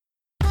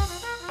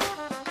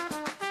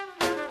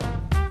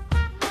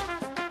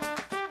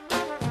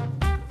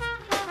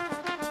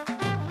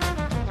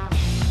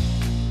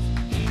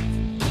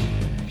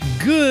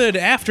Good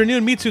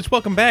afternoon, Meat Suits.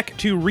 Welcome back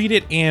to Read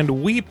It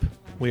and Weep.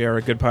 We are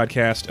a good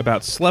podcast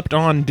about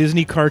slept-on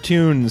Disney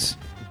cartoons.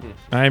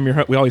 I am your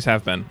host. We always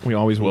have been. We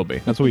always will be.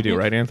 That's what we do,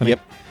 right, Anthony? Yep.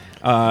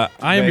 I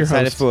am your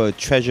excited host. for a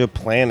Treasure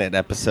Planet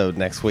episode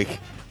next week.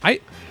 I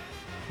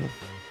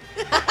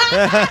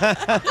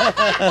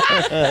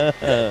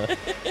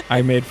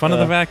made fun of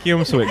the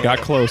vacuum, so it got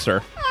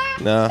closer.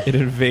 No, It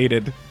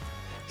invaded.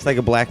 it's like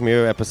a Black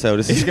Mirror episode.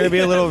 Is this going to be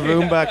a little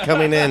Roomba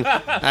coming in?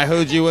 I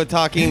heard you were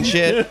talking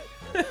shit.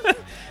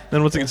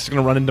 Then what's it? It's just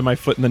going to run into my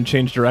foot and then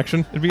change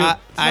direction?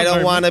 I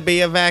don't want to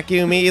be a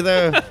vacuum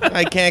either.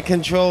 I can't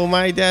control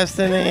my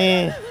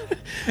destiny.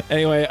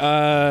 Anyway,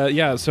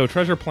 yeah, so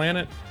Treasure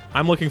Planet,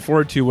 I'm looking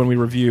forward to when we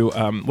review,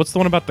 what's the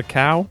one about the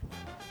cow?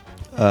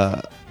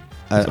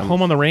 Is it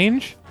Home on the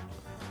Range?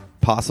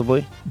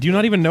 Possibly. Do you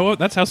not even know it?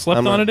 That's how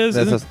slept on it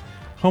is?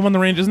 Home on the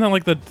Range, isn't that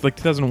like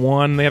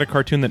 2001? They had a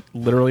cartoon that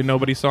literally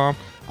nobody saw.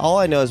 All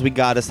I know is we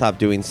got to stop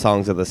doing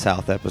Songs of the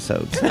South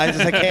episodes. I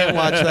can't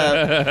watch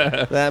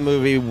that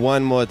movie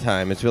one more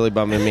time. It's really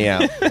bumming me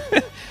out.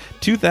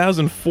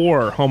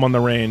 2004 Home on the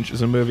Range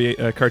is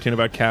a cartoon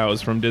about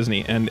cows from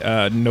Disney, and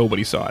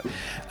nobody saw it.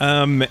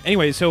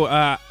 Anyway, so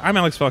I'm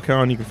Alex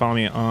Falcone. You can follow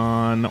me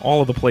on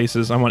all of the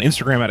places. I'm on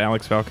Instagram at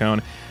Alex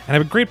Falcone. And I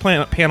have a great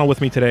panel with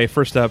me today.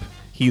 First up,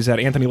 he's at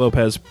Anthony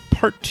Lopez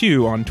Part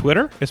 2 on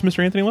Twitter. It's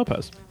Mr. Anthony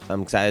Lopez.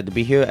 I'm excited to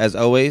be here. As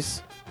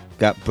always,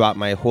 brought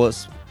my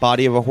horse,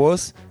 body of a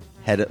horse,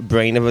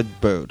 brain of a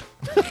bird.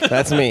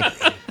 That's me.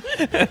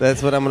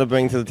 That's what I'm going to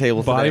bring to the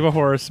table today. Body of a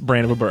horse,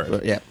 brain of a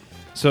bird. Yeah.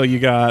 So you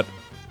got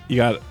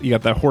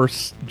that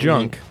horse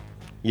junk. Mm-hmm.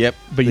 Yep.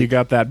 But you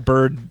got that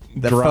bird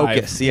drive.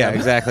 Focus. Yeah,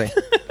 exactly.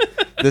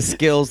 The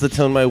skills to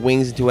turn my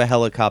wings into a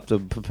helicopter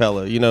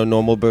propeller. You know,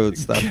 normal bird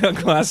stuff.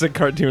 Classic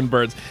cartoon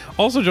birds.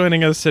 Also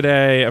joining us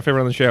today, a favorite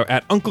on the show,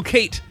 at Uncle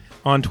Kate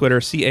on Twitter,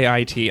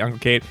 CAIT. Uncle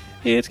Kate.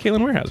 Hey, it's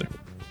Caitlin Warehouser.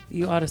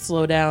 You ought to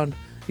slow down.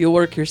 You'll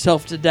work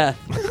yourself to death.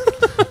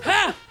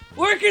 Ha!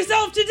 Work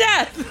yourself to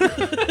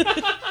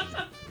death!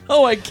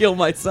 Oh, I'd kill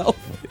myself.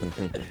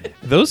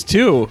 Those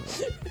two.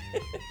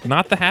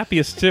 Not the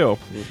happiest two.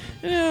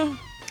 Yeah.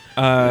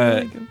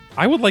 I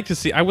would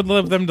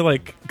love them to,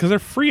 because they're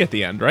free at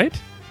the end, right?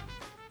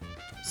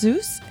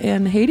 Zeus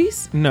and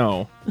Hades?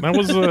 No. That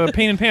was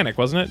Pain and Panic,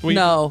 wasn't it?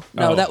 No,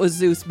 that was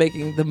Zeus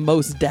making the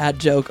most dad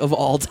joke of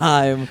all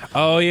time.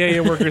 Oh, yeah,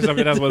 work yourself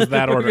to death was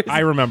that order. I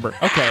remember.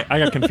 Okay, I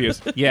got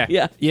confused.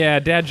 Yeah. Yeah,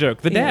 dad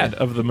joke. The dad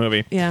of the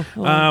movie. Yeah.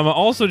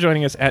 Also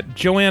joining us at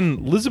Joanne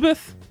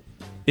Elizabeth.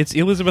 It's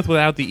Elizabeth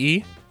without the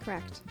E.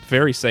 Correct.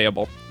 Very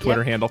sayable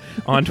Twitter handle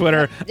on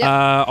Twitter.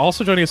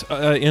 Also joining us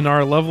in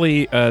our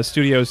lovely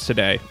studios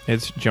today,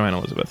 it's Joanne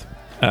Elizabeth.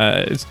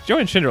 It's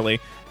Joanne Schinderly.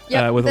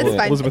 With that's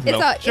fine. Elizabeth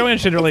Middle. Joanne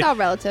Schinderly. It's all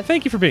relative.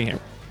 Thank you for being here.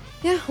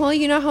 Yeah, well,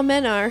 you know how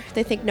men are.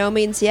 They think no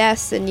means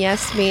yes, and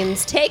yes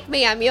means take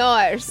me, I'm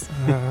yours.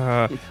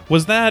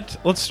 Was that,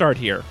 let's start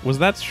here. Was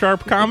that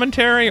sharp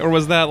commentary, or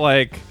was that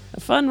like... A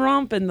fun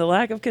romp and the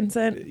lack of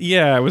consent?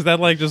 Yeah, was that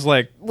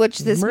Which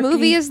this murky?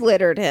 movie is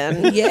littered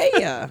in.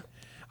 Yeah.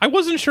 I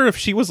wasn't sure if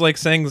she was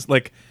saying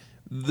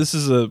this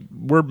is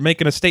we're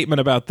making a statement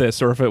about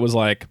this, or if it was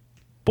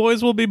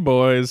boys will be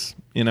boys,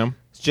 you know?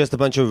 It's just a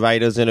bunch of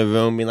writers in a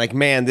room being like,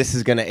 man, this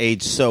is going to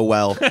age so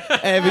well.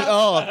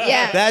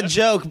 Yeah. That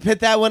joke, put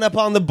that one up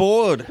on the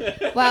board.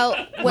 Well,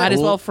 Might as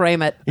well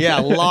frame it. Yeah,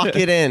 lock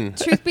it in.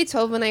 Truth be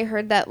told, when I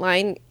heard that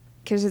line,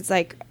 because it's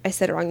I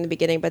said it wrong in the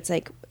beginning, but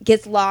it's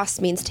gets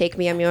lost means take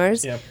me, I'm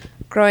yours. Yep.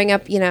 Growing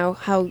up, you know,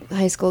 how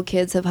high school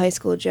kids have high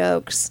school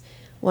jokes.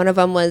 One of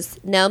them was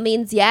no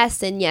means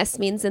yes, and yes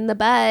means in the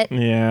butt.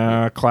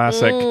 Yeah,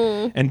 classic.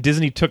 And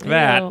Disney took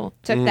that. Ew.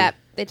 Took that.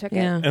 They took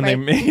Yeah. it. And they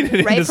made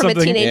it right into from a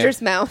something,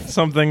 teenager's mouth.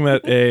 something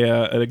that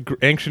an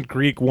ancient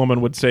Greek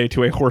woman would say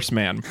to a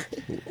horseman.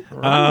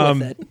 Run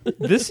with it.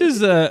 This is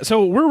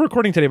so we're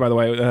recording today, by the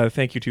way.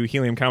 Thank you to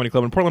Helium Comedy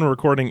Club in Portland. We're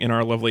recording in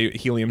our lovely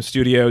Helium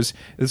studios.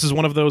 This is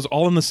one of those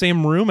all in the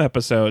same room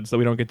episodes that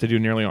we don't get to do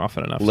nearly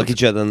often enough. Look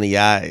each other in the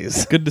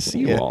eyes. Good to see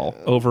you all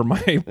over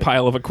my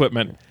pile of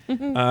equipment.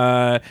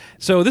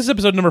 So this is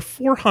episode number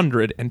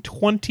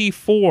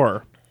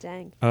 424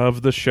 Dang.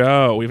 of the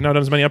show. We've now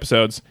done as many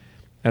episodes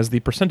as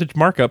the percentage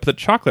markup that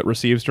chocolate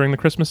receives during the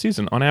Christmas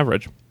season on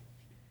average.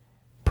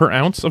 Per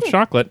ounce of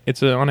chocolate,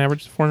 it's on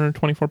average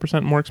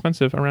 424% more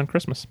expensive around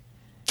Christmas.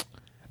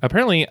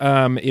 Apparently,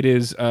 it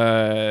is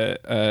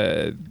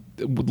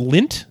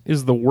Lindt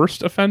is the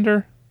worst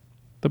offender.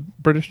 The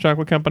British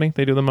chocolate company,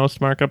 they do the most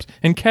markups,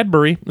 and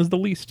Cadbury is the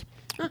least.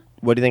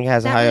 What do you think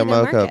has a Not higher really the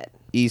markup? market.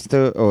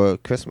 Easter or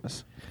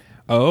Christmas?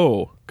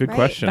 Oh, good Right.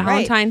 question. Right.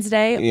 Valentine's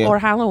Day Yeah. or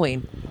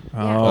Halloween.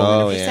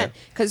 Oh, yeah.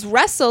 Because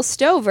Russell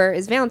Stover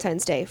is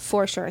Valentine's Day,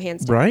 for sure,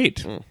 hands down.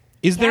 Right.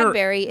 Is there...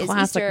 Cadbury is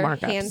Classic Easter,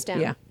 markups. hands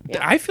down. Yeah.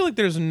 I feel like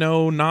there's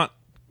not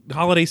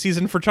holiday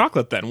season for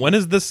chocolate then. When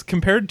is this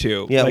compared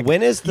to? Yeah,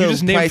 when is you the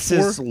just named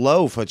prices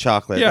low for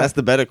chocolate? Yeah. That's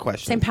the better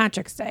question. St.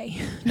 Patrick's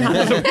Day.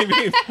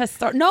 Maybe-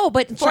 No,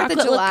 but 4th of chocolate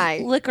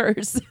July.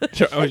 liquors.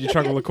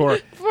 chocolate liqueur.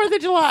 4th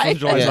of July. 4th of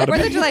July is Yeah. not a 4th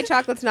big- of July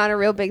chocolate's not a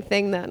real big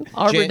thing then.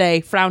 Arbor Jan- Day,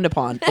 frowned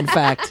upon. In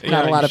fact, Yeah,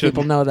 not a lot you of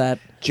people shouldn't. know that.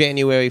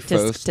 January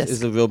 1st Tisk.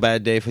 is a real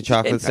bad day for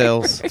chocolate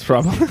sales. It's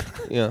probably.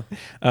 Yeah.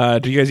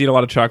 Do you guys eat a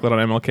lot of chocolate on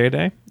MLK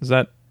Day? Is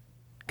that?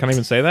 Can I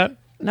even say that?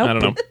 Nope. I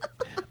don't know.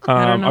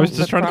 I don't know, I was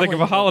just but trying to think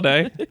of a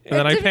holiday, and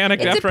then I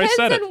panicked after I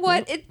said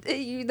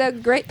it. The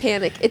great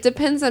panic. It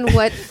depends on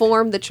what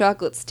form the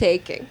chocolate's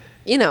taking.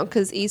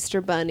 Because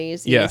Easter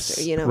bunnies. Yes,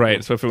 Easter,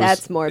 right. So if it was,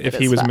 that's morbid if as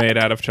he was fuck. made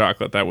out of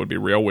chocolate, that would be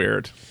real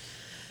weird.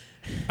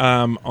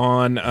 On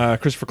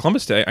Christopher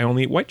Columbus Day, I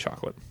only eat white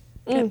chocolate.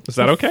 Is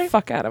that okay?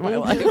 Fuck out of my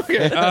life.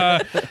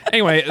 Okay.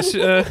 Anyway,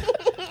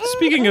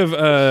 speaking of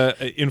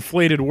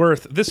inflated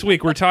worth, this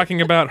week we're talking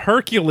about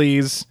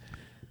Hercules.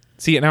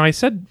 See, now I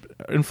said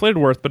inflated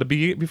worth, but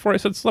before I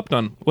said slept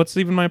on. What's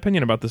even my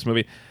opinion about this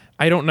movie?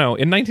 I don't know.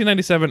 In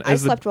 1997, I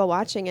slept while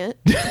watching it.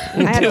 I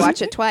had to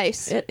watch it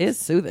twice. It is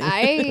soothing.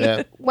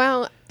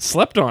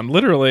 slept on,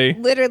 literally.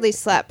 Literally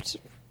slept.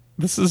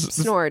 This is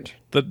Snored.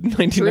 the Drool.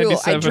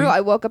 1997 I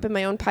woke up in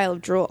my own pile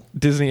of drool.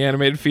 Disney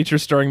animated feature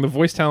starring the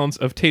voice talents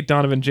of Tate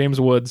Donovan, James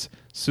Woods,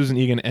 Susan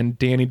Egan, and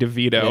Danny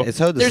DeVito. Yeah, it's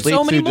hard to There's sleep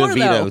so many through more,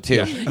 though. DeVito, too.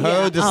 Yeah.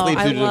 Hard to sleep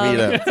I through love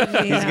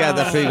DeVito. He's got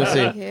that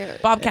frequency.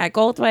 Bobcat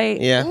Goldthwait.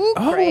 Yeah. Ooh,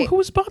 Oh, great. who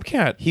was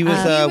Bobcat? He was,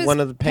 He was one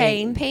of the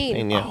Pain.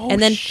 Pain. Yeah. Oh,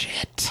 And then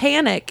shit.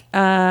 Panic,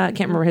 I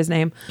can't remember his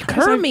name.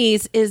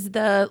 Hermes is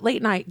the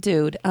late night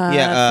dude.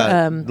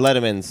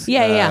 Letterman's.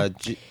 Yeah.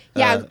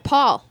 Yeah,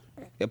 Paul.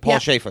 Paul Yeah,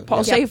 Schaefer. Paul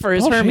Yeah. Schaefer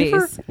is Paul Hermes.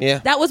 Schaefer? Yeah.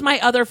 That was my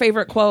other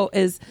favorite quote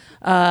is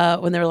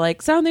when they were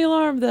like, sound the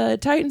alarm, the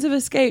Titans have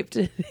escaped.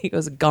 He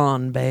goes,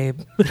 gone, babe.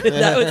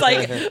 That was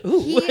like,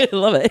 ooh, I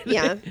love it.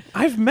 Yeah.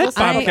 I've met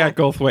Bobcat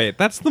Goldthwait.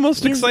 That's the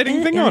most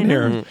exciting thing on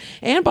here. Mm-hmm.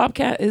 And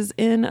Bobcat is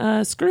in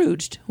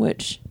Scrooged,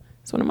 which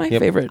is one of my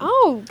favorite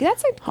Oh,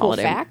 that's a cool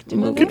holiday fact.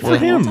 movies Good for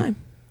of all him. time.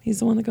 He's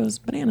the one that goes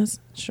bananas,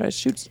 shoots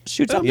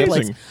up the place.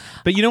 Amazing.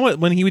 But you know what?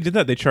 When he did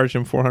that, they charged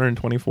him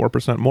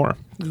 424% more.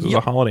 This was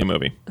a holiday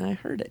movie. I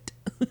heard it.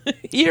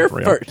 You're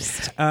Real.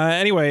 first.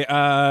 Anyway,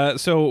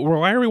 so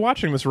why are we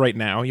watching this right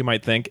now, you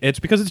might think? It's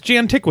because it's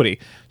Jantiquity.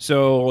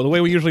 So the way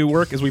we usually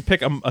work is we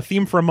pick a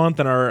theme for a month,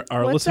 and our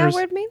What's that listeners...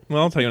 word mean?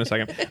 Well, I'll tell you in a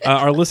second.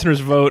 Our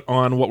listeners vote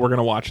on what we're going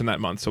to watch in that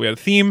month. So we have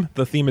a theme.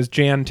 The theme is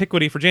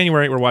Jantiquity. For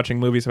January, we're watching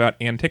movies about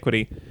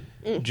antiquity.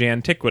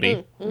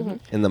 Jantiquity.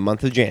 In the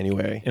month of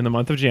January. In the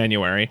month of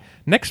January.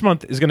 Next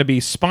month is going to be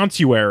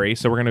Sponsuary,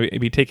 so we're going to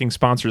be taking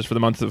sponsors for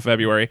the month of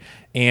February.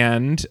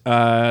 And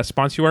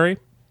Sponsuary,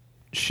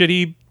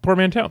 shitty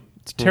portmanteau.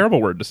 It's a terrible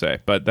word to say,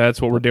 but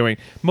that's what we're doing.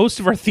 Most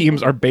of our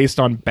themes are based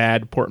on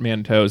bad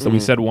portmanteaus that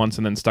we said once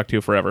and then stuck to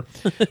forever.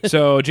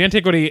 So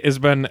Jantiquity it's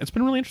been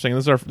really interesting.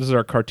 This is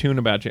our cartoon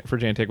for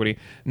Jantiquity.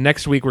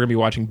 Next week we're going to be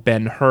watching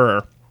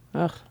Ben-Hur.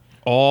 Ugh.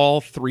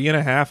 All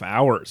 3.5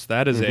 hours.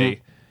 That is a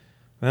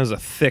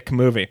thick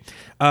movie.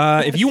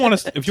 If you want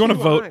to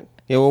vote,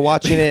 Yeah, we're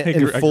watching it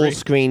in Agree. full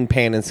screen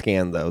pan and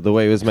scan, though, the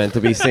way it was meant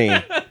to be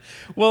seen.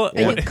 well,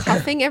 Are you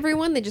cuffing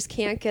everyone? They just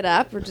can't get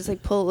up, or just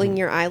like pulling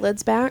your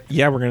eyelids back?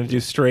 yeah, we're gonna do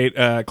straight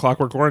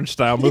Clockwork Orange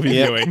style movie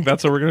viewing.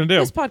 That's what we're gonna do.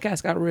 This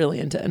podcast got really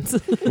intense.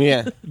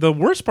 Yeah. The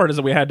worst part is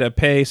that we had to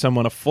pay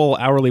someone a full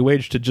hourly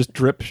wage to just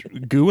drip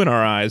goo in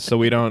our eyes so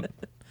we don't.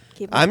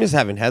 I'm just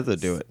having Heather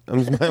do it.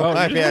 I'm just, my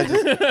wife, yeah,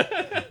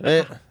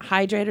 just,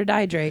 Hydrate or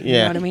dihydrate. You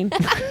Yeah. know what I mean?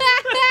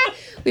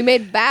 We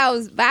made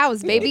vows,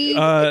 baby.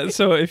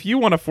 So if you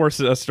want to force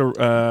us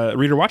to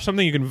read or watch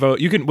something, you can vote.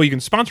 You can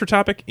sponsor a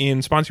topic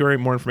in Sponsuary.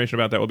 More information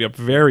about that will be up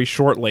very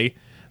shortly.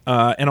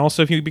 And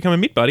also, if you become a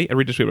Meat Buddy at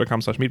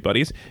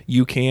readtosweet.com/meatbuddies,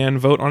 you can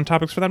vote on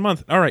topics for that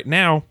month. All right,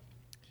 now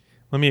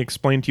let me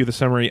explain to you the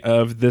summary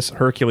of this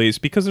Hercules,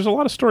 because there's a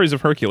lot of stories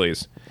of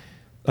Hercules.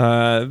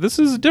 This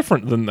is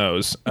different than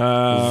those.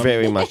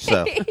 very much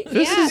so.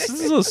 This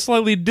is a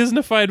slightly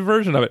Disneyfied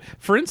version of it.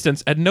 For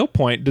instance, at no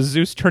point does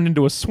Zeus turn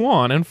into a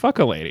swan and fuck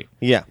a lady.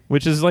 Yeah.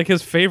 Which is like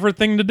his favorite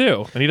thing to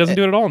do, and he doesn't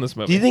do it at all in this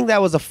movie. Do you think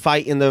that was a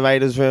fight in the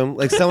writer's room?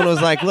 Like someone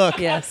was like, look,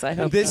 Yes, I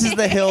hope this is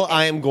the hill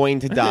I am going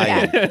to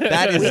die in.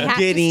 That is We have to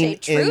getting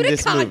stay true in to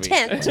this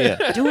content. movie.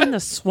 Yeah. doing the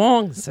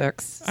swang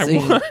sex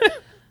scene.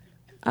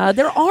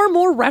 There are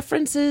more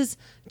references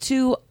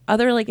to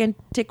other like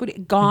antiquity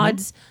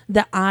gods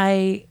that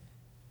I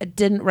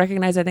didn't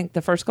recognize. I think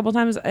the first couple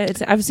times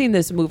I've seen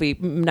this movie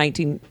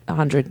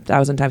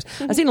 1,900,000 times.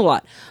 I've seen a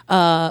lot,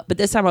 but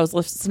this time I was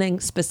listening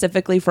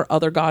specifically for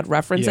other god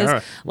references. Yeah.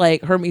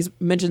 Like Hermes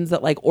mentions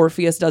that like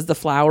Orpheus does the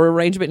flower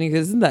arrangement, and he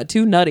goes, "Isn't that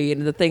too nutty?"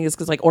 And the thing is,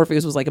 because like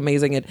Orpheus was like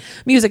amazing at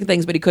music and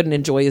things, but he couldn't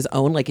enjoy his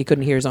own. Like he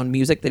couldn't hear his own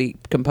music that he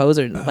composed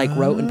and like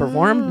wrote and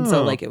performed, and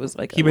so like it was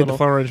like he a made little, the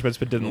flower arrangements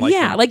but didn't like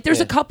yeah, them. like there's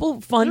a couple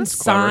fun That's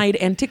clever. side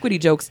antiquity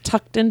jokes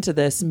tucked into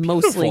this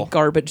mostly Beautiful.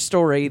 garbage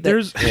story that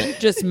There's-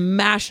 just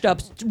mashed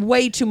up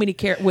way too many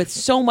with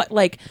so much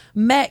like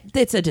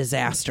it's a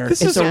disaster.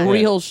 This It's is a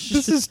real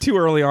this is too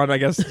early on, I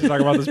guess, to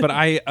talk about this, but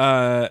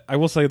I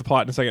will say the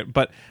plot in a second.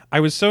 But I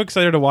was so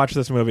excited to watch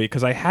this movie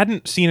because I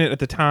hadn't seen it at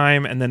the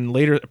time, and then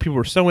later people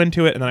were so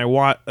into it, and then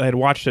I had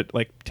watched it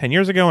like 10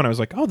 years ago, and I was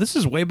like, oh, this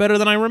is way better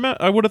than I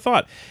would have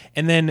thought.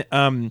 And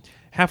then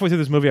halfway through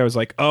this movie, I was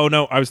like, "Oh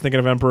no!" I was thinking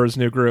of Emperor's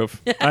New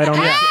Groove. I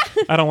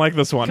don't like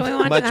this one. Can we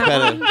watch Much that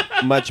better.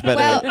 one? Much better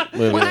Well,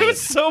 movie. when I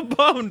was so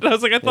bummed. I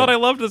was like, I thought I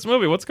loved this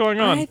movie. What's going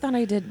on? I thought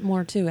I did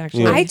more too,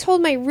 actually. Yeah. I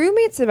told my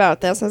roommates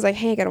about this. I was like,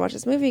 hey, I gotta watch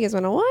this movie. You guys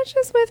want to watch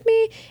this with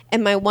me?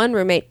 And my one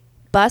roommate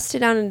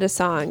busted out into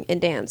song and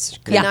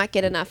danced. Could Yeah. not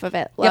get enough of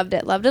it. Loved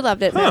it, loved it,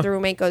 loved it. My other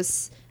roommate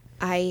goes,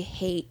 I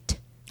hate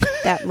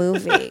that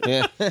movie.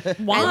 Yeah.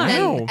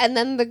 Why? And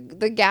then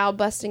the gal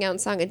busting out in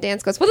song and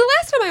dance goes, well, the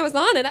last time I was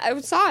on it, I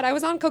saw it, I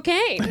was on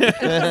cocaine.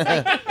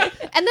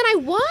 And then I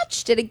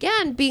watched it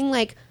again being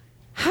like,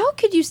 how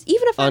could you,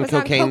 even if I On was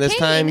cocaine on cocaine, this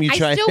time, you I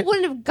tried- still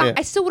wouldn't have got, Yeah.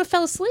 I still would have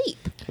fell asleep.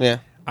 Yeah.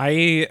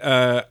 I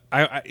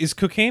is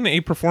cocaine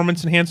a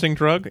performance enhancing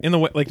drug in the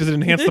way? Like, does it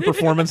enhance the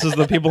performances of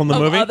the people in the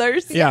Of movie?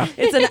 others? Yeah.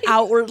 It's an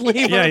outwardly.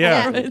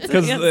 Yeah. performance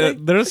Because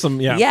enhancing. there's some.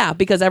 Yeah. Yeah,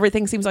 because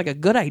everything seems like a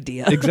good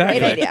idea. Exactly.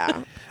 Great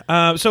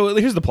idea. So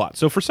here's the plot.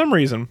 So for some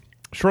reason,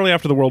 shortly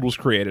after the world was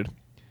created,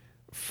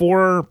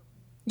 4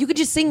 You could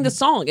just sing the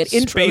song. It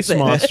intros space it.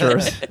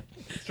 monsters.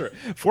 Sure.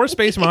 4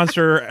 space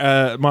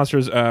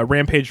monsters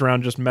rampaged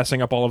around, just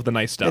messing up all of the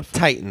nice The stuff.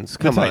 Titans.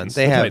 Come The on. Titans,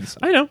 They the have. Titans.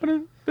 I know, but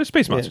they're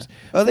space monsters.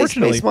 Are they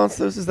Fortunately, space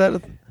monsters? Is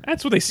that?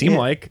 that's what they seem Yeah.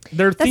 like.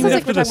 They're That themed sounds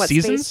like after we're the talking about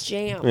seasons. Space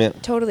Jam. Yeah.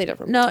 Totally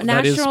different. No,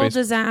 That is natural space-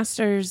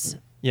 disasters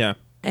Yeah.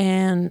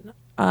 and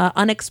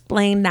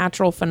unexplained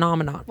natural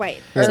phenomenon. Right.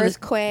 So the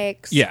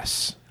Earthquakes.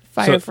 Yes.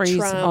 fire So- freeze,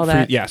 Trump. all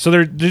that. Yeah. So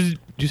there. Did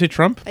you say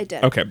Trump? I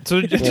did. Okay.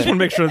 So just want to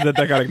make sure that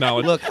got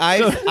acknowledged. Look,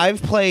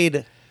 I've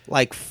played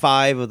like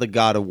 5 of the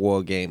God of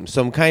War games,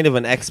 so I'm kind of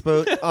an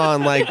expert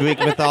on like Greek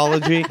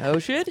mythology. Oh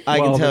shit! I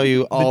Well, can tell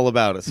you all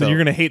about it. So Then you're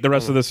going to hate the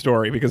rest of this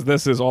story because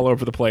this is all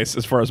over the place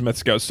as far as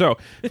myths go. So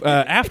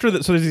after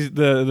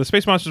the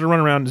space monsters are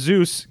running around,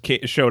 Zeus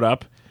showed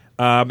up,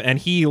 and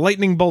he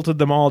lightning bolted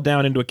them all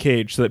down into a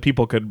cage so that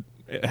people could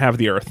have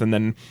the Earth and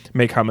then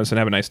make hummus and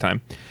have a nice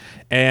time.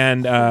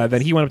 And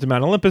then he went up to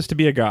Mount Olympus to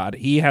be a god.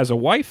 He has a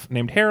wife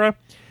named Hera.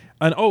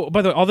 And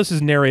by the way, all this is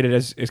narrated,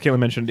 as Kayla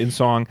mentioned, in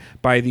song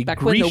by the Back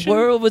Grecian, when the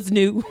world was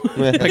new.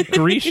 the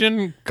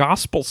Grecian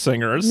gospel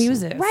singers.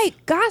 Music. Right,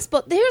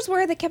 gospel. There's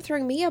where they kept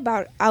throwing me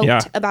out Yeah.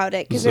 about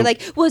it because So- they're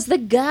like, "Was the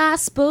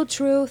gospel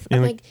truth?"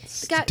 I'm Yeah, like,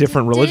 it's God,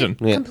 different you religion.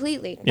 did Yeah.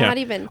 completely. Yeah. Not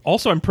even.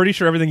 Also, I'm pretty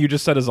sure everything you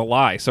just said is a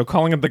lie. So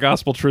calling it the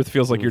gospel truth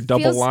feels like you're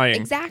double Feels- lying.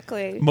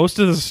 Exactly. Most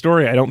of the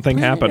story, I don't think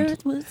happened.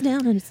 Earth was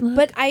down and slow.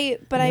 But I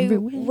Remember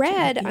when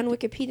read Jantiquity- on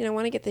Wikipedia, and I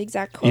want to get the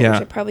exact quote, Yeah.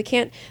 which I probably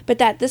can't, but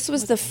that this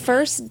was the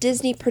first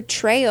Disney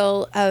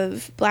portrayal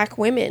of black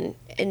women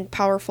in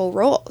powerful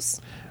roles.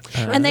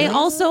 and they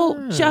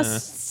also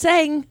just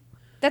sang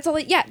That's all.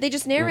 They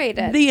just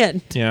narrated. the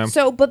end. Yeah.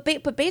 So, but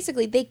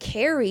basically, they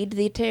carried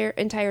the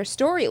entire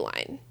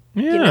storyline.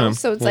 Yeah. You know,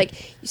 so it's like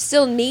you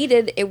still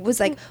needed. It was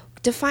like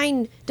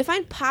define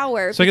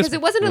power So I guess- because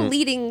it wasn't a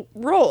leading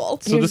role.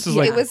 So this is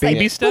Yeah. like it was baby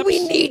like, steps. "But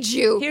we need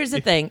you. Here's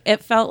the thing.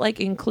 It felt like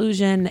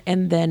inclusion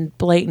and then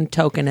blatant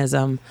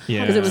tokenism.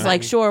 Yeah. Because it was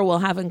like, sure, we'll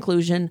have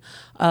inclusion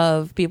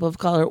of people of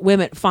color.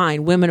 Women,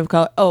 fine. Women of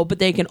color. Oh, but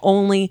they can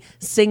only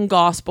sing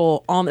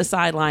gospel on the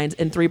sidelines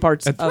in 3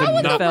 parts of Throw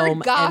in the the film. word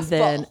And gospel.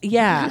 then,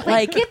 yeah.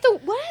 Like, Get the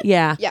what?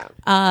 yeah. Yeah.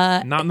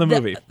 Not in the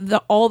movie.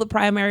 All the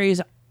primaries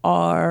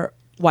are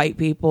white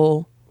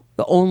people.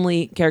 The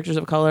only characters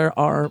of color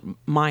are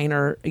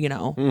minor,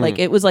 like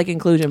it was like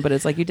inclusion, but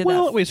it's like you did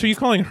Well, that. wait. So you're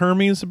calling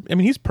Hermes? I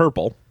mean, he's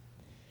purple.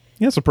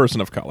 He's a person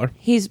of color.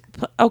 He's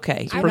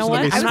okay. You know person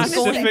what? of a I'm not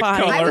specific going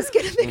by. color. I was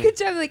gonna make a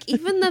joke like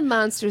even the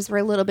monsters were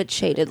a little bit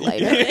shaded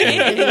lighter.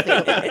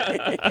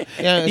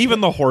 yeah,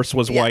 Even the horse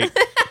was white.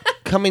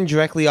 coming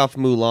directly off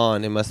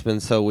Mulan, it must have been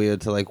so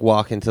weird to like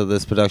walk into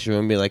this production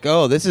room and be like,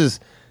 "Oh, this is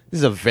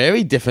a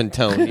very different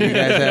tone you guys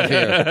have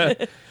here."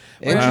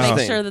 We're gonna Interesting.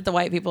 make sure that the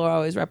white people are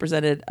always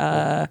represented,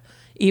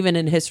 even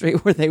in history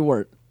where they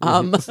weren't.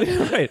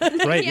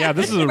 right. Yeah.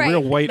 This is a Right.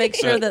 real white. Make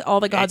sure that all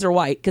the gods are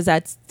white because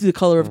that's the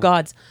color of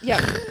gods. Yeah.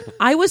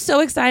 I was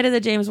so excited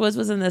that James Woods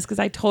was in this because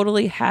I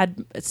totally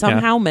had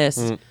somehow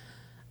missed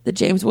that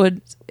James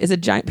Woods is a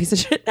giant piece of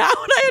shit now.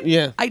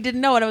 And I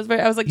didn't know it. I was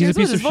like, He's a James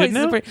Woods piece is of shit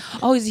now?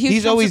 Oh, he's a huge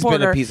He's Trump always been a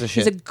supporter. piece of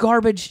shit. He's a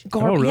garbage.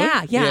 Oh, really?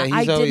 Yeah.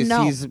 I didn't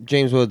know. He's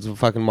James Woods, a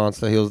fucking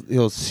monster.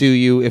 He'll sue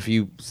you if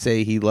you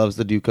say he loves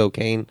to do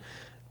cocaine.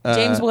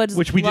 James Woods,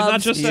 which we did not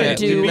loves just to say.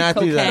 do We did not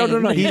do that.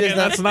 cocaine. No. He does not-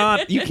 That's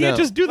not. You can't No.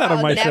 just do that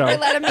on my Never show.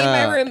 let him be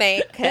my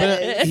roommate. 'Cause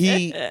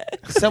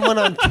But someone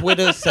on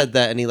Twitter said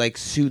that, and he like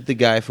sued the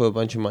guy for a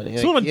bunch of money.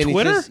 Someone on And he's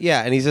Twitter? just-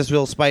 and he's just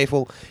real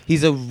spiteful.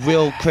 He's a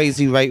real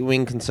crazy right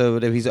wing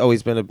conservative. He's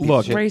always been a piece Look,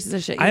 of shit. Racist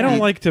as shit. I don't yeah.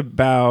 like to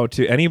bow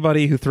to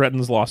anybody who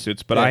threatens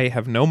lawsuits, but Yeah. I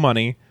have no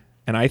money,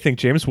 and I think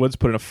James Woods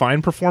put in a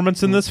fine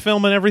performance in this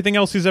film and everything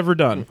else he's ever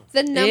done.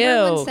 the number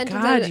Ew, one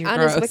sentence God, on you're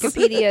his gross.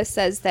 Wikipedia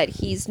says that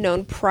he's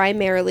known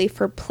primarily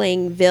for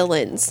playing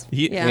villains.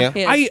 Yeah.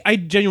 I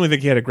genuinely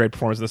think he had a great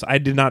performance in this. I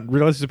did not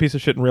realize he's a piece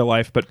of shit in real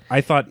life, but I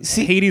thought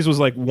Hades was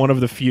like one of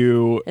the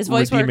few His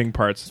voice redeeming work.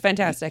 parts. It's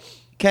fantastic.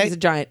 Can I- He's a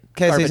giant.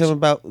 Can I say garbage. something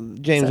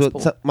about James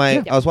Cesspool.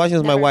 Woods? I was watching this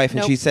with my Never. wife, and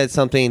Nope. she said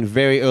something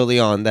very early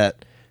on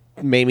that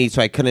made me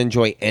so I couldn't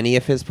enjoy any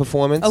of his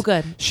performance. Oh,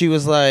 good. She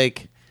was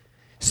like,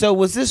 So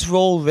was this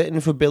role written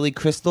for Billy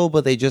Crystal,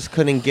 but they just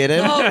couldn't get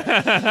him?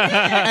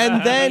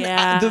 And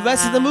then the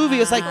rest of the movie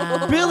is like,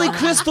 Billy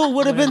Crystal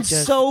would have been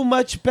so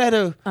much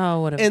better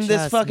in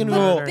this fucking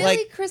role. Billy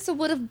Like Crystal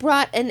would have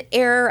brought an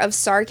air of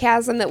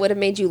sarcasm that would have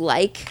made you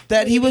like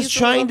that he was Hades a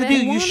trying to little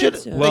do. bit. You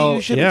should. Well,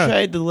 You should have yeah.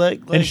 tried to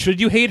like. And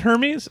should you hate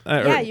Hermes?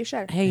 Yeah, you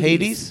should.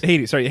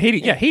 Hades. Sorry,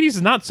 Hades. Yeah, Hades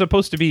is not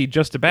supposed to be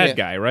just a bad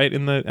guy, right?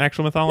 In the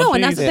actual mythology. No,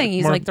 and that's the thing.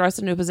 He's more- like thrust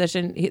into a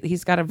position.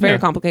 He's got a very Yeah.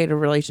 complicated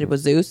relationship with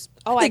Zeus.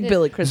 Oh, I think I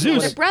Billy didn't- Crystal.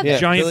 Zeus, They're brothers. Yeah.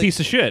 giant Billy- piece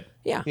of shit.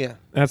 Yeah. Yeah.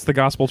 That's the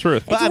gospel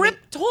truth. But It's I mean- Rip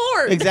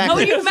Torn.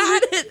 Exactly. How are you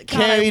mad at God,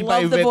 Carried I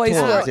by love the Rip voice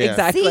Torn, for it. yeah.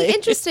 Exactly. See,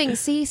 interesting.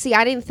 See,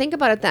 I didn't think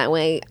about it that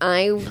way.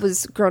 I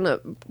was grown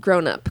up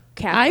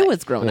Catholic. I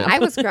was grown up. I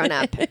was grown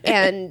up,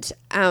 and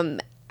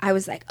I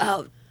was like,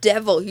 oh,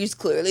 devil. He's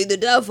clearly the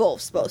devil.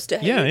 Supposed to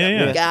hate Yeah, yeah,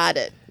 him. yeah. Got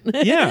it.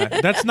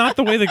 Yeah, that's not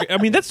the way. I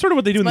mean, that's sort of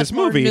what they do in much this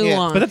more movie,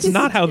 nuanced. but that's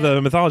not how the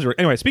mythology works.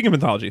 Anyway, speaking of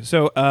mythology,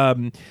 so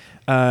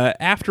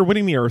after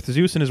winning the Earth,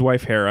 Zeus and his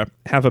wife Hera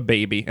have a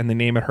baby, and they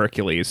name it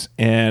Hercules.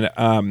 And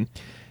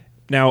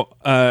now,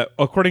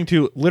 according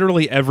to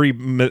literally every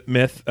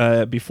myth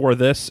before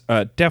this,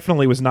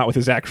 definitely was not with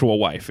his actual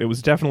wife. It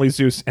was definitely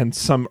Zeus and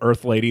some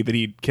Earth lady that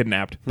he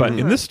kidnapped. But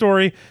in this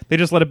story, they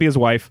just let it be his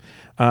wife.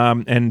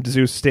 And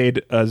Zeus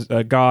stayed as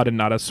a god and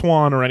not a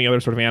swan or any other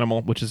sort of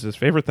animal, which is his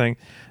favorite thing.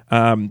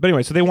 But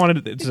anyway, so they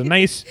wanted it's a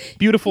nice,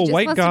 beautiful He just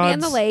white wants god. to be in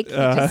the lake. He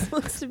just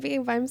wants to be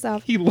by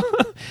himself.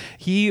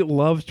 He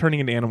loves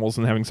turning into animals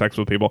and having sex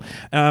with people.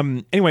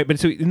 Anyway, but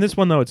so in this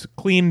one though, it's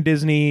clean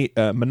Disney,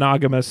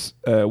 monogamous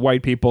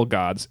white people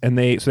gods, and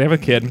they have a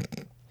kid.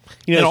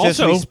 You know, And it's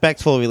just also-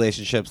 respectful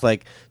relationships,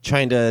 like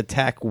trying to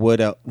attack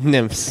wood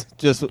nymphs.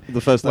 Just the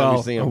first time Well,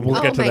 you see them. we'll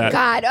Oh get to my that.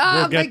 God. Oh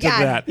we'll my get to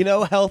God. that. You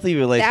know, healthy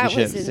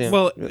relationships. insane. yeah.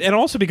 Well, and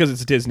also because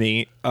it's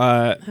Disney,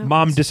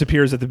 Mom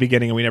disappears at the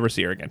beginning and we never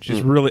see her again.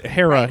 She's really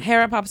Hera,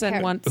 Hera pops in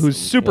Hera. once. who's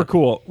super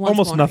cool. Once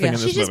Almost more, nothing yeah. in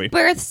She this just movie.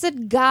 births a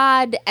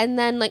god, and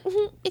then like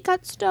it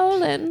got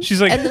stolen.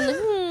 She's like- and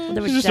then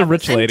There was She's just a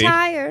rich I'm lady.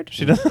 tired.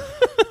 She does.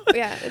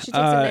 Yeah, she takes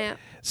a nap.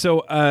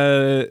 So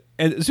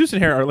and Zeus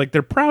and Hera are like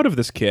they're proud of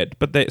this kid,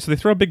 but they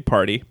throw a big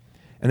party,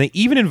 and they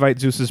even invite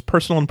Zeus's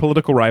personal and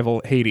political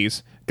rival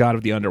Hades, god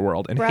of the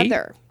underworld, and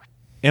Brother.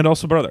 and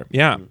also brother.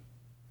 Yeah,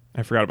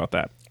 I forgot about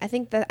that. I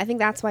think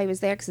that's why he was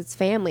there, because it's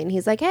family, and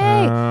he's like,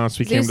 hey. So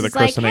he came Zeus to the is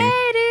like, christening.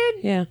 hey,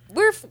 dude. Yeah.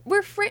 We're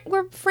friends.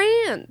 We're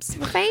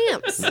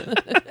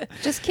fams.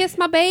 Just kiss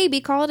my baby.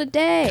 Call it a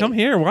day. Come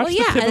here, watch Well,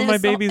 yeah, the tip and of my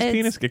it's all- baby's it's-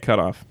 penis get cut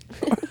off.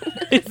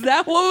 Is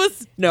that what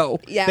was? No.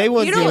 Yeah, They you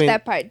weren't know what doing-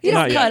 that part. You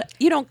Not don't yet. cut.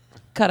 You don't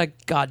cut a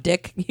god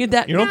dick. You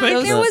don't think those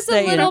so? There was a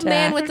stay little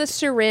man intact. with a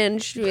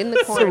syringe in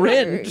the corner.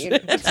 Syringe? You know.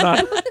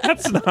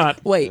 That's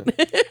not. Wait.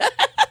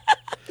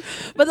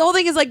 But the whole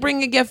thing is like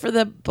bringing a gift for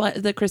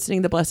the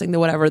christening, the blessing, the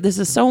whatever. This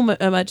is so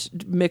much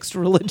mixed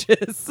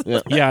religious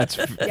Yeah, it's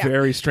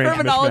very strange.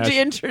 terminology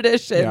mishmash. and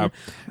tradition. Yeah.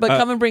 But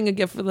come and bring a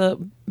gift for the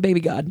baby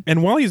god.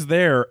 And while he's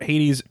there,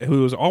 Hades,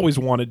 who has always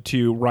wanted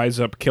to rise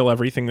up, kill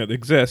everything that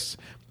exists,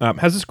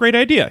 has this great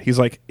idea. He's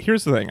like,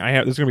 "Here's the thing: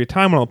 there's going to be a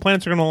time when all the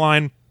planets are going to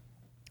align.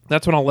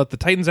 That's when I'll let the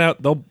Titans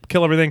out. They'll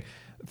kill everything.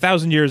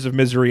 1,000 years of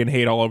misery and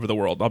hate all over the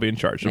world. I'll be in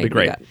charge. It'll be Baby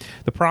great." God.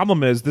 The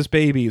problem is this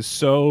baby is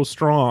so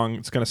strong;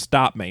 it's going to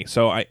stop me.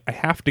 So I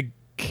have to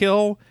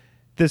kill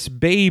this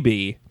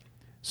baby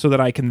so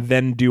that I can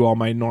then do all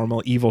my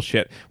normal evil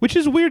shit, which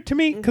is weird to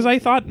me because I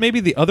thought maybe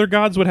the other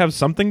gods would have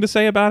something to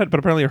say about it, but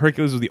apparently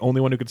Hercules was the only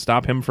one who could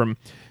stop him from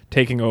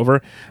taking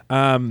over.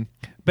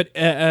 But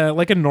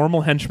like a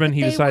normal henchman,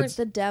 he They decides weren't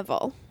the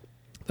devil.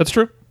 that's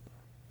true.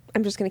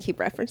 I'm just going to keep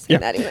referencing Yeah.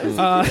 that, even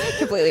though it's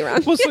completely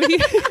wrong. Well, so he,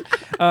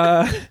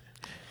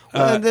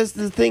 Well, and there's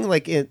the thing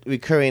like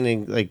recurring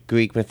in like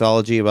Greek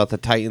mythology about the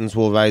Titans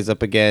will rise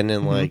up again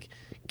and like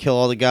kill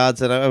all the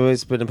gods. And I've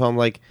always been upon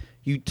like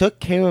you took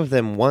care of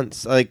them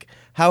once. Like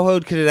how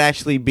hard could it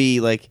actually be?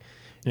 Like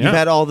Yeah. you've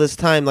had all this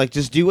time. Like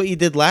just do what you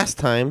did last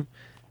time,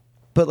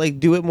 but like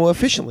do it more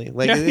efficiently.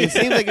 Like it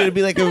seems like it would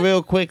be like a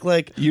real quick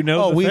like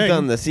the we've thing.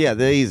 done this. Yeah,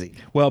 they're easy.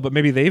 well, but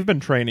maybe they've been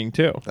training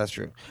too. That's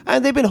true.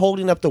 And they've been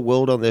holding up the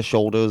world on their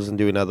shoulders and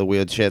doing other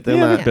weird shit. They're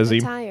Yeah, not they're busy.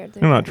 They're tired.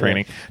 They're not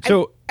training.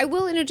 So I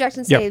will interject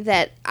and say Yeah.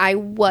 that I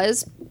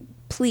was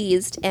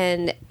pleased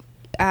and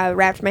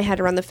wrapped my head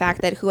around the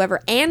fact that whoever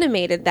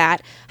animated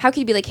that, how could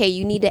you be like, hey,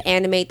 you need to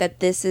animate that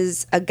this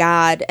is a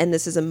god and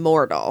this is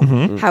immortal?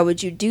 Mm-hmm. How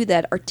would you do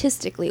that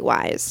artistically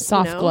wise?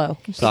 Soft glow.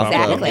 Soft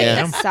glow, Exactly.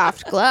 yeah.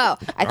 Soft glow.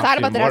 I thought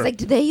about that. I was immortal. like,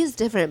 do they use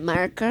different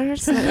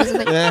markers? And, I was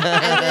like,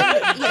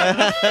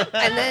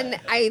 and then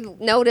I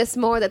noticed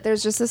more that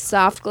there's just a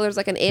soft glow. There's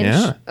like an inch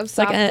Yeah. of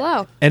soft like a-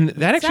 glow. and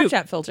that actually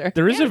Snapchat filter.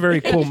 there is a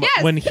very cool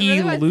Yes, when it he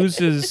really was.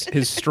 loses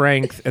his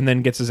strength and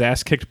then gets his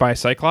ass kicked by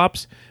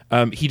Cyclops.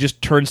 He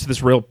just turns to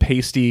this real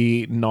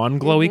pasty,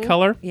 non-glowy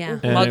color. Yeah.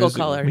 And Muggle it was-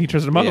 color. He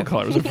turns to muggle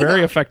color. It was a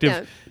very effective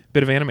Yeah.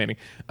 bit of animating.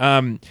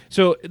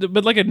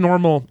 But like a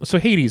normal, so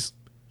Hades,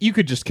 you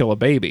could just kill a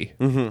baby,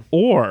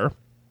 or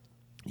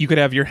you could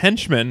have your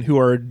henchmen, who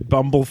are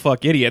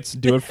bumblefuck idiots,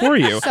 do it for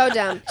you. So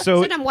dumb.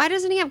 So- So dumb. Why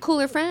doesn't he have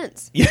cooler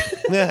friends?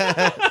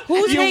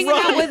 Who's hanging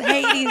out with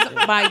Hades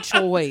by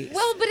choice?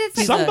 Well, but it's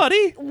like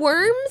Somebody.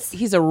 worms.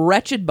 He's a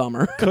wretched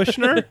bummer.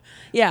 Kushner.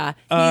 Yeah,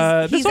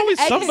 There's always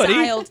somebody.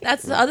 exiled.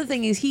 That's the other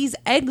thing, is he's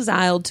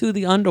exiled to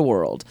the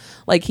underworld.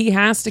 Like, he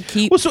has to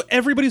keep Well, so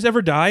everybody's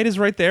ever died is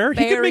right there. He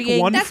could make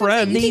burying one That's what I'm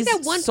saying. friend. You think these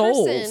that one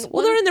souls. person-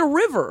 Well, they're in the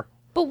river.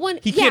 But one,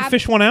 He can't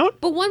fish one out?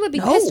 But one would be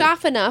No. pissed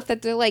off enough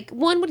that they're like,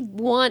 one would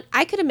want.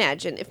 I could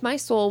imagine if my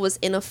soul was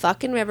in a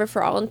fucking river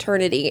for all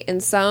eternity,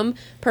 and some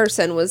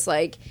person was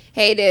like,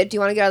 "Hey, dude, do you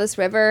want to get out of this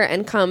river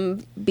and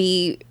come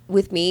be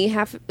with me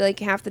half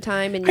the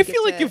time?" And you I feel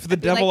get like to-" if the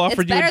I'd be devil like,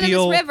 offered "It's you better a than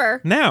deal this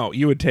river, now,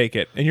 you would take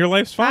it, and your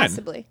life's fine.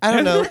 possibly. I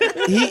don't know.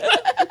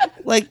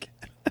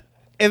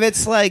 If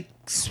it's like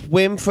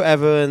swim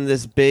forever in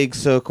this big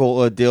circle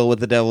or deal with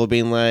the devil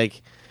being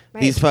like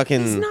these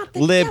fucking He's not the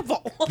lib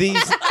devil.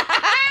 these.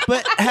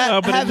 But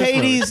have but in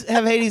this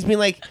Hades been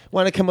like,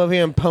 want to come over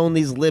here and pwn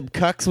these lib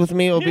cucks with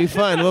me? It'll be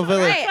fun. We'll be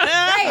like,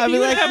 Right. I'd be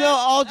like, no,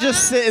 I'll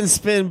just sit and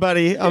spin,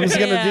 buddy. I'm just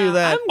gonna do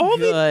that. I'm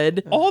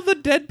good. All the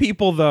dead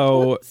people,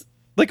 though,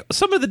 like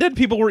some of the dead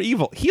people were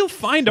evil. He'll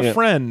find a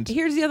friend.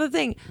 Here's the other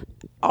thing.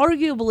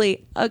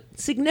 Arguably, a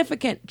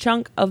significant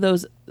chunk of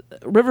those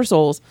river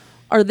souls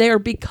are there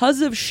because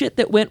of shit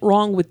that went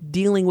wrong with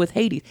dealing with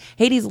Hades.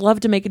 Hades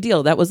loved to make a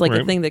deal. That was like a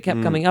Right. thing that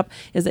kept coming up,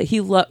 is that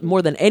he loved,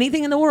 more than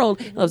anything in the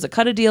world, he loves to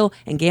cut a deal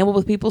and gamble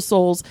with people's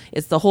souls.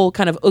 It's the whole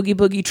kind of oogie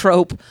boogie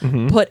trope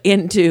put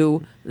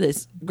into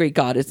this Greek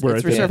god. It's Where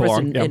it doesn't resurfaced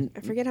belong, yeah.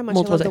 I forget how much I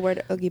multiple love the times.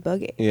 word oogie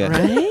boogie. Yeah.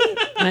 Right?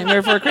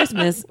 Nightmare Before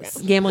Christmas,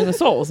 gambling with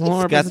souls, a little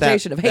Got that,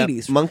 representation of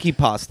Hades. that monkey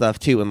paw stuff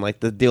too, and like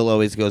the deal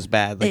always goes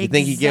bad. Like you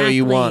think you get what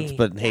you want,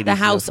 Exactly. but Hades the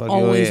house fuck you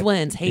always away.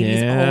 wins.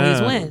 Hades Yeah.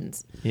 always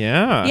wins.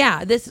 Yeah.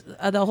 Yeah, this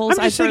the whole I'm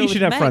side just saying story you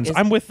should with have Meg friends. is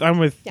I'm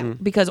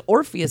with. because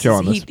Orpheus Joe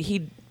on this.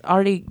 he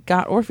already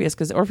got Orpheus,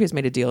 because Orpheus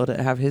made a deal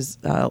to have his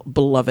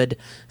beloved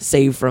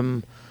saved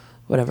from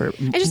whatever just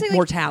think, like,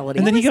 mortality.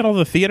 And then he got all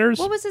the theaters.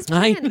 What was his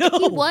I plan? know.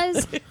 If he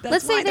was,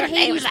 let's say why that their name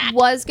Hades is that.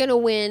 was going to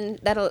win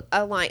that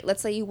alliance.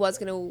 Let's say he was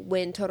going to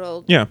win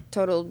total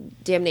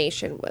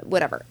damnation,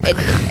 whatever.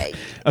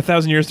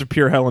 1,000 years of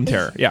pure hell and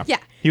terror. Yeah. Yeah,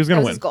 He was going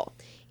that to win. his goal.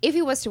 If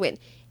he was to win,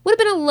 would have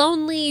been a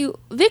lonely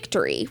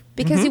victory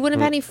because Mm-hmm. he wouldn't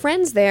have had any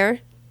friends there.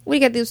 What do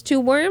you got? These two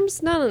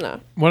worms? No.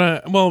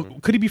 Well,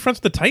 could he be friends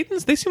with the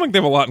Titans? They seem like they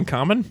have a lot in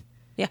common.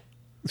 yeah.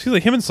 It seems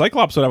like him and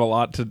Cyclops would have a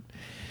lot to.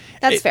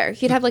 That's fair.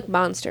 He'd have like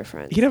monster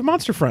friends. He'd have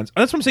monster friends.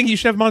 That's what I'm saying. You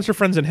should have monster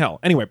friends in hell.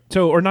 Anyway,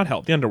 or not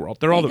hell, the underworld.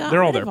 They're all They got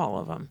they're all rid of there. all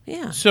of them.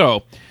 Yeah.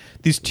 So,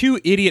 these two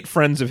idiot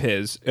friends of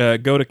his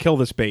go to kill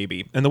this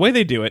baby, and the way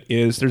they do it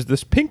is there's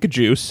this pink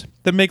juice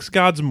that makes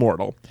gods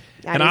immortal.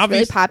 And he's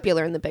really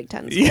popular in the Big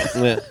Ten.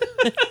 Yeah.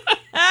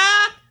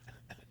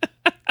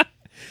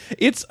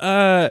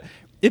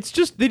 It's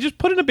just they just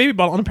put in a baby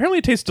bottle, and apparently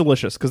it tastes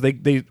delicious because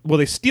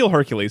they steal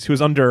Hercules,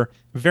 who's under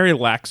very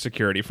lax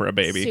security for a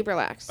baby. Super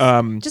lax.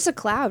 Just a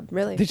cloud,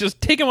 really. They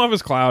just take him off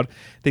his cloud.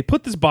 They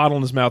put this bottle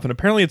in his mouth, and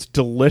apparently it's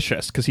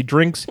delicious because he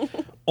drinks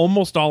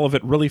almost all of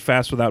it really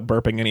fast without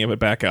burping any of it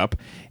back up.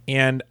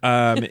 And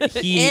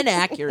he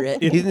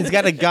Inaccurate. He's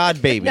got a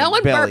god baby No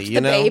one belly, burped you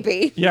the know?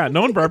 baby. yeah,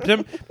 no one burped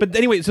him. But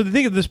anyway, so the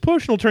thing is, this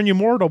potion will turn you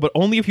mortal, but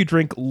only if you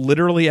drink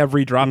literally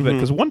every drop of it,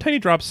 because one tiny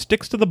drop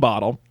sticks to the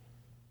bottle.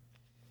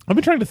 I've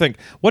been trying to think,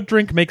 what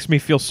drink makes me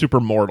feel super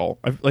mortal?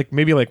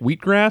 Maybe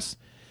wheatgrass.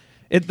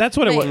 That's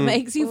what it was. It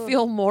makes you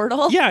feel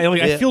mortal. Yeah, I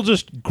Yeah. feel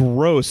just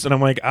gross, and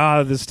I'm like,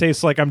 this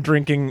tastes like I'm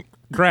drinking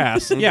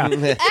grass. Yeah,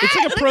 it's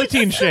like a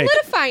protein shake.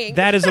 solidifying.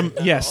 That is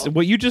yes.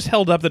 What you just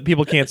held up that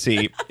people can't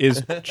see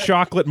is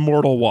chocolate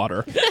mortal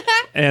water,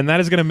 and that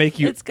is going to make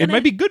you. It's It gonna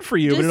might be good for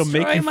you, but it'll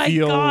make Destroy you my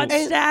feel. god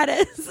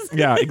status.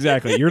 Yeah,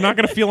 exactly. You're not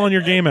going to feel on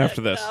your game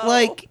after this.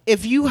 Like,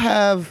 if you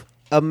have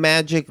a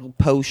magic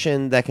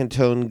potion that can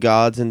turn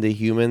gods into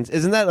humans,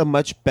 isn't that a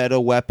much better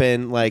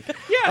weapon? Like,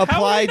 how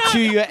applied would I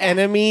to not- your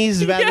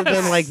enemies rather Yes.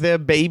 than like their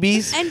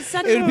babies. And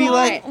such it would a be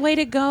like, way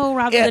to go,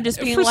 rather Yeah, than just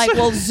being for like, some-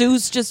 well,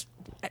 Zeus just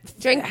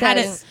Drink had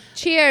this.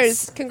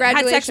 Cheers. had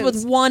Congratulations. sex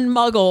with one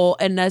muggle,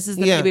 and this is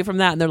the Yeah. baby from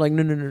that. And they're like,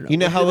 no. you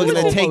know how we're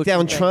gonna take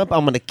down Trump?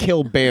 I'm gonna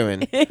kill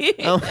Barron.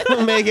 I'm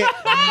gonna make it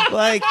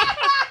like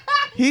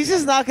he's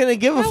just not gonna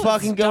give a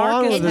fuck and go dark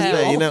on as with his hell.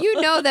 day.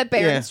 You know? that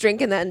Barron's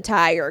drinking the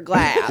entire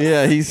glass.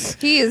 Yeah, he's.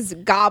 He is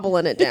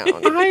gobbling it down.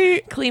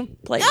 Clean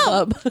plate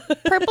club.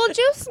 Purple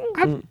juice?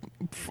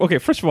 Okay,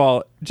 first of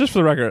all, just for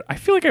the record, I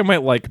feel like I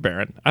might like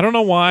Baron. I don't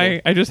know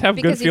why. I just have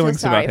Because good you feel feelings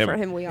sorry about for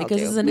him. him. We all Because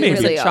do. he's an Maybe.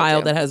 innocent Really all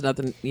child do. that has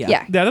nothing. Yeah.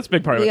 Yeah. Yeah, that's a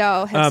big part of it. We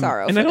all have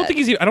sorrow and for I don't that.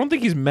 think I don't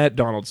think he's met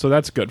Donald, so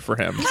that's good for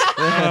him.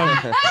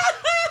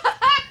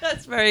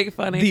 That's very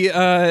funny.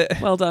 The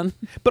well done.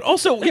 but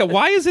also, yeah,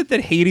 why is it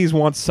that Hades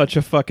wants such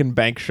a fucking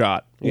bank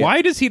shot? Yeah.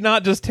 Why does he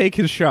not just take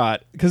his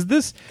shot? Because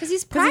he's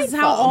This prideful. is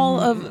how all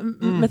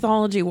of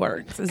mythology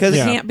works. You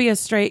Yeah. can't be a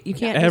straight. You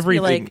can't just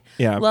Everything-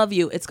 be like, love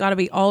you. It's got to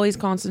be always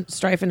constant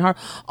strife and heart.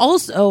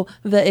 Also,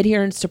 the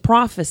adherence to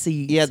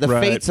prophecy. Yeah, the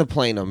Right. fates are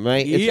playing them,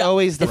 right? It's Yeah.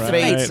 always the It's the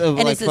fates fates. of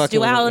And like it's this fucking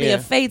with them. duality Yeah.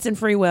 of fates and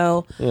free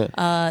will. Yeah.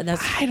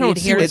 That's I the don't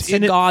see adherence what's to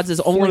in it gods is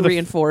only for the-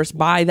 reinforced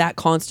by that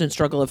constant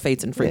struggle of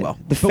fates and free will.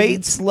 The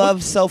fates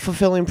love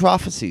self-fulfilling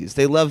prophecies.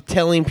 They love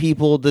telling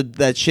people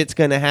that shit's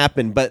going to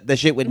happen, but the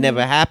shit would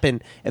never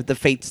happen if the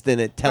fates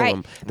didn't tell Right.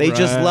 them. They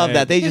just love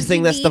that. They Because just think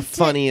you that's the need to-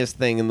 funniest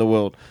thing in the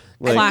world.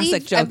 Like, Classic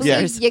I joke. believe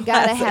Yes. you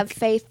gotta Classic. have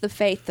faith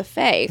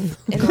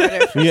in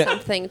order for Yeah.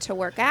 something to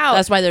work out.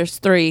 That's why there's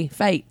 3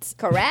 fates.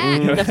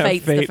 correct. The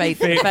fates, the Fate, fates,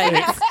 fate, the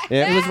fates.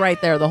 Yeah. It was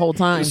right there the whole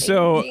time.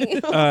 So,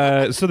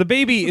 so the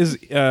baby is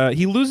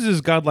he loses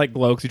his godlike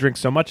glow because he drinks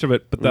so much of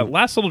it. But that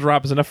last little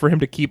drop is enough for him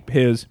to keep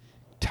his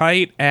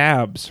tight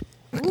abs.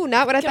 Ooh,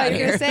 not what I thought you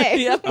were gonna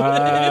say. Yep.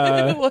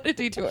 What a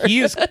detour.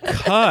 He is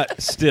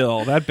cut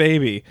still. That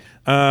baby.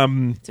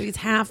 So he's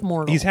half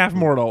mortal. He's half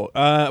mortal.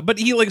 But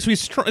he like so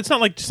he's strong. It's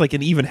not like just like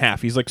an even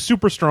half. He's like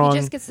super strong. He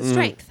just gets the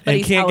strength. But and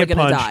he's can't hella get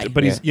gonna punched. die.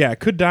 But he's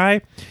could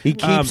die. he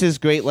keeps his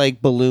great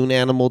like balloon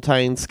animal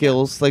tying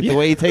skills, like the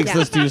way he takes Yeah.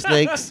 those 2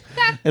 snakes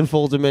and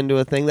folds them into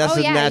a thing. That's Oh,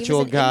 a yeah, he was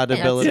natural an god infant.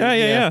 ability.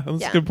 Yeah.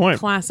 That's Yeah. a good point.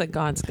 Classic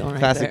God skill right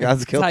Classic there.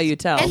 God skill. That's how you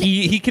tell.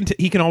 He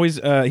can always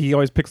he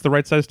always picks the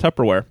right size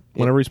Tupperware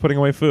whenever he's putting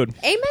away food.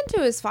 Amen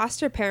to his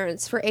foster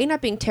parents for A,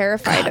 not being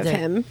terrified of they're-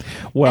 him.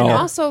 Well, and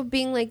also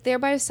being like there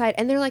by his side.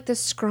 And they're like the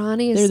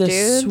scrawniest They're the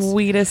dudes.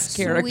 sweetest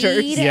characters.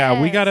 Sweetest.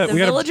 Yeah, we gotta- The we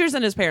gotta- villagers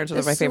and his parents are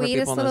The my favorite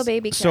sweetest people in little this.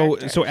 baby so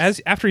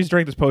characters. after he's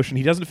drank this potion,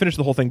 he doesn't finish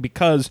the whole thing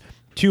because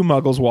 2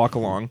 muggles walk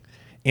along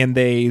and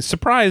they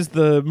surprise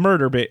the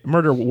murder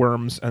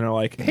worms and they're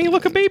like, "Hey,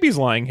 look, a baby's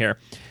lying here,"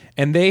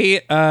 and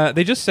they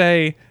just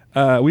say.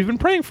 We've been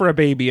praying for a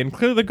baby, and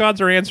clearly the gods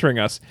are answering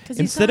us. 'Cause he's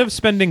Instead not. of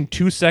spending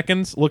 2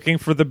 seconds looking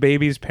for the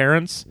baby's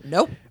parents,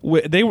 Nope.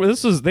 they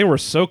were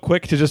so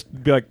quick to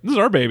just be like, "This is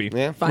our baby."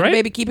 Yeah. Find right? a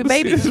baby, keep a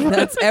baby.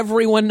 That's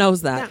everyone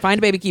knows that. Yeah. Find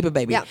a baby, keep a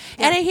baby. Yeah.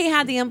 And he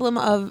had the emblem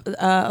of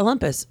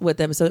Olympus with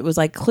him, so it was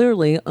like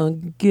clearly a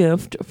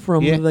gift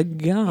from Yeah. the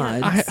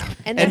gods.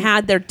 And And then-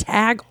 had their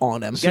tag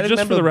on him. So Gotta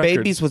just for remember, the record-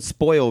 babies would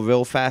spoil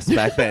real fast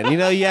back then. You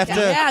know, you have to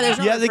Yeah, there's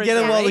no you have to get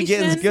them while the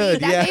getting's refrigeration.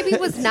 good. that Yeah. baby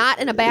was not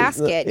in a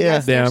basket. You Yeah.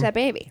 gotta snatch Damn. that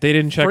baby. They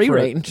didn't check Free for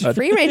range.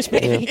 Free range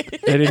baby.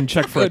 They didn't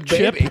check for a Good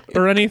chip baby.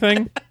 or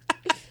anything.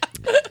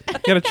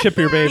 You gotta chip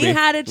your baby. He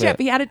had a chip.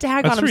 He had a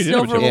tag That's on him true, he did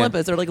still have a from chip.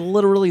 Olympus. They're like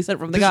literally sent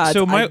from the gods.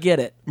 So I get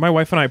it. My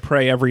wife and I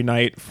pray every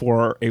night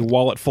for a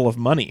wallet full of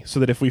money, so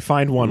that if we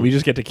find one, we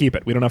just get to keep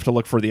it. We don't have to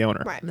look for the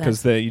owner Right.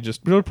 because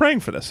we're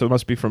praying for this, so it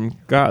must be from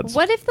gods.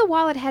 What if the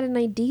wallet had an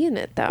ID in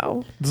it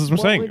though? This is what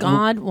I'm saying.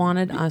 God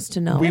wanted us to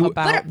know We-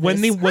 about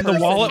when this. the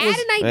wallet had was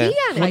an ID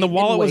on it. when the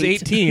wallet was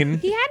wait. 18.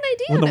 He had an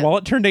ID When on the it.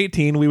 wallet turned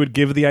 18, we would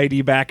give the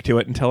ID back to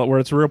it and tell it where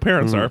its real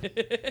parents are.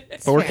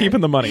 But we're fair.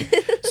 keeping the money.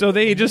 So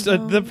they just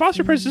the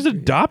foster parents just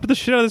adopt the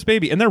shit out of this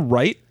baby, and they're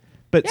right.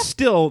 But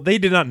still, they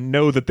did not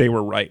know that they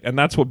were right, and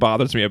that's what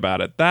bothers me about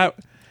it.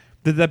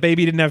 That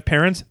baby didn't have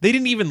parents. They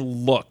didn't even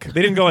look.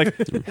 They didn't go like,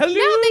 "Hello." No,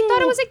 they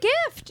thought it was a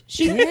gift.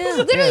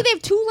 Literally, they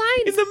have 2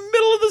 lines. in the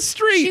middle of the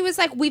street. She was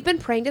like, "We've been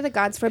praying to the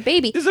gods for a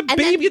baby." There's a And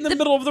baby then in the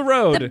middle of the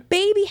road. The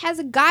baby has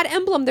a god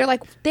emblem. They're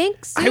like,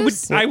 "Thanks." I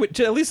would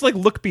at least like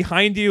look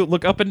behind you,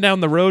 look up and down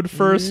the road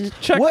first,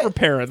 check What? for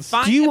parents.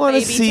 Find Do you a wanna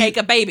baby, see- take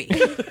a baby?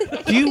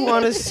 Do you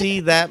want to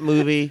see that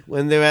movie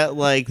when they're at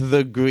like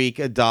the Greek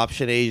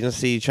adoption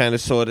agency trying to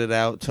sort it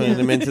out, turning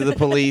them into the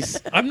police?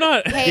 I'm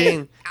not. Hey,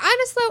 Getting-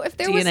 honest though, if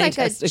there was DNA like a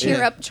testing.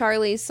 "Cheer Up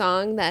Charlie"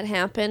 song that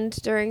happened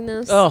during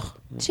this, Oh.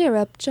 cheer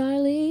up,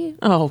 Charlie.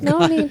 Oh, No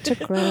God. need to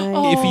cry.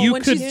 Oh, If you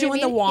when could- she's You know what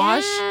doing I the mean?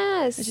 wash.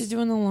 Yes. She's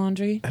doing the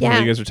laundry. I don't know what Yeah.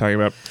 you guys are talking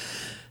about.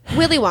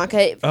 Willy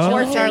Wonka. Oh.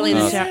 Or Charlie in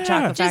the Yeah.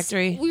 chocolate Just,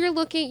 factory. you're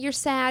looking. You're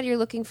sad. You're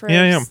looking for.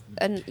 Yeah.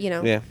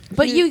 Yeah.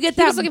 But you get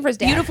he that was looking for his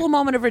dad. beautiful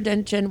moment of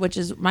redemption, which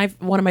is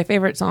one of my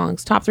favorite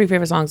songs, top 3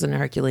 favorite songs in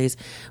Hercules,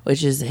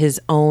 which is his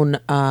own.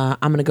 I'm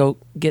gonna go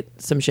get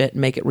some shit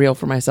and make it real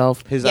for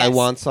myself, His Yes. "I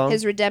Want" song.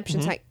 His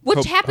redemption song, which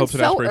Hope- happened hopes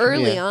and so aspirations.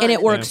 early Yeah. on, and it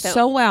in works the film.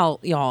 so well,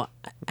 y'all,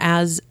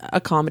 as a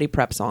comedy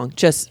prep song.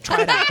 Just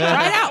try it out.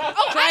 Try it out.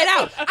 Try it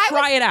out.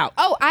 Try it out.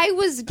 Oh, I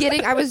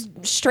was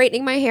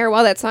straightening my hair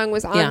while that song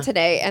was on Yeah.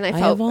 today, and I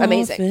felt have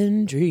amazing.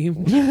 often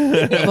dreamed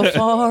of a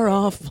far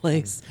off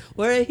place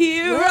where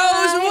heroes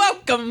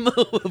welcome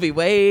will be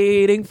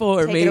waiting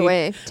for Take me. it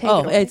away. Take oh,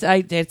 it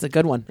away. it's a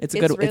good one. It's a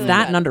It's good. really It's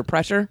that good. and Under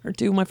Pressure are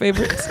 2 of my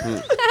favorites.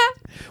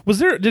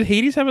 Did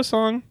Hades have a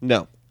song?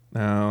 No.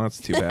 No, that's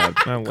too bad.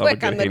 I love a Quick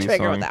good on the Hades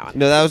trigger song. with that one.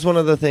 No, that was one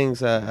of the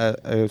things I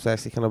was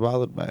actually kind of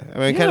bothered by. I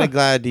mean, I'm kind Yeah. of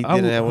glad he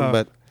didn't have one,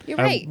 but You're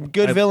right.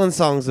 good I villain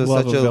songs are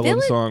love such a a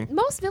villain song.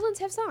 Most villains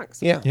have songs.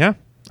 yeah. Yeah,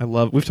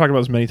 We've talked about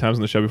this many times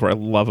on the show before. I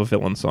love a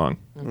villain song.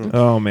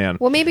 Oh man.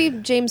 Well, maybe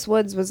James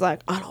Woods was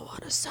like, I don't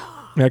want a song.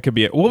 That could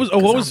be it. What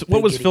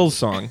was Phil's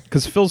song?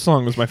 Because Phil's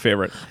song was my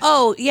favorite.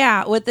 Oh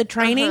yeah, with the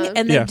training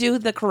and then Yeah. do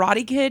the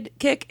Karate Kid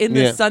kick in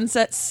the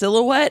sunset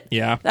silhouette.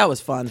 Yeah. That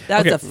was fun.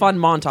 That was a fun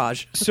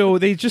montage. So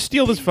they just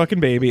steal this fucking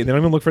baby. They don't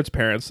even look for its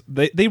parents.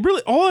 They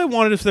really, all I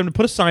wanted is for them to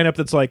put a sign up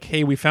that's like,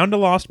 hey, we found a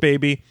lost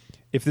baby.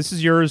 If this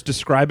is yours,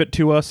 describe it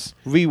to us.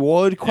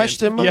 Reward?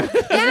 Question mark.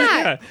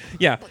 Yeah.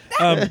 Yeah.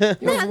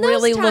 We're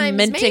really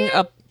lamenting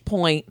a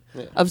point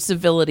of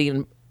civility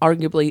in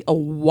arguably a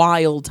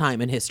wild time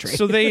in history.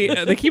 So they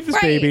keep this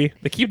Right. baby.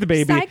 They keep the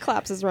baby.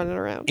 Cyclops is running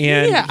around.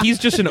 And he's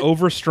just an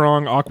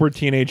overstrong, awkward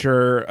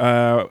teenager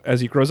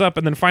as he grows up.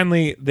 And then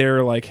finally,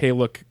 they're like, "Hey,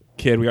 look,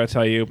 kid, we gotta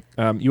tell you,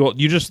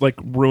 you just like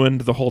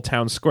ruined the whole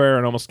town square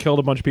and almost killed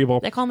a bunch of people.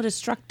 They call him a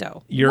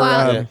Destructo.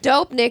 You're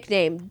Dope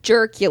nickname,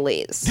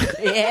 Hercules.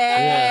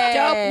 Yeah.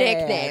 Dope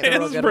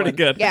nickname. it's pretty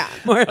good. Yeah.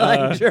 More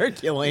like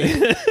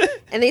Hercules.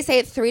 And they say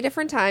it 3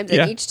 different times, and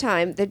Yeah. each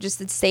time they're just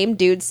the same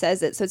dude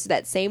says it. So it's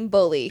that same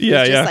bully who's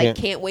Yeah, just yeah. like Yeah.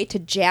 can't wait to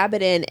jab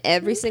it in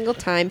every single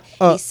time.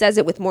 He says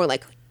it with more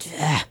like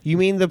You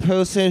mean the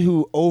person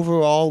who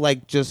overall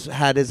like just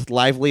had his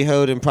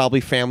livelihood and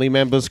probably family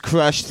members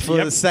crushed for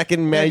Yep. the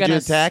second They're major gonna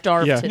attack?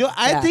 starve Yeah. to No,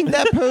 I death. think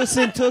that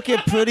person took it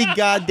pretty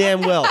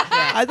goddamn well.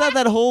 I thought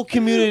that whole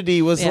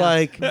community was Yeah.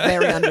 like,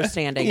 very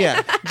understanding.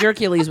 Yeah.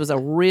 Hercules was a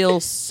real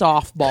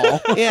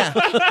softball. yeah.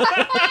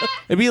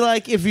 It'd be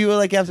like if you were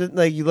like after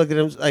like you look at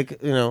him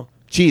like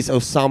geez,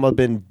 Osama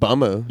bin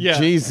Bummer. Yeah.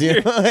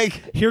 Jeez,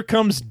 like. Here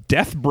comes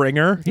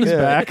Deathbringer. He's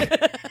back.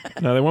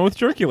 No, they went with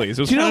Hercules.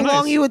 It was Do you know kinda how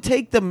long nice. it would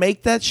take to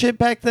make that shit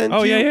back then?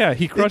 Oh too? yeah.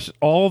 He crushed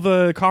all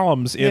the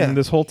columns in Yeah.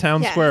 this whole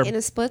town square. in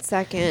a split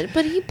second.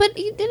 But he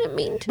didn't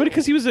mean to. But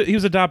because he was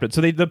adopted,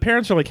 so the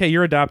parents are like, "Hey,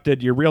 you're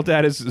adopted. Your real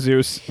dad is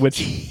Zeus,"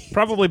 which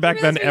probably back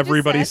Realize then what you just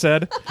everybody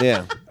said.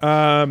 Yeah.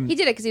 He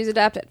did it because he was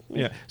adopted.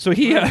 Yeah. So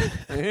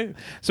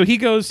he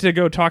goes to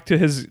go talk to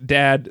his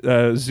dad,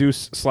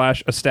 Zeus /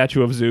 a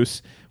statue of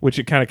Zeus, which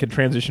it kind of can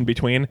transition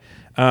between.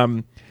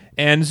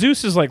 And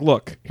Zeus is like,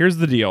 "Look, here's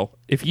the deal.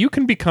 If you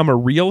can become a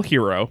real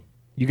hero,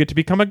 you get to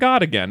become a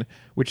god again,"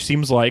 which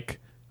seems like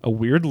a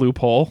weird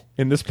loophole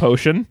in this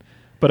potion.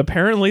 But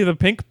apparently the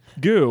pink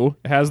goo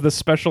has this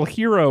special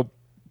hero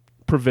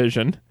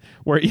provision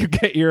where you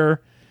get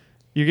your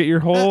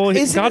whole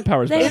isn't god it-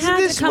 powers They back. Isn't had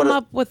to this come one of-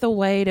 up with a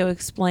way to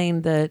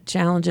explain the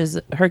challenges,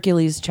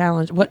 Hercules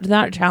challenge. What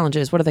not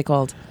challenges? What are they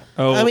called?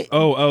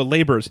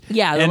 Labors.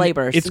 Yeah, the And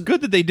labors. It's good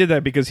that they did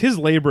that because his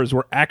labors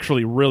were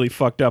actually really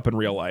fucked up in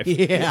real life.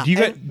 Yeah. Do you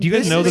guys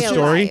this know the is real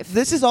story? life.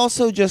 This is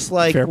also just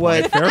like Fair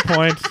what point. Fair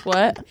point.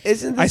 What?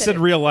 isn't I this said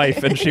real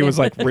life, and she was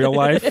like, "Real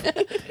life."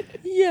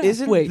 Yeah.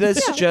 Isn't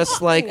this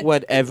just like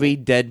what every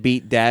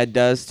deadbeat dad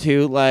does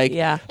too? Like,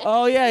 Yeah.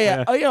 oh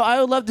yeah. Oh,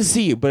 I would love to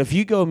see you, but if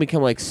you go and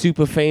become like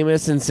super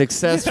famous and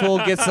successful,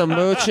 get some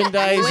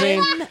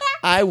merchandising,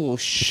 I will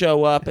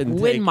show up and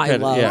Win take my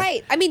credit. love. Yeah.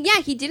 Right. I mean,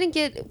 he didn't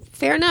get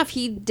fair enough.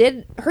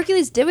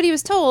 Hercules did what he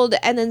was told,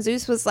 and then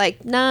Zeus was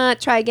like, nah,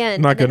 try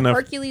again. Not and good then enough.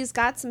 Hercules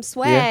got some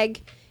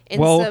swag and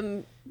Well-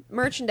 some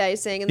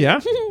merchandising, and Yeah.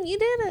 you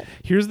did it.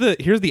 Here's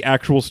the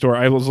actual story.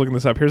 I was looking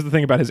this up. Here's the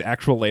thing about his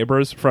actual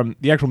labors from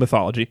the actual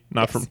mythology,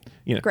 not from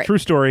Great. true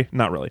story,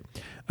 not really.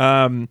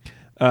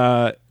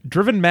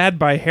 Driven mad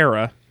by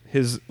Hera,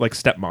 his like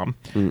stepmom,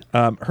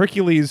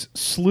 Hercules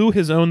slew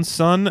his own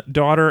son,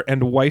 daughter,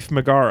 and wife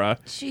Megara.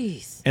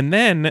 Jeez. And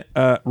then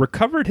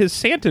recovered his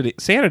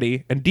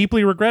sanity and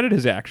deeply regretted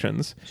his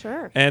actions.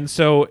 Sure. And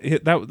so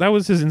that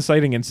was his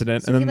inciting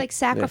incident. So and he then, like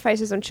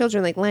sacrifices on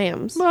children like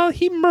lambs. well,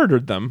 he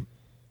murdered them.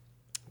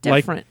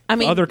 Different. Like I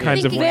mean, other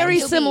kinds of thinking very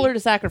He'll be- siller to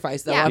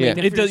sacrifice, though. Yeah. I mean, Yeah. if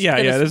It you're does- just yeah,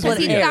 gonna yeah, this is- split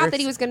Because he Yeah. thought that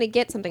he was going to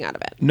get something out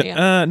of it.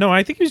 Yeah. No,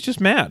 I think he was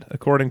just mad,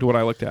 according to what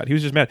I looked at. He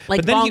was just mad. like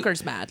But then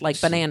bonkers mad, like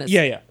bananas.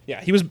 Yeah.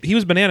 He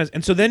was bananas,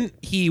 and so then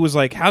he was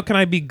like, "How can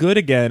I be good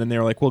again?" And they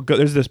were like, "Well,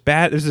 there's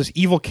this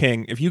evil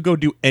king. If you go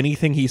do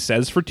anything he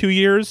says for 2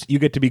 years, you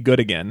get to be good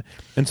again."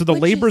 And so the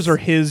Which labors is- are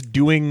his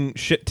doing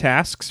shit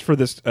tasks for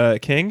this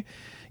king,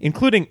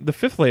 including the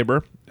fifth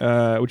labor,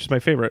 which is my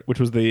favorite, which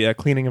was the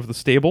cleaning of the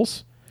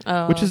stables.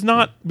 Which is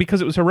not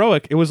because it was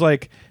heroic. It was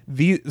like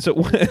the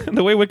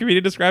way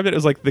Wikipedia described it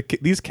was like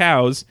these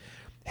cows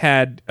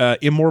had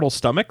immortal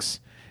stomachs,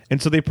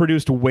 and so they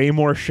produced way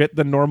more shit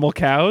than normal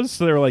cows.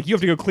 So they were like, you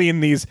have to go clean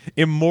these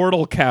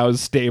immortal cows'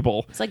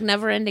 stable. It's like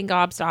never-ending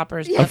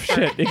gobstoppers Of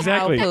shit,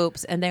 exactly. Cow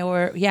poops, and they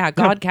were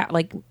cow,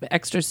 like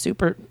extra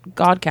super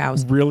god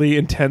cows. Really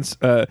intense.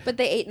 But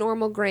they ate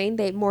normal grain.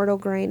 They ate mortal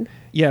grain.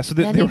 Yeah, so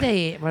I think they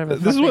ate whatever.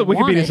 the this is fuck what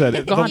they Wikipedia wanted.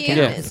 said. God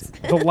Yes.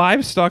 cows. The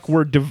livestock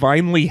were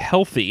divinely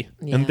healthy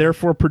Yeah. and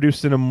therefore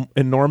produced an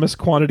enormous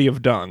quantity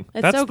of dung.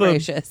 That's so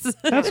gracious.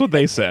 That's what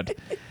they said.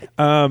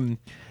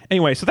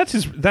 Anyway, so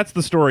that's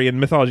the story in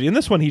mythology. In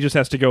this one, he just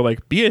has to go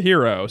like be a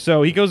hero.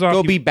 So he goes off.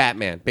 Go be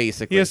Batman,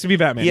 basically. He has to be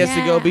Batman. He has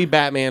to go Yeah. be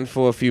Batman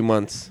for a few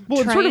months.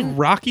 Well, it's sort Train. of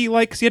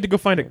Rocky-like because he had to go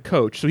find a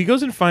coach. So he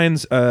goes and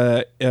finds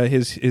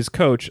his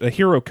coach, a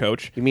hero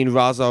coach. You mean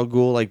Ra's al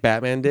Ghul like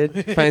Batman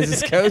did? Finds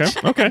his coach?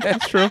 Okay,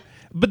 that's true.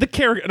 But the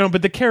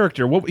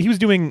character, what he was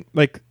doing,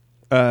 like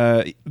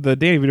the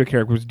Danny DeVito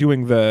character was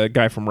doing the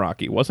guy from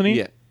Rocky, wasn't he?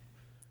 Yeah.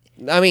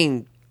 I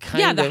mean,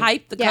 kind the of.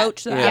 hype, the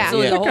coach, Yeah.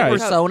 absolutely the whole Yeah.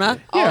 persona.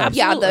 Yeah.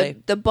 Absolutely.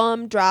 the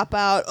bum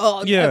dropout.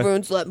 Oh, Yeah.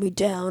 everyone's let me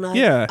down.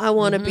 Yeah. I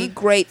want to be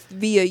great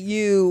via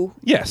you.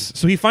 Yes.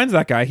 So he finds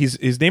that guy.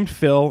 He's named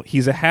Phil.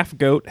 He's a half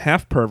goat,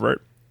 half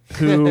pervert.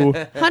 Who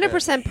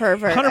 100%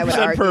 pervert.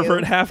 100%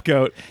 pervert, half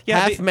goat. Yeah,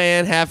 half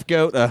man, half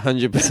goat,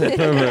 100%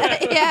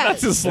 pervert. Yeah.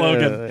 that's his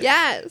slogan.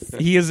 Yes.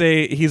 He's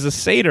a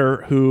satyr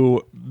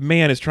who,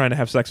 man, is trying to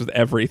have sex with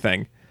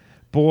everything.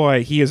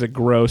 Boy, he is a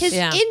gross. His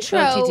Yeah. intro,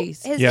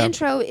 TTs. his Yeah.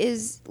 intro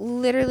is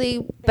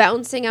literally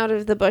bouncing out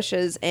of the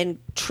bushes and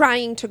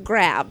trying to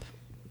grab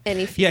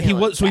any female. Yeah, he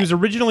was. So he was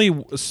inside.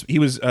 originally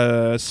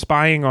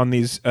spying on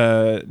these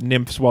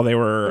nymphs while they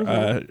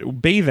were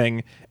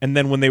bathing, and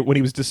then when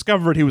he was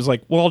discovered, he was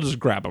like, "Well, I'll just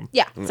grab them."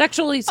 Yeah.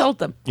 Sexually assault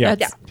them. Yeah.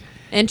 That's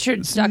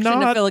introduction to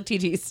not- Philic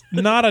TTs.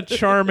 Not a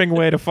charming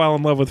way to fall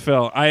in love with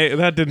Phil.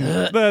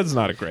 That's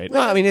not a great. No,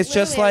 I mean, it's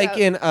just Literally like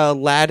in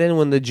Aladdin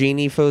when the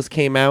genie first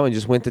came out and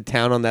just went to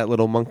town on that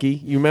little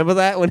monkey. You remember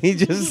that when he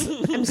just?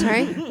 I'm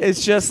sorry.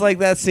 It's just like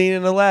that scene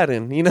in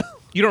Aladdin. You know?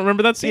 You don't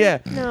remember that scene? Yeah.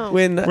 No.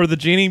 When Where the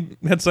genie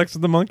had sex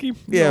with the monkey?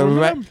 yeah,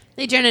 right.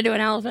 They turn into an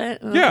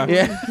elephant. Yeah.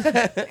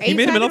 Yeah. He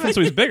made him an elephant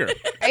so he's bigger.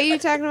 Are you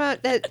talking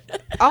about that?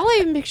 All I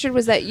even pictured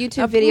was that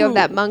YouTube video of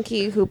that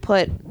monkey who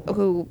put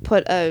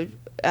a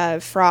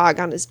frog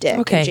on his dick.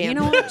 Okay, and jammed you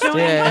know it. what, Joanne?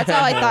 Yeah. That's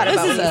all I thought about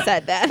is when you a-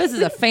 said that. This is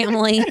a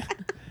family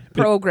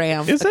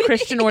program. Is it?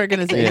 Christian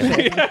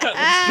organization.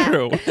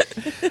 True.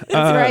 That's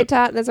where I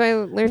taught. That's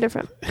where I learned it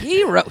from.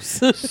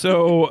 Heroes.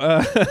 So,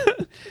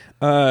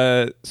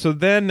 so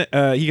then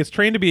he gets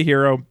trained to be a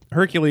hero.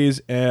 Hercules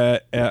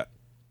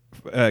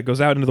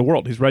goes out into the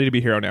world. He's ready to be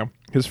a hero now.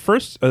 His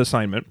first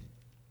assignment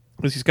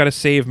is he's got to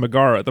save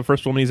Megara, the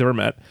first woman he's ever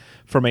met,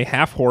 from a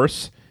half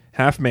horse,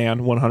 half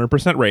man,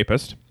 100%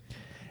 rapist.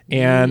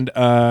 And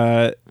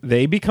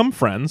they become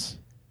friends.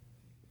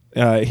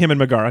 Him and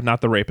Megara,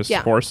 not the rapist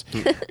Yeah. horse.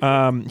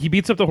 He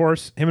beats up the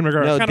horse. Him and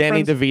Megara No, are kind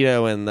Danny of friends.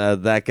 DeVito and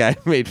that guy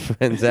made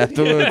friends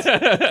afterwards.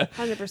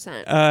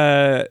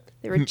 100%.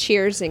 They were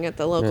cheersing at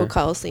the local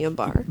Coliseum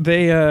bar.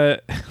 They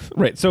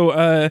right.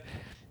 So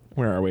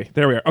where are we?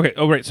 There we are. Okay.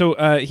 Oh, right.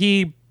 So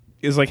he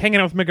is like hanging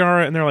out with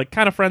Megara, and they're like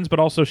kind of friends, but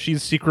also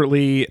she's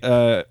secretly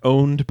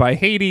owned by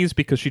Hades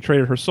because she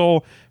traded her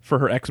soul for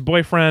her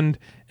ex-boyfriend,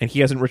 and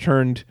he hasn't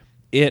returned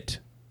it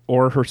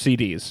or her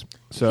CDs.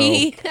 So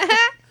He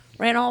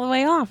ran all the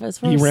way off.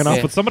 he ran off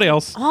Yeah. with somebody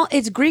else. Oh,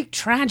 it's Greek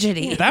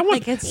tragedy. That one,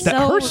 like, it's that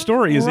so her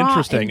story is raw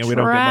interesting, and we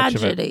don't get much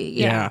of it. tragedy.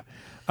 Yeah.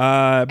 But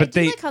I do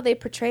they like how they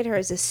portrayed her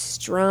as a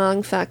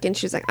strong fucking.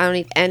 She's like, I don't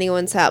need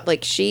anyone's help.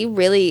 Like she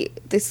really,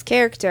 this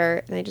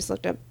character, and I just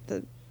looked up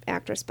the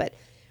actress, but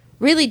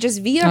really just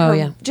via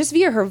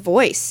her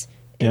voice.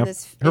 In yeah.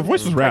 this, Her in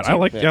voice this was rad. I cartoon.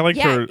 liked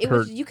Yeah, her. it her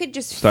was. You could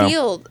just style.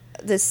 feel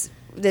this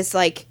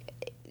like.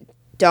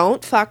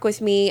 Don't fuck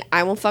with me.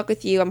 I won't fuck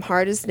with you. I'm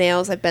hard as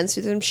nails. I've been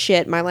through some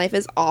shit. My life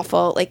is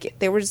awful. Like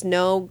there was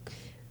no,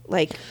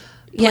 like,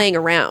 playing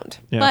around.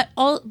 Yeah.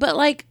 But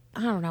like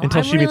I don't know. Until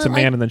I she meets a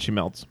really man, and then she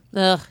melts.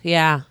 Ugh,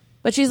 yeah.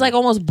 But she's like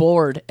almost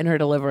bored in her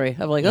delivery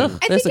of like, ugh,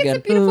 I this think again.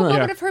 it's a beautiful Ugh.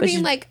 moment of her But being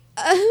she's- like,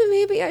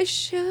 maybe I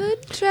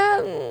should try.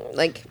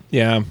 Like,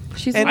 Yeah.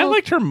 she's I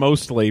liked her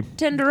mostly.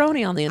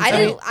 tenderoni on the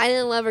inside. I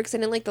didn't love her because I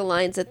didn't like the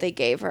lines that they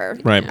gave her.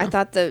 Right. I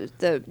thought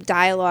the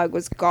dialogue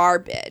was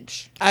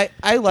garbage. I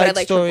like liked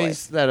her stories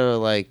voice. that are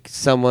like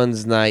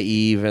someone's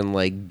naive and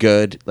like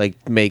good,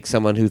 like make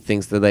someone who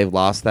thinks that they've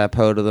lost that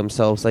part of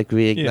themselves like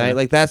reignite. Yeah.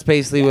 Like that's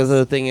basically what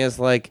the thing is.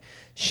 Like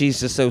she's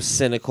just so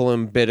cynical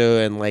and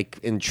bitter and like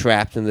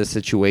entrapped in this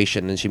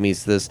situation, and she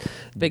meets this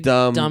Big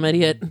dumb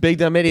idiot. big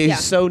dumb idiot Yeah.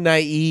 who's so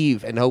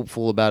naive and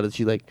hopeful about it.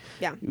 She like,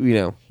 Yeah. you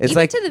know, it's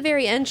Even like to the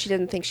very end, she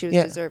didn't think she was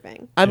Yeah.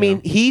 deserving. I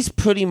mean, he's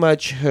pretty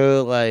much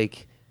her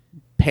like.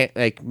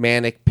 Like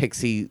manic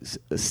pixie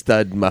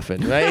stud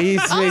muffin, right?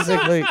 He's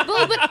basically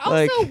Well, but also,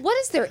 like- what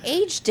is their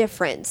age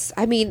difference?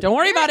 I mean, Don't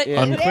worry about it.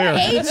 Yeah. Unclear.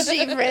 Their age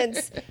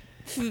difference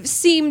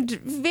seemed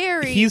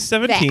very. He's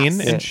 17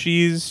 vast. and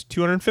she's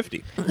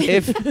 250.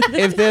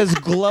 if there's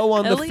glow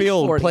on At the least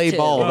field, play 42.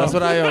 ball. That's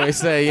what I always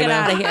say. You Get know?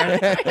 out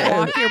of here.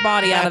 Walk your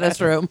body out of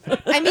this room.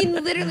 I mean,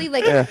 literally,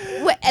 like at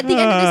the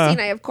end of the scene,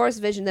 I of course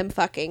visioned them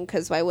fucking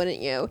because why wouldn't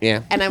you?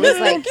 Yeah. And I was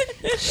like,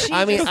 she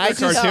I mean, just I looks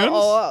just- so Cartoons?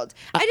 old.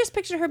 I just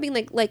pictured her being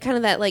like kind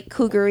of that like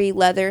cougary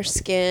leather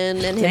skin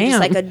and him Damn. just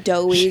like a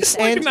doughy. She's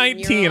like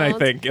 19, I 17-year-old.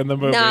 think, in the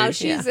movie. No,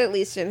 she's at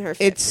least in her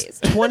 50s. It's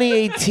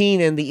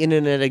 2018 and the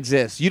internet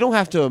exists. You don't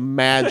have to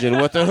imagine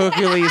what the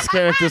Hercules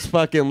character's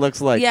fucking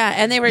looks like. Yeah,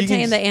 and they can retain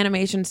just- the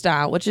animation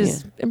style, which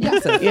is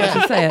impressive. Yeah. Let's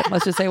just say it.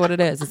 Let's just say what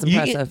it is. It's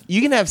impressive.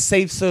 You can have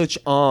safe search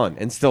on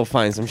and still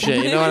find some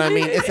shit. You know what I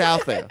mean? It's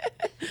out there.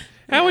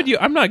 How would you?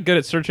 I'm not good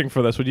at searching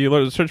for this. Would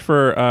you search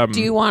for?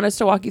 Do you want us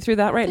to walk you through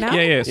that right now?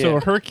 Yeah. So Yeah.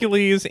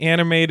 Hercules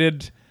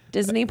animated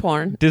Disney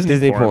porn.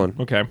 Disney porn.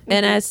 Okay.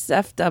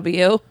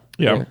 NSFW.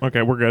 Yeah.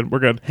 Okay. We're good. We're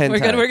good. Hentai. We're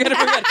good. We're good.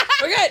 We're good.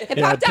 We're good.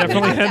 Yeah,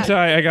 definitely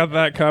hentai. I got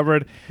that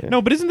covered.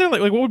 No, but isn't there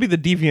like what would be the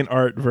deviant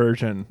art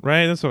version?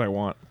 Right. That's what I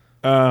want.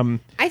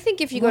 I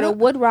think if you go to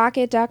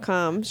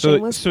woodrocket.com,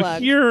 shameless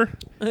plug. Here's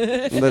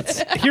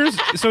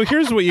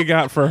what you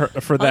got for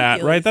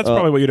that, right? That's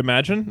probably what you'd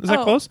imagine. Is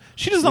that close?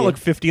 She does not look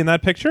 50 in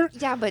that picture.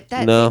 Yeah, but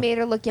they made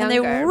her look younger.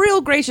 And they were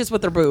real gracious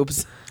with their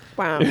boobs.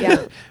 Wow,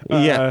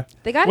 yeah.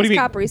 They got what his do you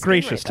coppery mean, skin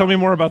gracious? right, Tell me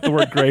more about the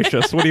word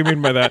gracious. What do you mean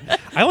by that?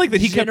 I like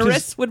that he kept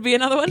Generous his, would be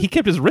another one. he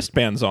kept his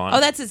wristbands on. Oh,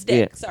 that's his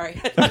dick. Yeah. Sorry.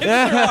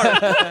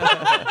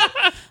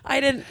 I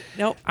didn't.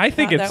 Nope. I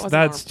think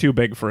that's too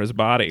big for his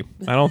body.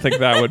 I don't think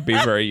that would be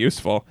very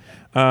useful.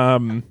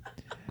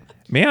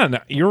 Man,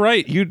 you're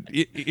right.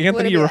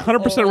 Anthony, you're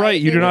 100% right.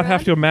 You do not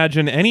have to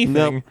imagine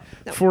anything.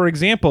 Nope. For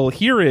example,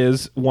 here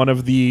is one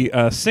of the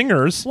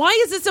singers. Why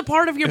is this a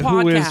part of your Who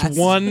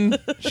podcast?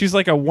 is she's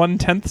like a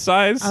 1/10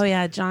 size. Oh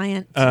yeah,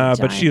 giant.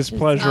 But she is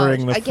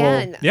pleasuring the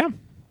again, full. Yeah.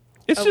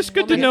 It's just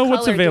good to woman know of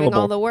what's color doing available.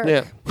 all the work.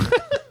 Yeah.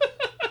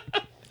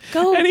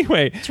 Go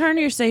Anyway. turn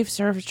your safe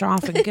search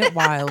off and get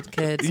wild,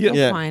 kids. Yeah.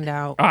 You'll find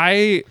out.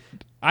 I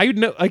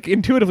know, like,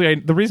 intuitively,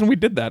 the reason we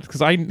did that is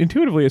because I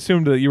intuitively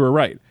assumed that you were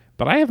right.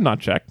 But I have not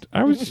checked.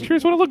 I was just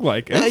curious what it looked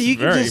like. You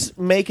can just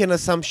make an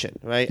assumption,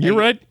 right? You're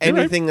right.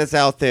 Anything that's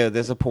out there,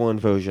 there's a porn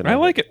version. I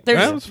of like it. That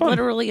was There's fun.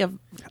 literally a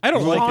I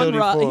don't like it.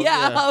 genre. 34,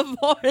 Yeah, of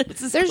porn.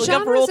 There's Look up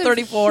genres Rule of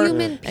 34,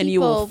 human people and you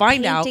will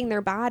find out. painting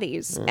their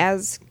bodies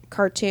as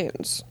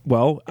cartoons.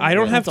 Well, I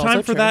don't have That's time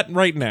also for true. that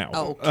right now.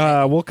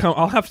 Okay. We'll come.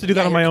 I'll have to do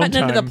that on my own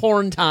Cutting time. into the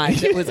porn time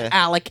that was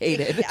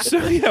allocated. So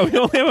yeah, we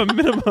only have a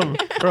minimum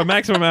or a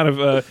maximum amount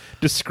of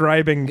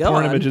describing Go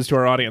porn on. images to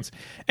our audience.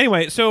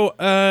 Anyway, so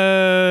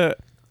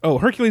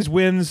Hercules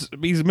wins.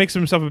 He makes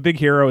himself a big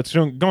hero. It's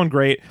going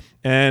great,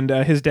 and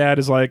his dad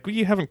is like,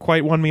 "You haven't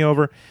quite won me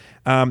over."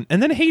 And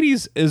then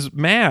Hades is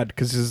mad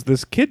because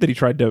this kid that he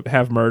tried to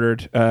have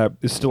murdered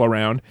is still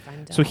around.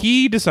 So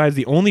he decides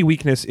the only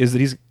weakness is that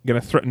he's going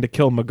to threaten to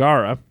kill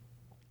Megara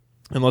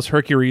unless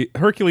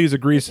Hercules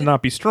agrees to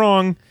not be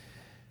strong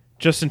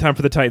just in time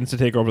for the Titans to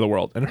take over the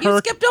world. And You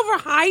skipped over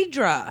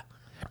Hydra.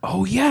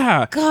 Oh,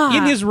 yeah. God.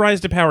 In his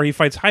rise to power, he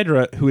fights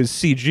Hydra, who is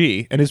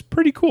CG, and is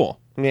pretty cool.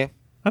 Yeah.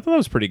 I thought that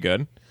was pretty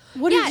good.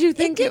 What Yeah, did you it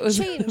think did it was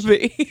change.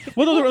 going to be?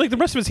 Well, no, like the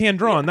rest of it's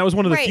hand-drawn. That was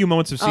one of the Right. few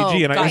moments of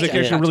CG, Oh, and I think gotcha,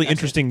 there's really gotcha.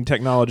 interesting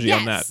technology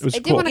on that. It was I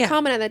did cool. want to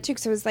comment on that too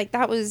because I was like,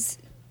 that was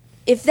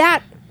if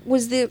that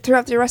was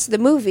throughout the rest of the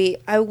movie,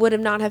 I would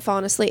have not have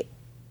fallen asleep.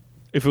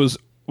 If it was...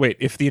 Wait,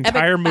 if the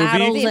entire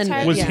battles movie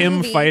and- was yeah. him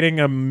movie. fighting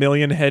a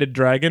million-headed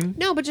dragon?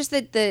 No, but just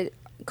the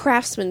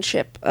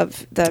craftsmanship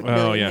of the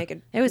yeah.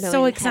 It was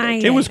so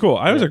exciting. It was cool.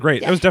 It was It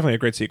was definitely a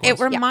great sequence.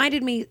 It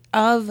reminded me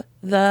of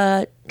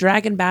the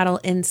dragon battle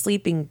in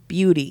Sleeping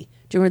Beauty.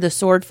 Do you remember the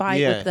sword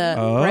fight Yeah. with the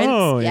Oh,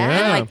 prince? yeah.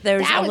 And like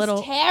there's that a was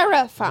little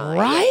terrifying,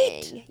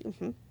 Right?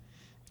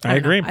 I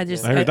agree. I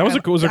just I agree. That was a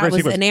great I was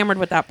sequence. enamored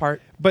with that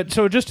part. But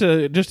so just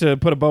to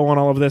put a bow on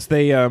all of this,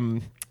 they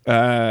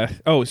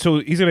so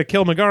he's gonna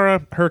kill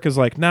Megara. Herc is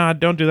like, nah,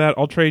 don't do that.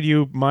 I'll trade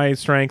you my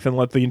strength and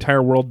let the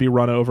entire world be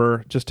run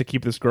over just to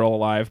keep this girl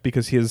alive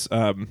because his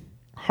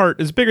heart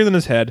is bigger than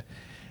his head.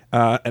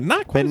 And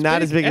not quite But as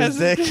not as big as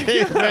his his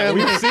dick. Yeah,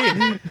 we've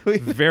seen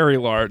very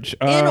large.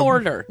 In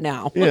order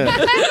now. Yeah.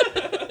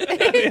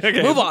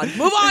 Okay. Move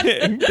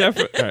on.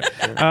 Definitely.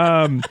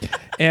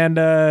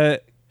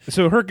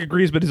 So Herc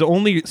agrees, but his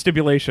only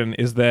stipulation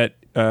is that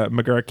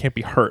Megara can't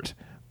be hurt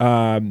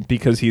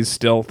because he's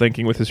still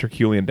thinking with his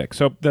Herculean dick.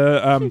 So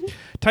the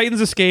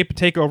Titans escape,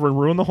 take over, and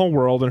ruin the whole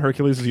world, and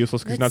Hercules is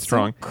useless because he's not That's so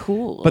strong.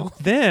 cool. But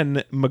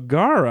then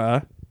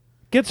Megara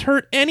gets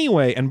hurt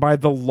anyway, and by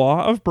the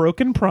law of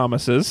broken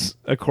promises,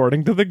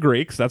 according to the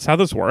Greeks, that's how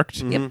this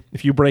worked. Yep.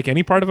 If you break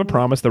any part of a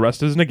promise, the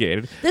rest is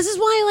negated. This is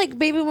why like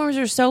baby boomers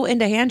are so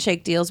into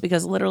handshake deals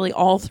because literally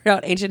all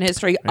throughout ancient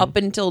history up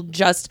until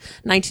just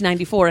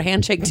 1994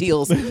 handshake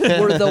deals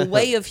were the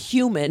way of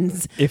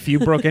humans. If you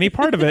broke any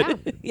part of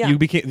it, Yeah.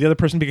 the other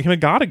person became a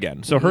god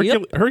again. So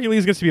Yep.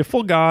 Hercules gets to be a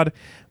full god,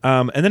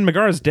 and then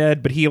Megara's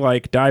dead, but he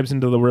like dives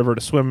into the river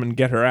to swim and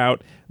get her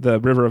out, the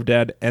river of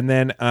dead, and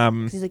then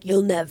He's like,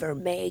 you'll never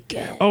make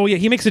it. oh yeah,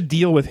 he makes a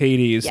deal with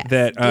Hades Yes.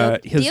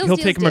 that he'll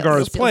take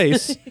Megara's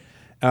place,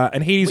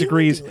 and Hades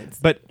agrees,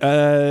 but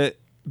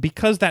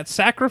because that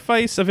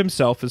sacrifice of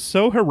himself is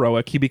so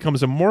heroic, he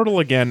becomes immortal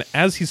again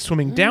as he's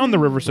swimming down the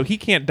river, so he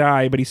can't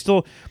die, but he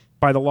still,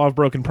 by the law of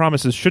broken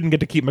promises, shouldn't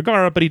get to keep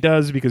Megara, but he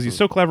does because he's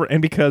so clever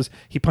and because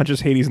he punches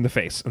Hades in the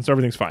face, and so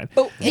everything's fine.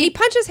 And he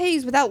punches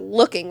Hades without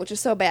looking, which is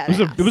so bad.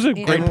 It was a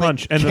great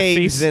punch, and the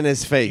Caves face in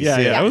his face. Yeah,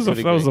 that was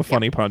pretty that was a great.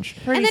 funny punch.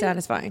 Pretty And then-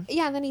 satisfying.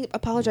 Yeah, and then he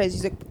apologized.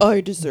 He's like,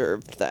 I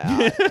deserved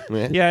that.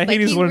 Yeah, Like,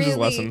 Hades he learned his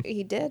really- lesson.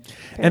 He did.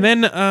 And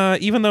then,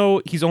 even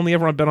though he's only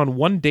ever been on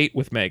one date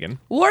with Megan,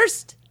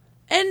 Worst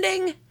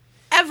ending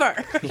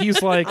ever.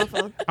 he's like,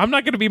 I'm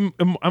going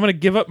to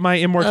give up my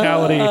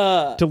immortality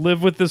to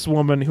live with this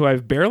woman who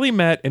I've barely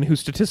met and who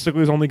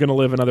statistically is only going to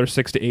live another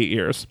 6 to 8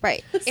 years.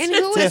 Right. And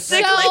who is so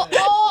Statistically.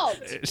 old.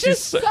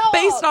 she's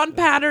based on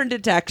pattern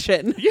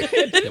detection.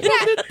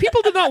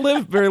 people did not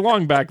live very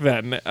long back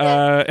then.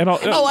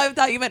 I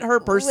thought you meant her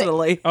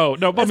personally. Oh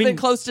no, but I Has mean, been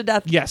close to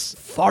death. yes,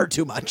 far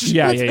too much.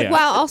 yeah.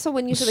 Well, also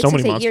when you said So like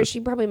many 6 8 monsters. years, she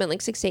probably meant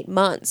like 6 to 8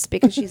 months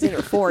because she's in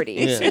her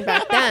 40s. And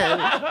back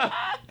then,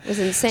 it was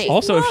insane.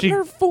 Also, Not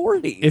her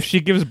 40s. if she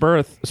gives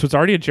birth, so it's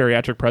already a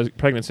geriatric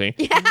pregnancy,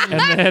 and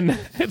then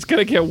it's going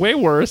to get way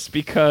worse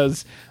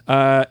because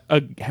a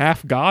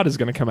half god is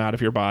going to come out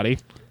of your body,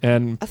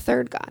 and a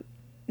third god.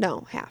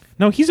 No, half.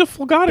 no, he's a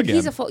full god again.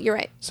 He's a full. You're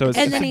right. So it's,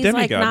 and it's then a he's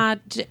like,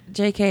 demigod. nah,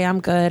 JK,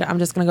 I'm good. I'm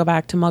just going to go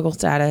back to Muggle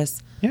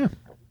status. Yeah.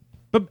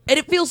 And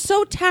it feels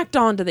so tacked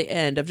on to the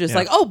end of just Yeah.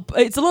 like, oh,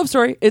 it's a love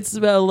story. It's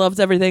loves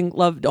everything.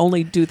 Love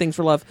only do things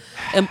for love.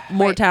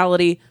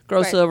 Mortality,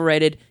 grossly Right.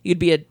 overrated. You'd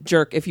be a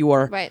jerk if you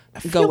were. Right. I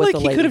Go feel with like the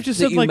he lady could have just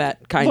that said you like,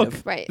 met, kind look,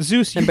 of. Right.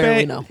 Zeus, And you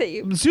barely bang- know. That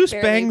you Zeus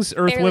barely- bangs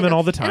Earth barely women know.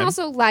 all the time. And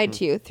also lied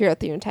to you throughout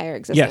the entire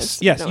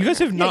existence. Yes. No, You guys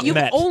have not You've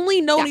met. only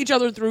known Yeah. each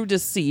other through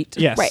deceit.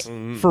 Yes. Right.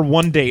 For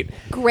one date.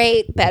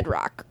 Great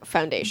bedrock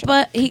foundation.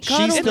 But he She's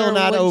cuddled still her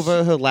not when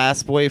over her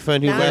last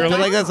boyfriend who Not left her. at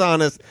Like, all. let's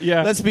honest.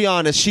 Yeah. Let's be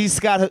honest. She's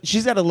got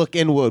to look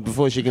inward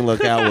before she can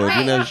look outward.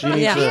 You know, she needs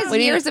Yeah. she to. has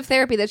When you- years of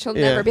therapy that she'll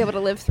Yeah. never be able to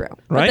live through.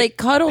 But Right? they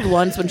cuddled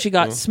once when she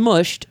got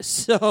smushed.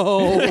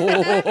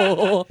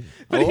 So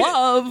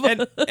love.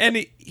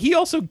 and he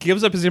also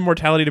gives up his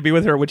immortality to be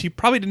with her, which he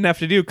probably didn't have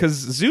to do because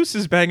Zeus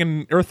is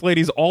banging Earth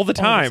ladies all the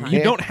time. time. You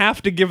Yeah. don't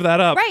have to give that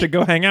up Right. to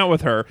go hang out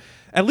with her.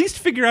 At least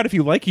figure out if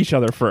you like each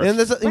other first. And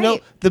there's, you know,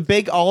 Right. the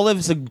Big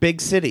Olive's a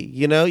big city.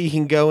 You know, you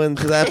can go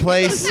into that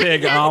place.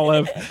 Big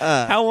Olive.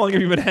 How long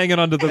have you been hanging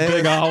onto the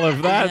Big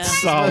Olive?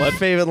 That's My solid.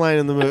 favorite line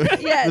in the movie.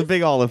 Yes. The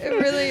Big Olive. It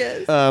really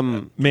is.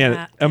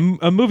 Man,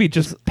 a movie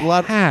just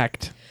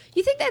packed.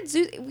 You think that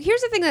Zeus?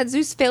 Here's the thing that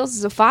Zeus fails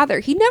as a father.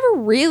 He never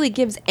really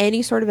gives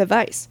any sort of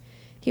advice.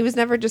 He was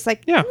never just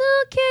like, Yeah.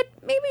 "No, kid,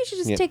 maybe you should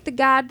just Yeah. take the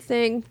God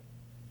thing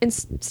and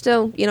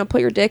still, put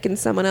your dick in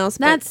someone else."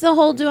 But That's the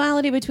whole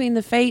duality between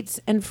the fates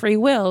and free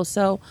will.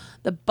 So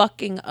the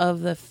bucking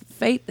of the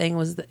fate thing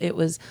was it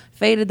was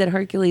fated that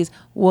Hercules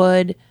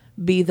would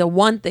be the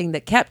one thing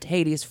that kept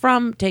Hades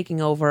from taking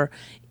over.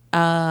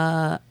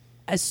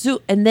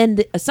 And then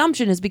the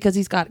assumption is because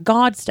he's got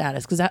God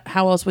status, because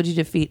how else would you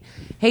defeat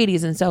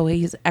Hades? And so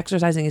he's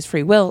exercising his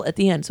free will at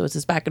the end. So it's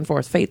this back and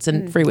forth, fates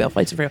and free will,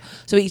 fates and free will.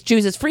 So he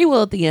chooses free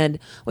will at the end,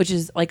 which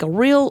is like a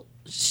real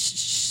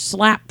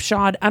slap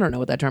shot. I don't know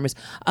what that term is.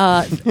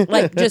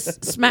 Like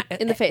just smack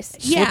in the face.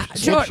 Yeah,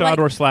 Slipshod like,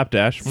 or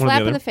slapdash. One or Slap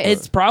the in other. the face.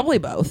 it's probably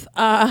both.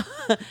 Slip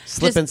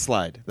Just- and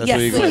slide. That's Yes.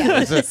 what you Yeah. call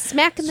it. It's a-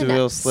 Smack in the it's a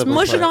real nuts. slip and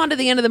Smush it slide. on to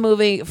the end of the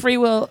movie. Free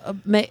will,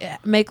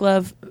 make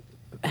love,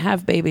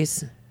 have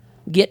babies,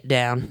 get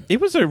down. It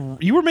was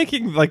you were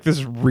making like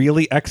this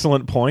really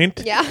excellent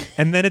point. Yeah.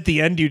 And then at the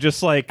end you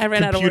just like I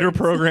ran out of computer words.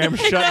 program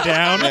shut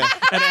down.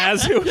 And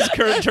as it was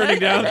turning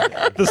down,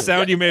 the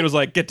sound you made was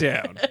like, get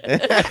down.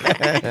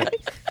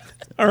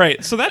 All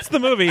right, so that's the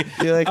movie.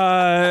 You're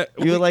like,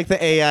 you were like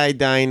the AI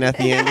dying at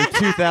the end in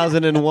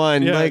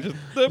 2001. Yeah, like, just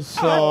the-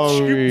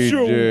 sorry,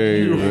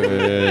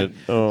 David.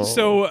 Oh.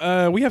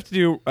 So we have to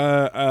do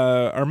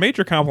our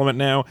major compliment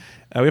now.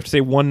 We have to say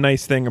one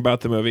nice thing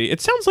about the movie.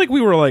 It sounds like we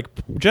were like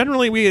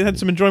generally we had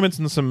some enjoyments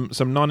and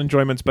some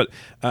non-enjoyments. But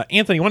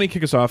Anthony, why don't you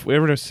kick us off? We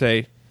ever to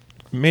say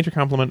major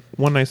compliment,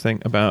 one nice thing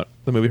about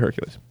the movie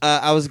Hercules.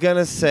 I was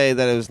gonna say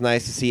that it was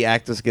nice to see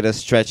actors get to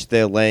stretch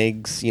their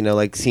legs. You know,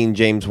 like seeing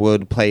James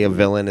Wood play a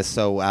villain is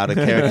so out of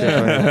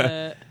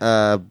character.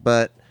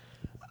 But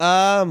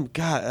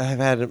God, I've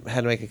had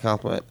to make a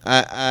compliment.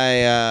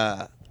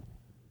 I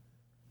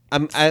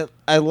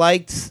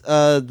liked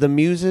the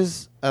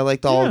Muses. I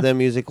liked all of their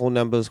musical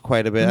numbers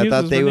quite a bit. The I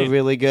thought Muses they were were neat.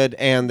 really good,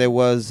 and there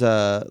was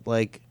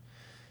like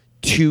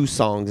 2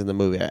 songs in the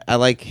movie. I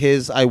like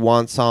his "I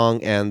Want"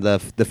 song, and the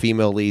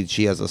female lead.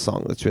 She has a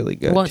song that's really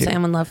good. Won't too. say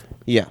I'm in love.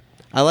 Yeah,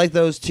 I like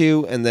those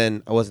 2, and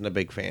then I wasn't a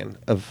big fan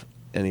of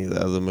any of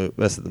the other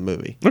rest of the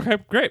movie. Okay,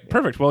 great,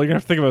 perfect. Well, you're gonna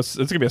have to think of it's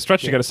gonna be a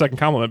stretch to get a second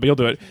compliment, but you'll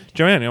do it.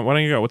 Joanne, why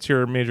don't you go? What's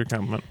your major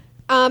compliment?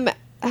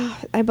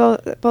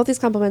 Both these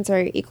compliments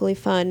are equally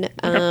fun.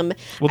 Well,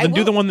 then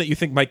do the one that you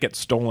think might get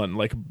stolen,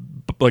 like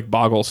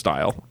Boggle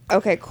style.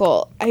 Okay,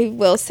 cool. I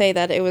will say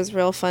that it was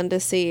real fun to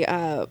see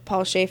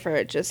Paul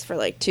Schaefer just for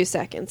like 2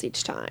 seconds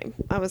each time.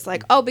 I was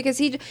like, oh, because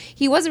he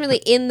wasn't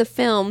really in the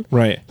film.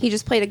 Right. He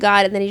just played a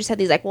god, and then he just had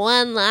these like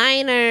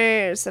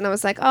one-liners, and I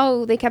was like,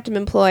 oh, they kept him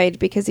employed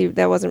because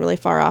that wasn't really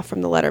far off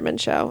from the Letterman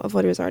show of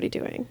what he was already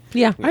doing.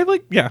 Yeah. Hermes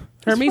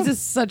Hermes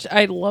is such.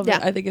 I love Yeah.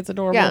 it. I think it's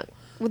adorable. Yeah,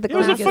 with the It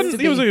was a glasses.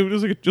 fun.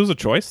 It was a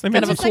choice. They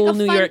made Kind of some a It's cool like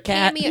New fun York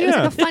cat. cameo. It was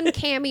Yeah. like a fun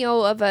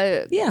cameo of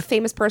a Yeah.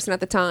 famous person at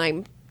the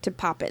time to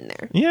pop in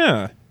there.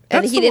 Yeah.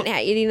 And That's he the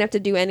didn't have to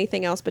do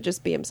anything else but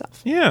just be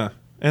himself. Yeah.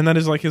 And that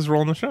is like his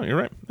role in the show. You're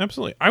right.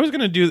 Absolutely. I was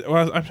going to do...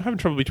 Well, I'm having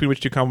trouble between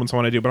which 2 compliments I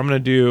want to do, but I'm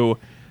going to do...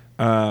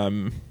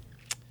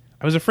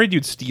 I was afraid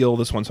you'd steal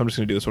this one, so I'm just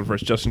going to do this one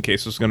first, just in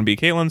case. This is going to be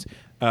Caitlin's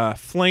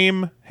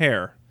flame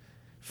hair.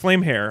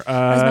 Flame hair. Is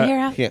my hair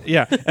out?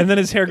 Yeah, and then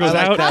his hair goes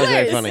I like out. that. Was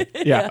very Colors.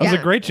 funny. Yeah, it was a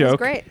great it was joke.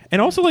 great.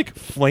 And also, like,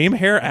 flame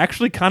hair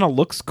actually kind of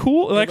looks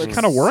cool. It actually looks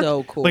kind of worked.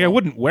 so cool. Like, I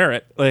wouldn't wear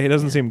it. Like, it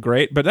doesn't seem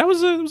great, but it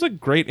was a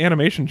great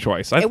animation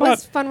choice. I It thought.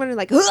 was fun when it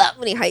like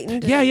when he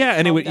heightened. Yeah,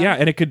 and it would, calmed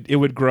down. and it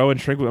would grow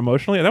and shrink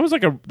emotionally. That was I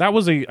think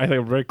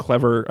a very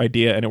clever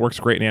idea, and it works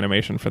great in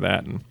animation for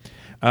that. And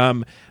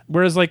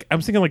whereas, like,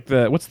 I'm thinking like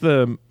what's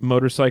the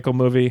motorcycle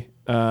movie?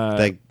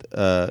 Like,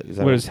 is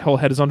that Where his whole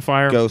head is on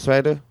fire. Ghost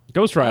Rider?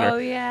 Ghost Rider. Oh,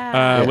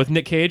 yeah. With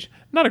Nick Cage.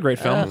 Not a great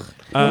film.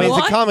 I mean, it's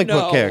What? a comic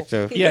book No.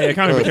 character. Yeah,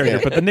 comic book character,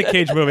 Yeah. but the Nick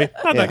Cage movie,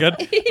 not that Yeah.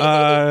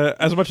 good.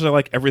 As much as I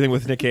like everything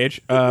with Nick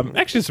Cage,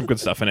 actually some good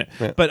stuff in it.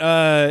 Yeah.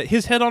 But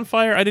his head on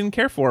fire, I didn't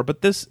care for.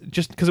 But this,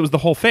 just because it was the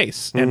whole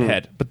face and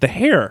head, but the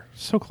hair,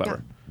 so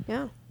clever.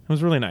 Yeah. It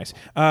was really nice.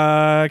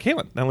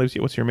 Caitlin, that leaves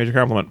you. What's your major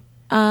compliment?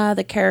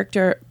 The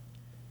character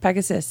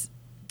Pegasus.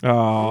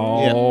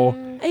 Oh,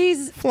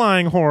 He's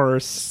flying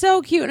horse.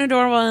 so cute and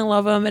adorable, and I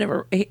love him.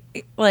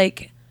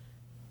 And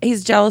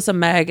he's jealous of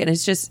Meg, and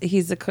he's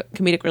a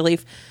comedic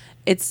relief.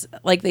 It's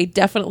like they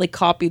definitely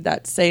copied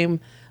that same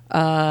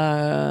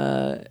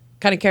kind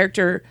of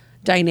character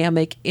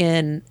dynamic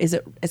in.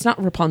 It's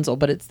not Rapunzel,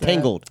 but it's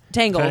Tangled.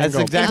 Tangled. That's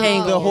exactly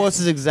Tangled. the horse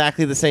is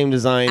exactly the same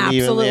design.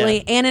 Absolutely.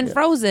 Even, yeah. And in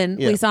Frozen,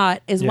 Yeah. we saw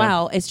it as Yeah.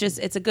 well. It's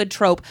a good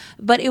trope.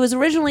 But it was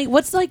originally,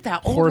 what's like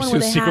that old Horse one who where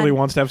they secretly had,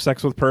 wants to have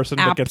sex with person,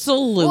 but gets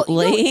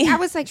absolutely. I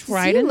was like, is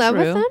Tried he in and love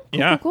with true. them?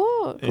 Yeah.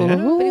 Cool. Yeah.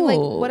 But he, like,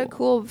 what a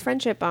cool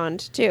friendship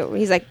bond too.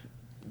 He's like,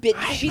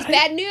 she's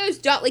bad news.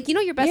 Don't like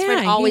your best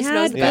friend always he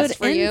knows had the best good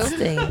for you.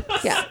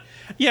 instincts. Yeah.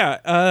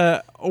 Yeah,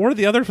 or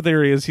the other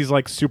theory is he's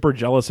like super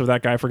jealous of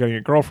that guy for getting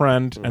a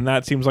girlfriend, and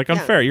that seems like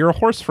unfair. You're a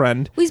horse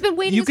friend. Well, he's been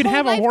waiting You his can whole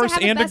have a life to horse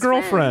have a and a best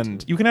girlfriend.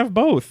 friend. You can have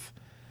both.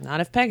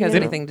 Not if Peg has They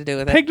don't- anything to do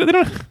with it. Pegged. They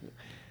don't.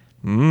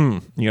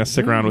 You gotta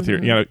stick around with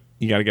your. You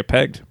gotta get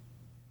pegged.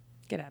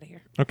 Get out of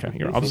here. Okay,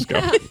 here I'll just go.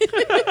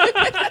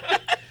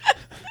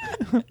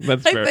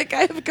 That's I fair. think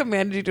I have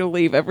commanded you to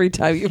leave every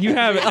time you. You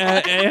have,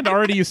 and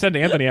already you sent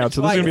Anthony out, so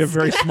this is gonna be a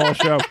very small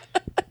show.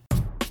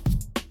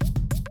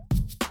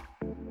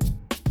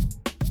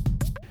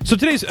 So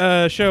today's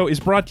show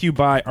is brought to you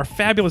by our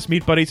fabulous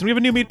meat buddies, and we have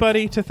a new meat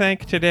buddy to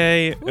thank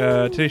today.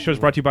 Today's show is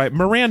brought to you by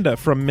Miranda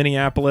from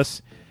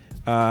Minneapolis,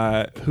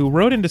 who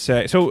wrote in to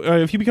say, so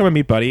if you become a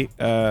meat buddy,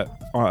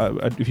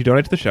 if you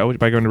donate to the show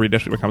by going to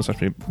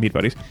RiaW.com/meat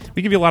buddies,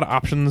 we give you a lot of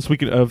options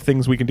of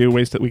things we can do,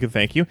 ways that we can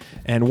thank you.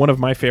 And one of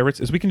my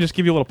favorites is we can just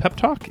give you a little pep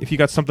talk. If you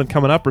got something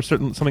coming up or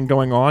something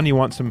going on, you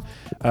want some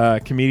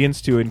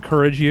comedians to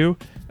encourage you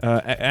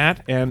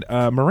and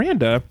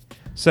Miranda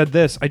said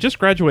this: I just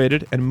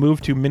graduated and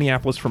moved to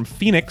Minneapolis from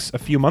Phoenix a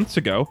few months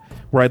ago,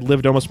 where I'd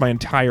lived almost my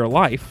entire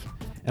life.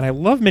 And I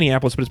love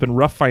Minneapolis, but it's been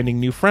rough finding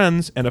new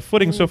friends and a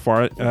footing so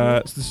far,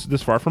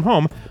 this far from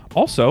home.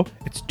 Also,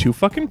 it's too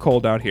fucking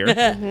cold out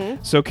here.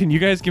 So can you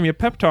guys give me a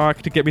pep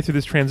talk to get me through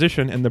this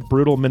transition in the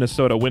brutal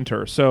Minnesota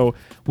winter? So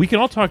we can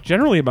all talk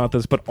generally about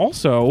this, but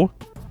also,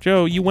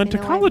 Joe, you went to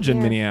know college I'm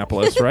in here.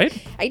 Minneapolis, right?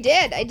 I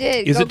did.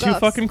 Is Go it too Ghosts.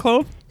 fucking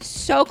cold?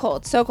 So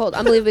cold,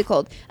 unbelievably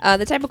cold.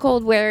 The type of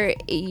cold where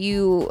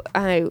you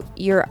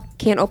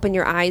can't open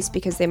your eyes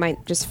because they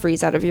might just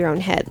freeze out of your own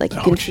head. Like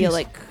you can feel jeez.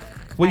 like.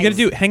 What you got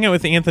to ice. do, hang out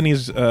with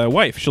Anthony's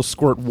wife. She'll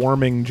squirt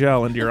warming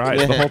gel into your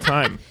eyes the whole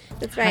time.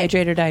 That's right.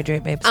 Hydrate or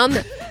dihydrate, babes.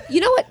 You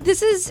know what?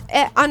 This is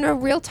on a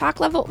real talk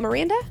level,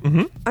 Miranda.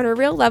 Mm-hmm. On a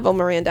real level,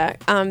 Miranda.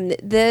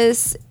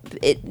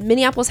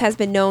 Minneapolis has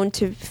been known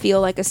to feel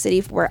like a city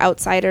where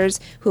outsiders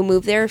who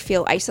move there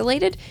feel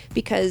isolated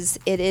because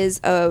it is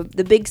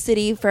the big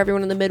city for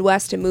everyone in the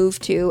Midwest to move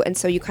to, and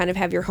so you kind of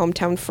have your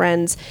hometown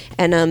friends.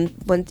 And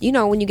when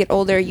you get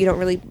older, you don't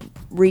really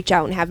reach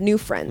out and have new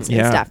friends and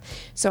Yeah. stuff.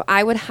 So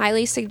I would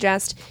highly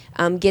suggest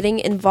getting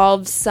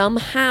involved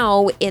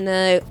somehow in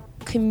a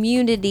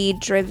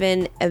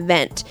community-driven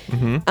event.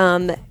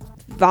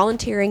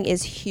 Volunteering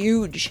is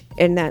huge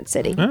in that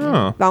city.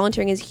 Oh.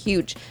 Volunteering is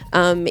huge.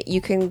 You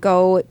can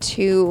go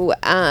to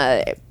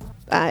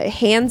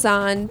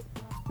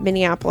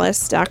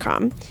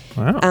handsonminneapolis.com.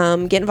 Wow.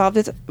 Get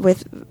involved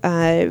with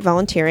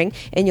volunteering,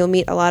 and you'll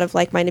meet a lot of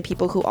like-minded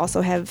people who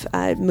also have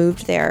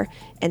moved there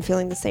and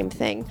feeling the same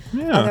thing.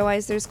 Yeah.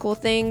 Otherwise, there's cool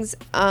things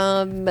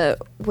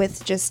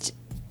with just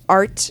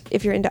art.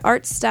 If you're into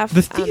art stuff,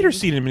 The theater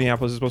scene in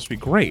Minneapolis is supposed to be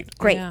great.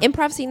 great. Yeah.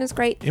 Improv scene is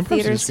great. Improv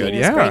Theater scene's good, scene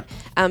is yeah.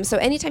 great. So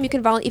anytime you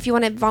can if you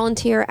want to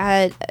volunteer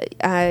at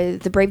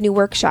the Brave New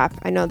Workshop,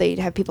 I know they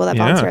have people that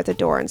Yeah. volunteer at the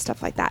door and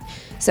stuff like that.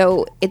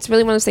 So it's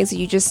really one of those things that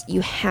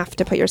you have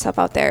to put yourself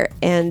out there.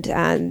 And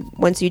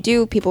once you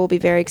do, people will be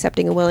very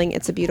accepting and willing.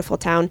 It's a beautiful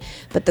town,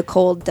 but the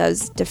cold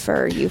does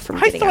defer you from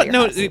getting out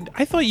of your house.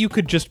 I thought you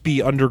could just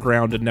be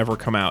underground and never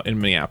come out in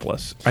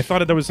Minneapolis. I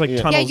thought there was like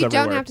tunnels Yeah, you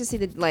everywhere. don't have to see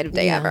the light of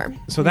day Yeah. ever.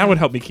 So that would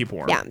help me keep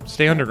warm. Yeah.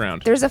 Stay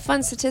underground. There's a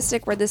fun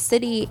statistic where the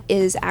city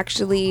is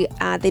actually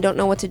they don't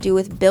know what to do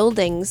with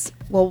buildings.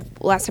 Well,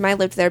 last time I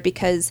lived there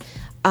because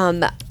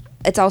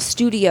it's all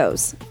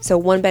studios, so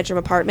one-bedroom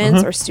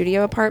apartments or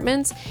studio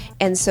apartments,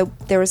 and so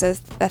there was a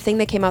thing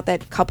that came out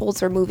that couples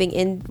were moving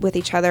in with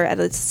each other at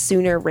a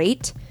sooner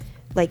rate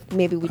like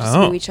maybe we just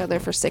knew each other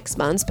for 6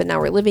 months, but now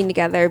we're living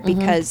together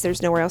because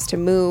there's nowhere else to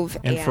move,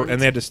 and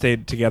they had to stay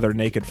together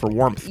naked for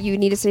warmth. You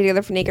need to stay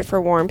together naked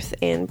for warmth,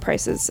 and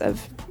prices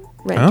of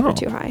rent were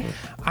too high.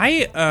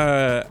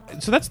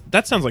 So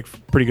that sounds like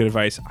pretty good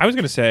advice. I was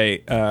going to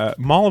say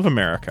Mall of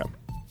America.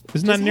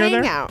 Isn't Just that near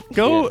hang there? out.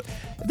 Go. Yeah.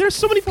 There's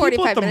so many people at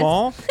 45 the minutes.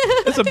 mall.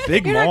 It's a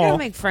big You're mall. not gonna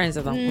make friends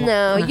at the mall.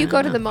 No, you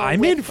go to the mall. I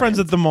made friends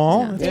at the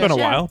mall. It's been a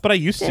ya? while, but I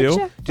used Did to.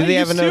 ya? Do they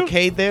have an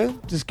arcade there?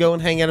 Just go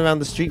and hang out around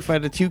the Street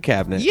Fighter 2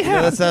 cabinet.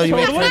 Yeah, That's how you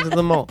make totally. friends at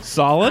the mall.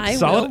 Solid. I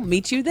solid. will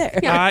meet you there.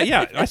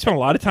 Yeah, I spent a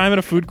lot of time at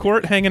a food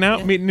court hanging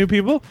out, meeting new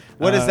people.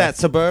 What is that?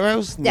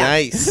 Suburros? Yeah.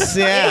 Nice.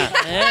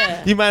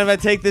 Yeah. You mind if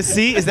I take this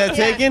seat? Is that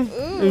taken?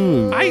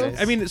 Ooh.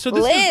 I mean, so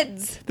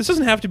Lids. this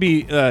doesn't have to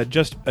be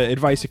just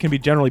advice. It can be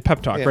generally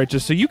pep talk, Yeah. right?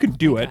 Just so you can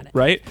do it,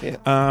 right? Yeah.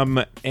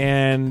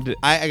 And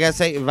I gotta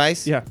say,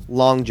 advice? Yeah.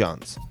 Long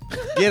johns.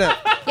 Get up.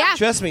 Yeah.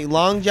 Trust me,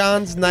 long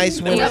johns, nice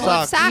winter love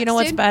socks. socks. You know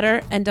what's Dude.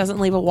 better and doesn't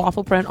leave a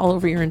waffle print all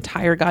over your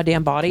entire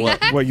goddamn body?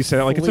 what you say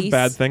that like it's a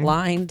bad thing?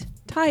 Lined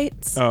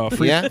tights. Oh,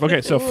 fleece. Yeah.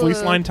 Okay, so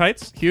fleece line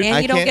tights, huge. And I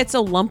you don't can't- get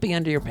so lumpy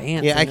under your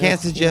pants. Yeah, I and can't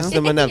this, suggest you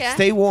know? them enough. Yeah.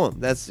 Stay warm.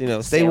 That's,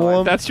 stay Stay warm.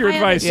 warm. That's your I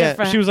advice.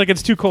 understand. She was like,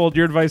 "It's too cold."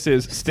 Your advice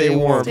is stay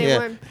warm. Stay yeah.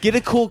 warm. Get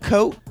a cool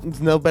coat.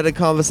 There's no better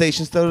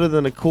conversation starter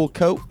than a cool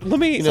coat. Let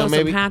me. You know, So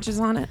maybe. some patches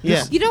on it.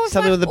 Yeah. You know what's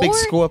something fun? with a big Or-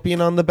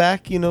 scorpion on the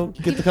back. Get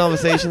the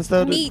conversation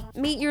started.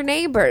 Meet your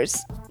neighbors.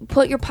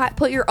 Put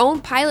your own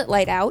pilot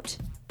light out,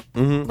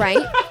 right?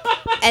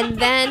 And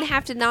then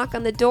have to knock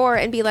on the door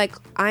and be like,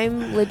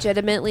 "I'm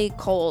legitimately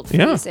cold,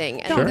 Yeah,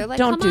 freezing," and sure. they're like,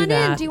 Don't "Come do on in.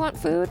 that. Do you want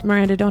food?"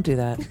 Miranda, don't do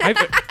that.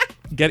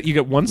 You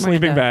get one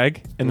sleeping Miranda.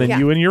 bag, and then Yeah.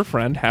 you and your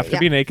friend have to Yeah.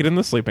 be naked in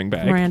the sleeping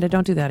bag. Miranda,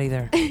 don't do that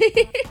either.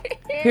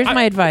 Here's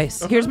my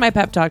advice. Here's my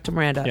pep talk to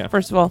Miranda. Yeah.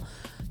 First of all,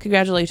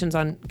 congratulations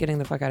on getting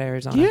the fuck out of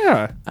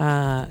Arizona.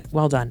 Yeah.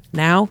 Well done.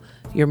 Now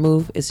your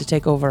move is to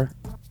take over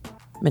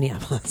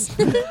Minneapolis.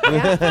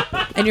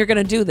 And you're going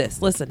to do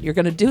this. Listen, you're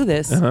going to do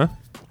this.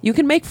 You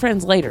can make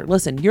friends later.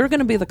 Listen, you're going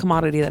to be the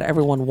commodity that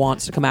everyone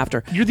wants to come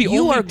after. You're the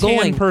you only are tan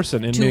going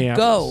person in to Minneapolis.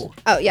 go.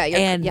 Oh yeah,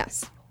 And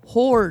yes.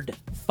 hoard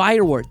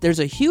firewood. There's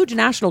a huge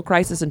national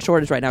crisis and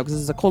shortage right now because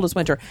it's the coldest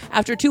winter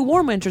after 2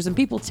 warm winters, and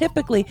people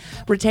typically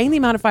retain the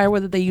amount of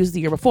firewood that they used the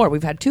year before.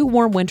 We've had 2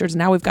 warm winters, and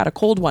now we've got a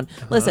cold one.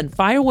 Listen,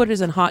 firewood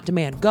is in hot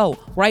demand. Go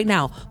right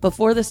now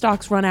before the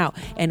stocks run out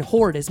and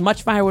hoard as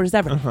much firewood as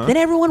ever. Then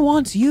everyone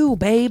wants you,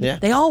 babe. Yeah.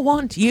 They all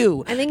want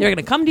you. I think- They're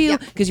going to come to you yeah.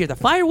 because you're the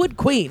firewood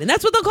queen, and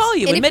that's what they'll call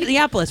you And in if you-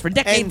 Minneapolis for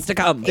decades to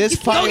come. This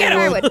Go get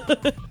firewood.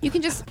 firewood. You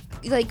can just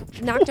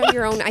knock down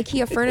your own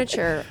IKEA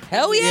furniture.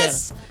 Hell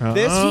yes.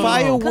 There's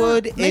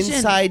firewood Listen.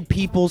 inside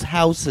people's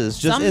houses,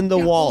 just Some in the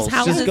people's walls.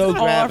 houses Just go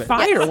grab are it.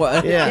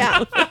 firewood.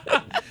 Yeah.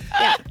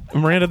 Yeah.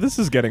 Miranda, this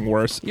is getting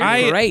worse. You're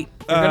great.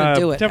 You're gonna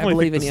do it. I Definitely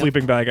believe think in the you.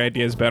 sleeping bag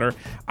idea is better.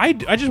 I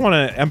just want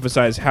to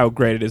emphasize how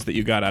great it is that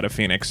you got out of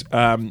Phoenix,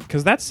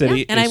 because that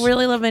city. And I is,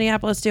 really love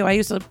Minneapolis too. I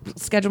used to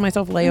schedule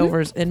myself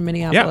layovers in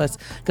Minneapolis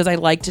because I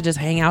like to just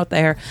hang out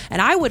there.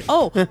 And I would,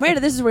 Miranda,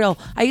 this is real.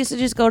 I used to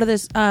just go to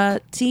this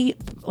tea,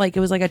 like it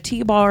was like a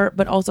tea bar,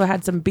 but also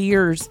had some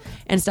beers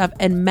and stuff,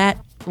 and met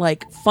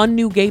like fun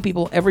new gay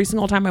people every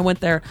single time I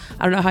went there.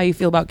 I don't know how you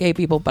feel about gay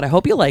people, but I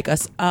hope you like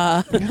us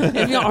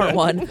if you aren't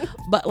one.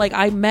 But like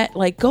I met,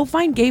 like, go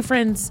find gay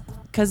friends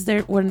because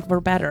we're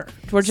better.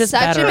 We're just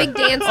Such better. a big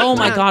dancing Oh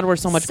my town. God, we're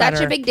so much Such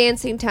better. a big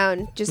dancing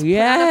town. Just put on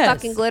Yes. a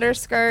fucking glitter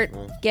skirt.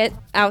 Get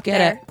out Get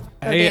there. it.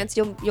 Go Hey. dance.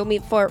 You'll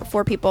meet four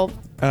people.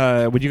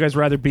 would you guys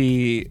rather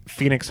be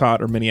Phoenix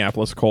hot or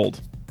Minneapolis cold?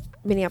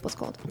 Minneapolis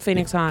cold.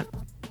 Phoenix hot.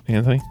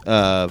 Anthony?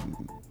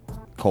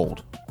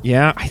 Cold.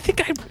 Yeah, I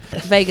think I.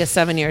 Vegas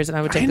 7 years, and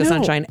I would take the know.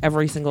 sunshine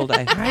every single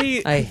day.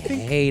 I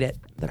hate it.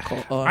 The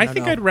cold. Oh, I no,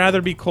 think no. I'd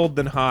rather be cold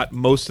than hot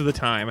most of the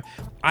time.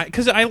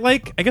 Because I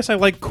guess I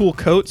like cool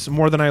coats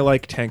more than I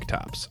like tank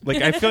tops.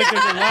 Like, I feel like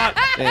there's a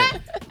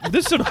lot.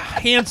 There's some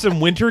handsome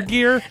winter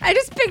gear. I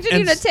just pictured you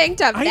in a tank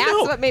top. I That's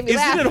know. what made me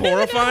Isn't laugh. it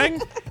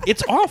horrifying?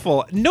 It's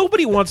awful.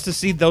 Nobody wants to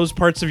see those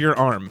parts of your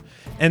arm.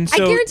 And I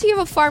so guarantee you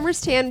have a farmer's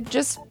tan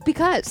just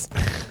because.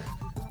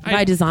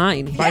 by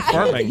design. by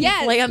farming.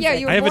 Yes. Plans Yeah,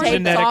 it. you I have a were born-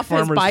 genetic off his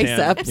farmer's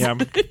biceps. tan.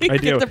 Yeah, I do.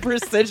 Get the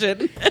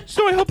precision.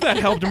 So I hope that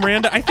helped,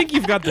 Miranda. I think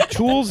you've got the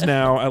tools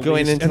now. At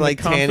Going least, into and the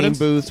like tanning confidence.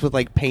 booths with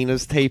like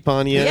painter's tape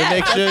on you Yeah. to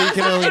make sure you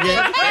can only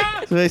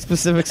get very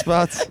specific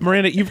spots.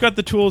 Miranda, you've got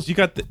the tools. You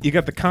got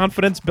the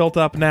confidence built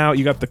up now.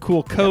 You got the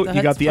cool coat. the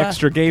You got the chutzpah.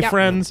 extra gay Yep.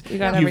 friends. You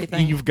got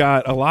everything. You've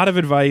got a lot of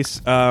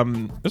advice.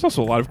 There's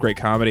also a lot of great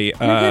comedy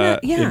gonna-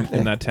 yeah.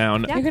 in that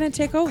town. You're gonna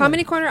take over.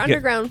 Comedy Corner Get-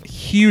 Underground.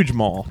 Huge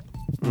mall,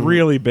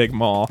 really big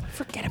mall,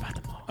 Forget about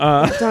the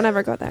mall. Don't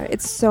ever go there.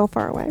 It's so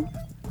far away.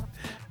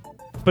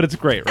 but it's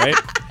great, right?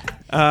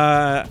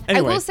 I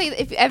Anyway, will say,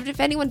 if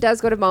anyone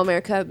does go to Mall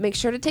America, make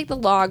sure to take the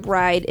log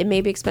ride. It may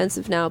be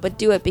expensive now, but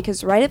do it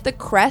because right at the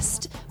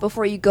crest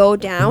before you go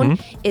down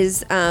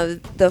is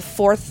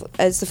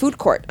the food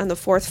court on the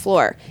 4th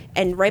floor,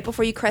 and right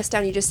before you crest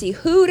down, you just see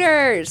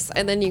Hooters,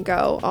 and then you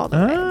go all the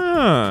way.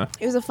 ah,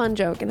 It was a fun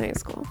joke in high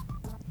school.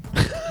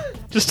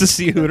 just to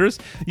see Hooters.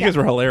 You guys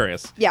were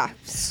hilarious. Yeah,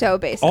 so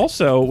basic.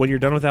 Also, when you're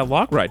done with that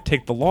log ride,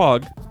 take the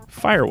log,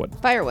 firewood.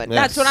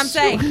 That's what I'm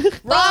saying.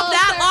 Love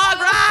that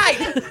log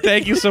ride.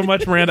 Thank you so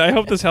much, Miranda. I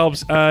hope this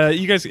helps.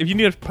 You guys, if you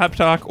need a pep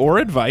talk or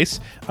advice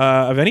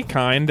of any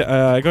kind,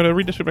 go to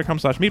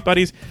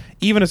redistrict.com/meatbuddies.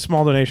 Even a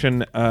small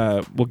donation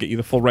will get you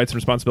the full rights and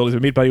responsibilities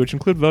of Meat Buddy, which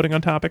include voting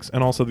on topics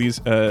and also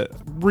these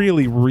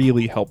really,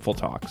 really helpful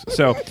talks.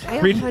 So, I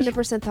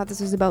 100% thought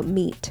this was about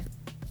meat.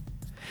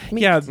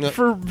 Yeah,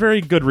 for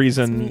very good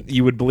reason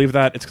you would believe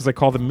that. It's because I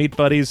call them Meat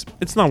Buddies.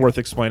 It's not worth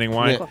explaining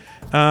why.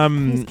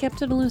 He's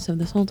kept it elusive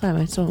this whole time.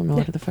 I still don't know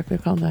what the fuck they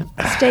called that.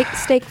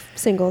 Steak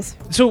singles.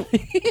 So,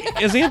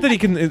 as Anthony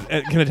can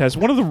attest,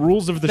 one of the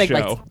rules of the Steak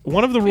show, bites.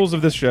 one of the rules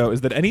of this show is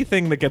that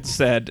anything that gets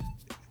said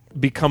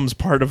becomes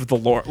part of the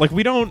lore. Like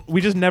we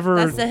just never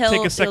That's the hill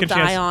take a second you'll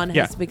chance. die on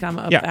has become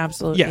a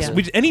absolute. Yes,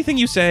 yeah. anything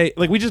you say,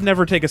 like we just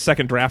never take a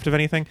second draft of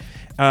anything.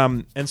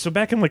 And so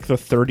back in like the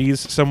 30s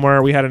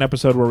somewhere, we had an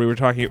episode where we were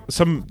talking.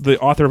 The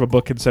author of a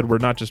book had said we're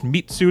not just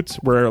meat suits,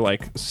 we're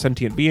like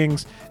sentient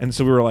beings. And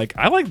so we were like,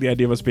 I like the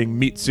idea of us being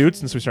meat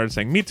suits, and so we started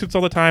saying meat suits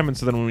all the time. And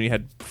so then when we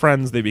had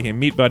friends, they became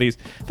meat buddies.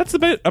 That's the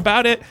bit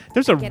about it.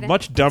 There's a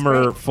much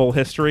dumber full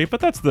history, but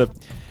that's the.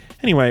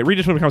 Anyway,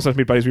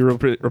 redistrict.com/meat buddies. We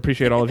really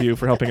appreciate all of you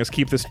for helping us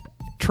keep this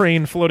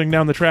train floating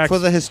down the tracks. For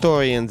the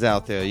historians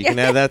out there, you can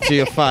add that to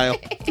your file.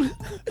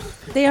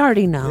 They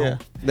already know. Yeah,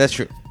 that's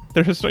true.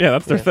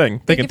 That's their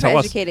thing. They Thank can you tell for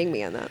us. educating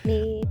me on that.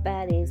 Meat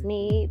buddies,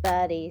 meat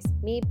buddies,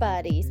 meat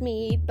buddies,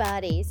 meat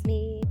buddies,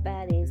 meat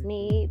buddies,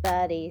 meat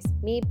buddies,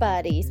 meat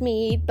buddies,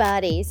 meat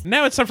buddies.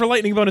 Now it's time for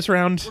lightning bonus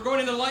round. We're going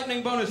into the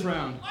lightning bonus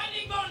round.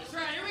 Lightning bonus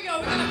round. Here we go.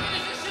 We're gonna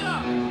finish this shit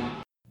up.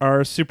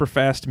 Our super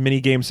fast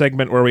mini game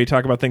segment where we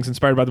talk about things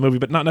inspired by the movie,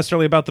 but not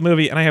necessarily about the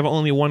movie. And I have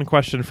only one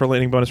question for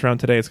lightning bonus round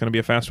today. It's going to be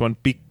a fast one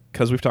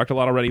because we've talked a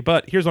lot already.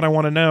 But here's what I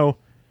want to know: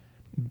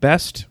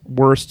 best,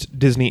 worst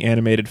Disney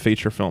animated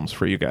feature films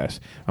for you guys.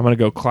 I'm going to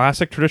go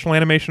classic, traditional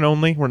animation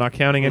only. We're not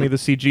counting any of the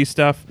CG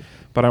stuff,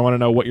 but I want to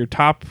know what your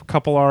top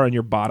couple are and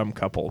your bottom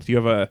couple. Do you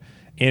have a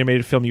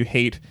animated film you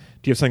hate?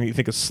 Do you have something that you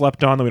think is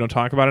slept on that we don't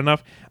talk about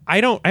enough? I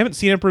haven't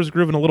seen Emperor's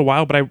Groove in a little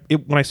while, but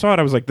when I saw it,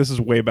 I was like, this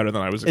is way better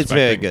than I was expecting. It's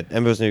very good.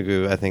 Emperor's New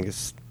Groove, I think,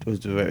 was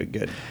very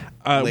good.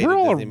 We're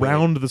all Disney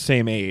around movie. the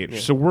same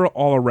age, so we're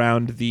all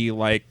around the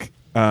like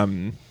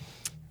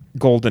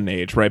golden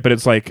age, right? But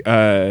it's like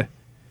what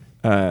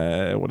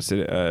is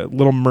it?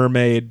 Little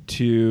Mermaid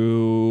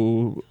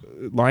to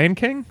Lion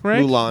King,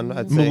 right? Mulan,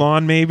 I'd say.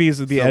 Mulan maybe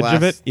is the edge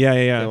of it.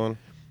 Yeah. good one.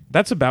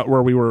 That's about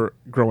where we were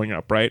growing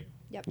up, right?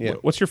 Yep. Yeah.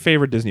 What's your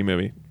favorite Disney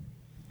movie?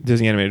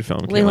 Disney animated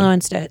film. Lilo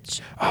and Stitch.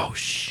 Oh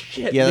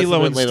shit! Yeah, that's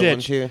Lilo a and bit later one,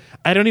 Stitch. too.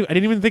 I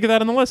didn't even think of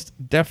that on the list.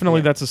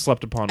 Definitely, that's a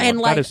slept upon one. And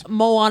like that is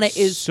Moana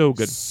is so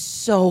good.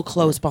 so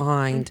close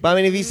behind. But I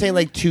mean, if you're saying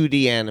like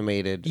 2D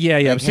animated, Yeah.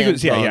 like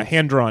hand-drawn.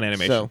 Hand drawn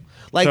animation. So,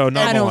 like So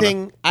not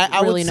anything,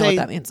 I really would know say, what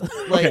that means.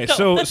 Like, Okay,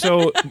 so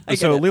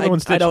get it. Lilo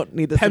and Stitch. I don't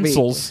need this to be-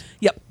 pencils.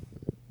 Yep.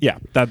 Yeah,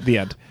 that's the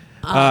end.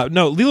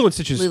 No, Lilo and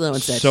Stitch is Lilo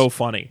and Stitch. so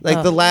funny.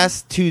 Like the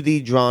last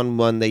 2D drawn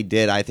one they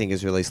did, I think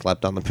is really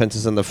slept on. The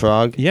Princess and the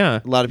Frog.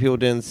 Yeah. A lot of people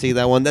didn't see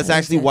that one. That's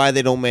actually why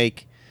they don't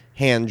make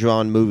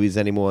hand-drawn movies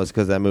anymore, is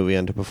because that movie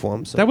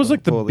underperformed. So That was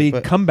like the poorly, big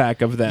but-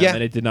 comeback of them, Yeah.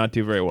 and it did not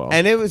do very well.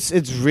 And it's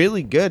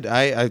really good.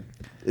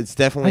 It's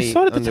definitely. I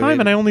saw it at the time,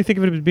 and I underrated. only think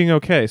of it as being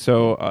okay.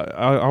 So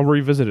I'll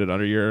revisit it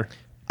under your.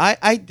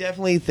 I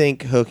definitely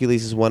think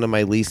Hercules is one of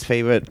my least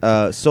favorite,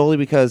 solely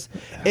because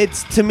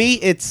it's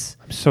I'm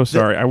so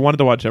sorry. I wanted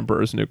to watch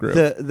Emperor's New Groove.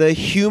 the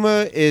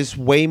humor is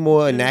way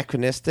more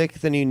anachronistic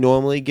than you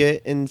normally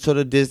get in sort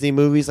of Disney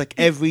movies. Like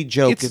every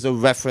joke It's- is a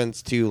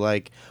reference to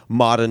like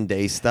modern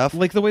day stuff.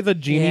 like the way the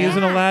genie is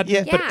in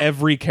Aladdin, Yeah. but Yeah.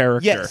 every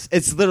character. Yes,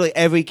 it's literally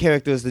every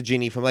character is the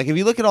genie from like if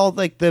you look at all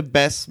like the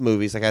best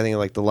movies, like I think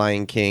like The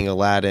Lion King,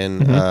 Aladdin,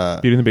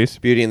 Beauty and the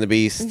Beast. Beauty and the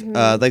Beast,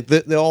 like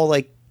they're all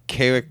like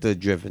character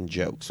driven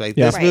jokes. Like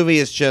Yeah. this Right. movie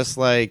is just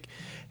like,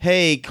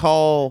 hey,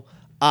 call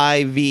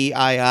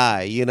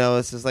III. You know,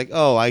 it's just like,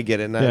 oh, I get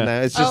it. Now, Yeah.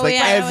 now it's just Oh, like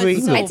yeah, every.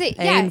 it's so I'd say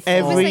yeah. painful.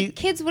 It was Every- like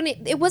kids when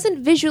it wasn't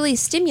visually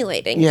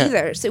stimulating Yeah.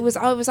 either. So it was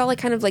all like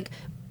kind of like.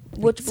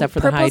 Which Except for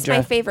the purple's my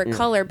Hydra. favorite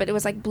color, but it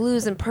was like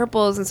blues and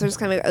purples, and so it's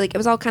kind of like it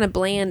was all kind of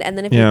bland. And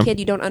then if Yeah. you're a kid,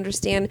 you don't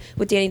understand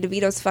what Danny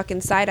DeVito's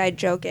fucking side-eye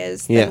joke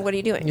is. Yeah. Then what are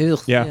you doing? Ugh,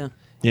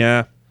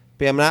 Yeah.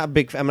 But I'm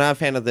not a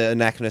fan of the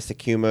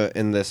anachronistic humor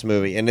in this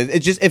movie, and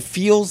it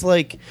feels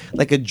like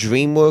a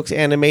DreamWorks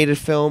animated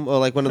film or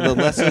like one of the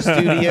lesser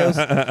studios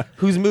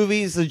whose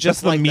movies are Just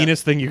just the like that.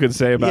 meanest thing you could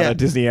say about Yeah. a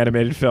Disney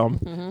animated film.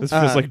 This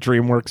feels like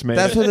DreamWorks made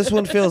That's it. what this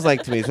one feels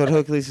like to me. It's what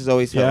Hercules has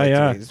always felt Yeah, like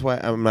yeah. to me. That's why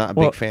I'm not a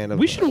Well, big fan of.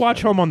 we should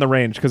watch Home on the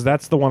Range because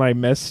that's the one I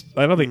missed.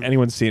 I don't think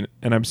anyone's seen it,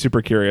 and I'm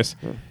super curious.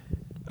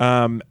 You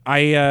know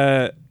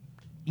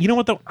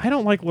what though? I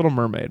don't like Little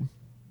Mermaid.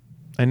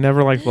 I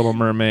never liked Little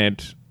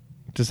Mermaid.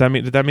 Did that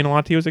mean a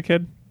lot to you as a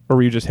kid, or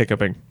were you just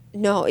hiccuping?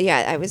 No,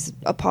 yeah, I was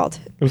appalled.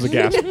 It was a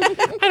gasp.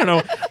 I don't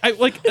know. I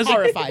like as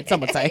Horrified,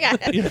 some would say.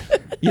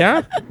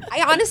 yeah.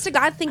 I honest to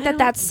God think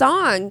that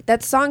song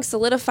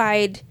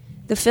solidified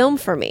the film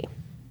for me.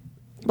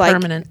 Like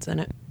Permanence in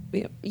it.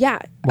 Yeah.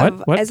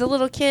 What? As a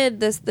little kid,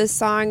 this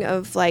song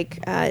of like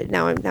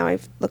now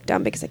I've looked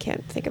down because I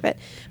can't think of it.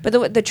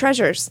 But the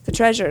treasures,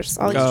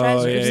 all these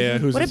treasures. Yeah.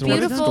 Who's What a this one?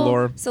 beautiful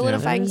Galore.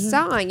 solidifying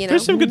song. You know,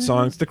 There's some good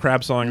songs. The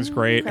crab song is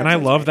great, and I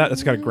love that.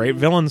 It's got a great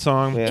villain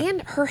song. Yeah.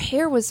 and her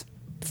hair was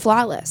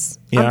flawless,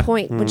 Yeah. on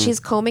point. When she's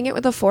combing it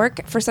with a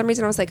fork, for some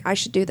reason I was like, I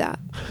should do that.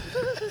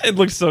 It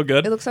looks so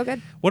good. It looks so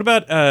good. What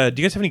about? Do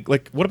you guys have any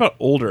like? What about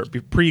older,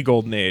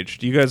 pre-Golden Age?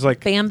 Do you guys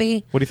like?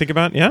 Bambi What do you think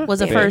about? Yeah,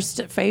 was a Yeah. first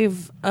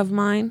fave of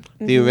mine.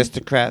 The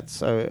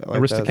aristocrats.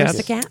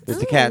 Aristocats?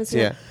 Aristocats,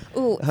 yeah.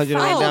 Ooh, 108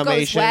 Five goes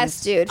Dalmatians.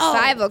 west, dude.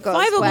 Five goes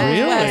Five west.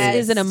 Really?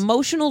 is an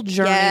emotional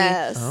journey.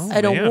 Yes. Oh,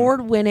 An man.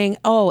 award-winning.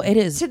 Oh, it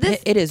is. To this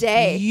it is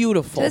day,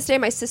 beautiful. To this day,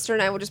 my sister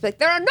and I will just be like,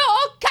 there are no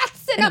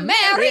cats in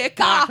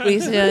America. We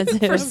said-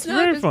 That's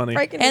very funny.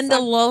 And the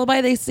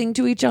lullaby they sing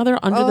to each other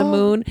under the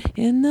moon,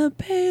 in the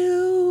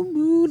pale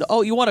moon.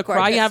 Oh, you want to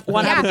cry? You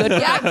want to have a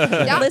good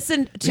cry? Yeah.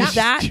 Listen to Just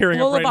that tearing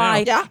up right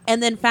lullaby, now. Yeah.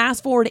 and then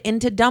fast forward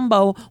into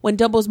Dumbo when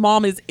Dumbo's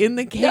mom is in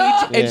the cage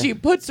and Yeah. she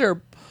puts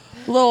her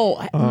little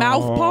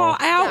mouth paw out.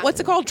 Yeah. What's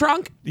it called?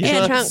 Trunk.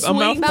 Yeah, And a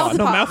swings mouth paw.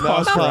 No, mouth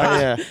paw's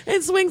correct. Yeah.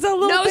 and swings a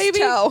little nose baby.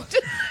 toe.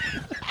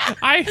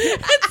 I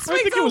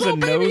think it was a little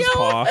baby nose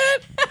paw.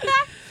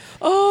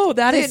 Oh,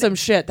 that is Dude, some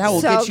shit. That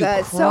will so get you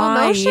good. crying. So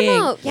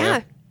emotional.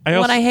 Yeah. I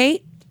also, What I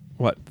hate,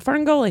 what?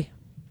 Ferngully.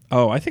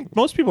 Oh, I think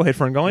most people hate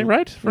Ferngully,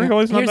 right?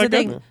 Ferngully's not Here's that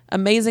the good. thing: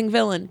 amazing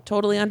villain,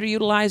 totally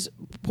underutilized,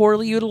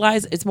 poorly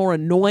utilized. It's more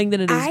annoying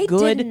than it is I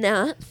good. did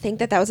not think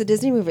that was a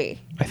Disney movie.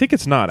 I think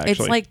it's not actually.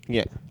 It's like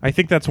Yeah. I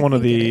think that's one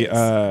of the.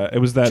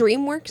 It was that.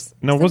 DreamWorks?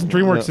 No, it wasn't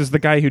DreamWorks. No. Is the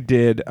guy who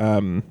did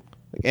Like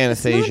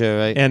Anastasia,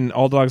 right? and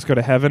All Dogs Go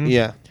to Heaven.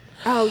 Yeah.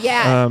 Oh,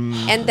 yeah. Um,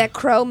 and that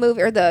Crow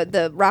movie, or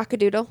the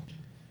Rockadoodle.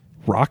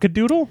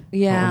 Rockadoodle.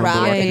 yeah,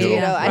 Rockadoodle.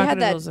 yeah. I had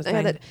that. Rockadoodle's a I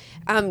had thing.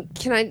 that.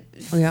 Can I,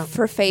 Yeah.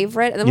 for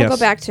favorite? And then we'll Yes.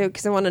 go back to,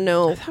 because I want to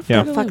know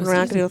Yeah. the fucking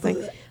Rockadoodle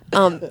thing.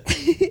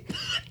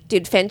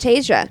 Dude,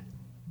 Fantasia.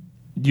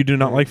 You do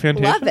not like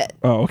Fantasia? Love it.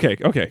 Oh, okay.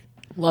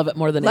 Love it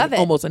more than Love it.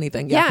 almost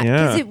anything. Yeah, Yeah.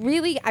 because it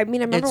really, I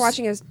mean, I remember It's-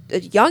 watching as a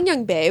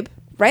young babe,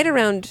 right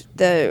around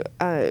the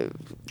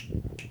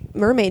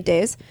mermaid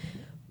days,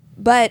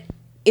 but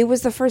it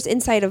was the first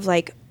insight of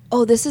like,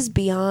 oh, this is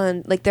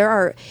beyond, like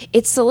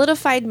it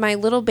solidified my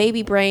little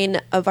baby brain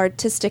of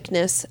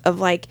artisticness of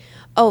like,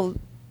 oh,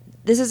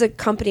 this is a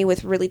company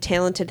with really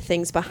talented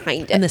things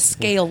behind it. and the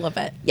scale of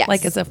it. Yes.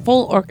 Like it's a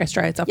full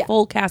orchestra. It's a Yeah.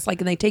 full cast.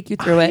 Like, and they take you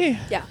through it.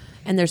 Yeah.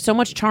 And there's so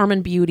much charm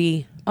and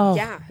beauty. Oh,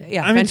 Yeah.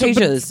 yeah. I mean, Fantasia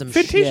but is some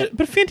Fantasia, shit.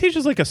 but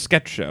Fantasia's like a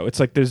sketch show. It's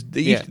like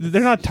Yeah.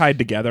 they're not tied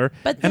together.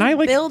 But they and I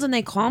like build and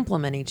they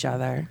complement each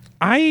other.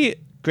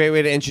 Great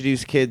way to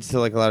introduce kids to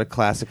like a lot of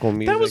classical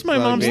music. That was my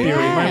Like, mom's yeah.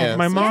 theory. Yeah.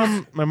 My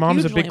mom's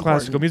a Hugely big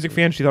classical important. music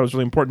fan. She thought it was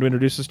really important to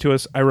introduce this to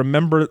us. I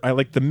remember I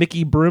like the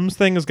Mickey Brooms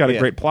thing has got a Yeah.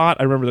 great plot.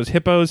 I remember those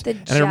hippos, The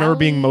and I remember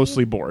being jelly.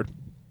 mostly bored.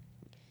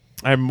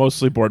 I'm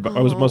mostly bored, but I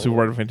was mostly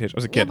bored of Fantasia. I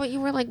was a Yeah, kid. but you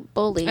were like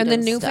bullied. And the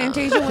new stuff.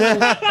 Fantasia one.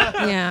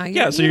 Yeah.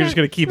 Yeah, so you're just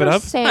gonna keep it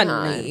up. Sad.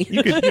 Honey.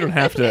 You don't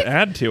have to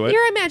add to it.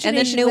 Your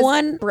imagination new was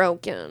one?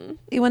 broken.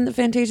 You won the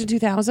Fantasia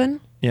 2000?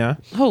 Yeah,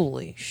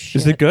 Holy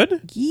shit. is it good?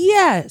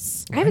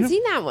 Yes. I haven't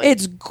seen that one.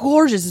 It's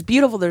gorgeous. It's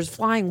beautiful. There's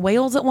flying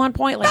whales at one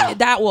point. Like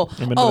that will.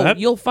 I'm into that.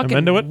 You'll I'm fucking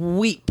into it.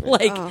 weep.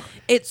 Like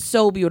it's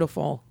so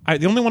beautiful.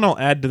 The only one I'll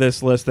add to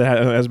this list that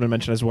has been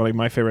mentioned as one of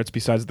my favorites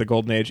besides the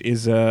Golden Age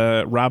is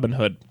Robin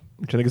Hood,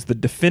 which I think is the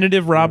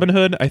definitive Robin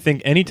Hood. I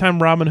think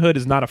anytime Robin Hood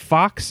is not a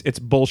fox, it's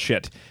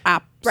bullshit.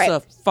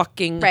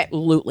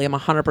 Absolutely. I'm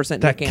 100%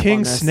 That Nick Camp King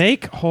on this.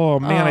 Snake, oh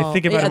man, I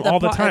think about him all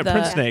the time.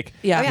 Prince Snake.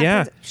 Yeah.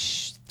 Yeah.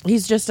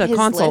 He's just a His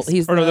consult. list.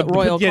 He's Or no, the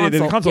royal yeah, consult.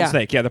 the consult Yeah.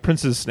 snake. Yeah, the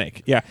prince's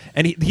snake. Yeah,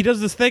 and he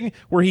does this thing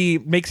where he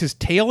makes his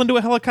tail into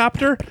a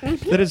helicopter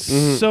that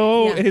is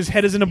so. Yeah. His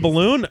head is in a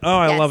balloon. Oh,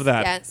 I love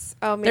that. Yes.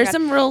 Oh my There's God.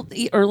 some real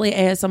early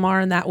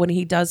ASMR in that when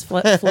he does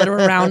flitter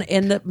around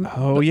in the.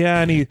 Oh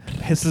yeah, and he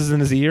hisses in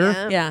his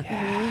ear.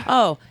 Yeah.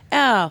 Oh,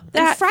 that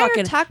And Friar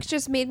fucking. Tuck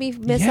just made me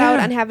miss Yeah. out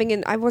on having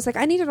an. I was like,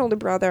 I need an older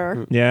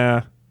brother.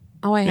 Yeah.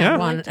 Oh, I had Yeah.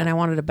 one, and I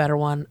wanted a better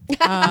one.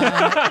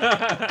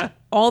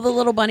 All the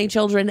little bunny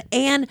children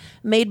and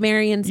Maid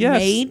Marian's Yes.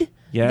 maid.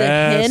 Yes. The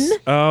hen.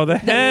 Oh, the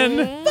hen.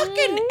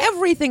 Fucking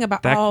everything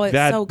about. That, oh, it's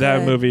that, so good.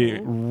 that movie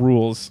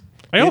rules.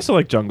 I also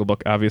like Jungle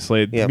Book.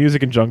 Obviously, the Yep.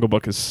 music in Jungle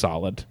Book is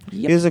solid.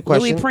 Yep. Here's a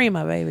question. Louis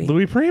Prima, baby.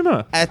 Louis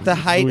Prima. At the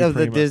height Louis of the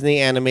Prima. Disney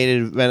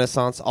animated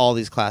renaissance, all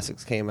these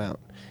classics came out.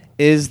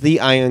 Is The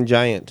Iron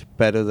Giant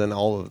better than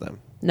all of them?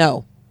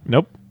 No,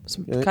 Nope. it's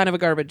kind of a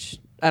garbage.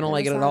 I don't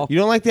like it at all. You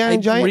don't like The I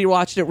Iron Giant?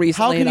 rewatched it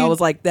recently, can and I you- was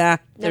like, "Nah,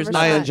 there's Never no."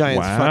 saw Iron it. Giant's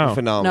Wow. fucking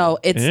phenomenal. No,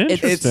 it's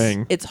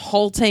Interesting. it's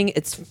halting.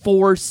 It's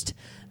forced.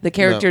 The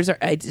characters are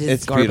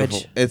it's garbage.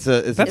 beautiful. It's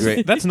a That's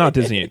great. that's not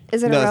Disney.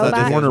 Is it No, a it's not robot?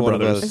 Disney, Warner it's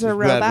Brothers. Is it a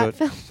Brad robot Wood.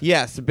 film?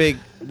 Yes, the big.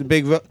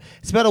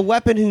 It's about a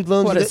weapon who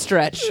learns. What a that-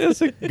 stretch.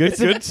 It's a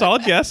good,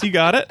 solid guess. You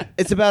got it.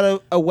 It's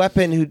about a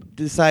weapon who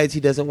decides he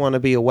doesn't want to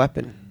be a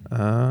weapon.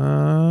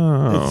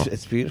 Oh,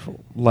 It's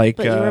beautiful. like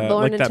But you were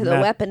born like into that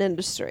the weapon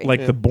industry.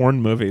 like the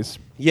Bourne movies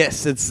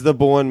Yes, it's the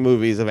Bourne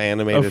movies of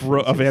animated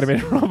of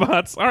animated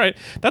robots. All right,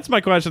 that's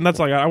my question. That's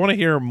like I want to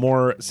hear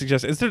more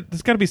suggestions.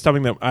 There's got to be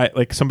something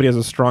that somebody has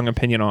a strong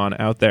opinion on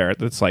out there.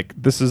 That's like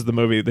this is the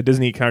movie, the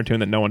Disney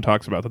cartoon that no one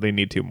talks about that they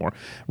need to more.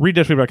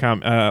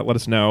 RiaW.com. Let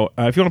us know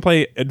if you want to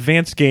play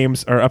advanced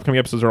games. Our upcoming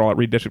episodes are all at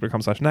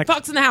RiaW.com/next.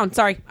 Fox and the Hound.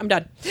 Sorry, I'm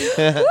done.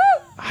 I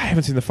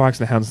haven't seen the Fox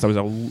and the Hound since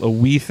I was a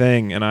wee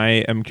thing, and I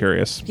am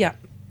curious. Yeah.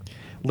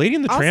 Lady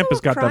and the Also Tramp has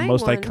a got the crying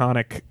most one.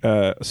 iconic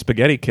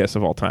spaghetti kiss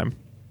of all time.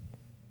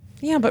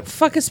 Yeah, but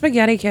fuck a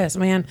spaghetti kiss,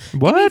 man.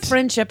 Give me What?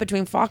 friendship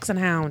between Fox and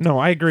Hound. No,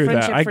 I agree with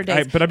that. Friendship for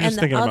days. But I'm just and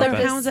thinking the about other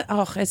that. hounds.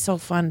 Oh, it's so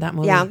fun, that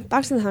movie. yeah,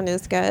 Fox and the Hound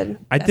is good.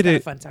 I That's did not a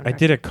it. fun soundtrack. I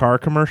did a car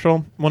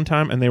commercial one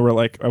time, and they were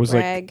like, I was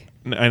Brag.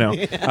 like, I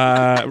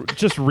know,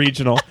 just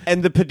regional.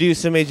 And the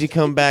producer made you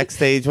come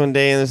backstage one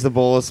day, and there's the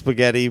bowl of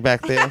spaghetti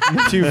back there,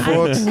 2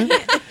 forks.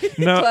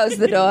 No, Close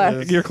the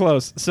door. you're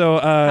close. So,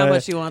 How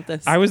much you want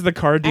this? I was the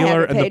car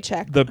dealer, a and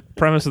paycheck. the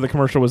premise of the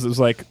commercial was it was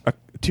like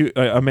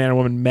a man and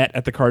woman met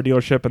at the car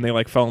dealership, and they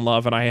like fell in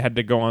love, and I had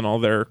to go on all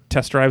their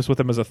test drives with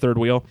them as a third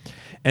wheel.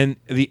 And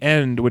the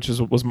end, which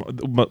was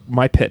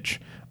my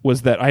pitch,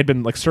 was that I'd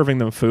been like serving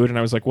them food, and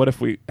I was like, what if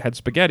we had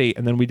spaghetti,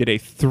 and then we did a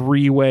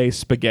 3-way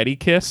spaghetti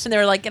kiss. and they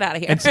were like, get out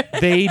of here. And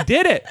they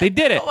did it. They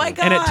did it. Oh my And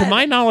to God.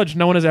 my knowledge,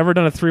 no one has ever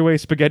done a 3-way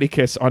spaghetti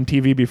kiss on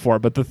TV before.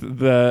 But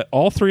the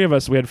all three of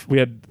us, we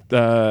had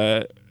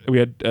 3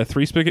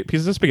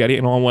 pieces of spaghetti,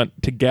 and all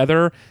went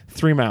together,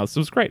 3 mouths. It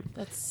was great.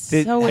 That's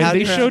Did- so how They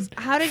did you- showed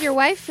How did your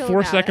wife feel 4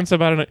 about seconds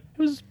about it.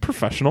 It was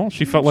professional.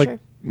 She felt Sure. like.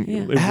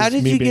 it was How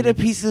did me you get being- a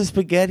piece of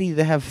spaghetti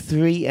to have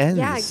 3 ends?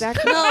 Yeah,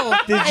 exactly. No.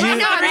 Did I you?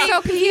 know, I'm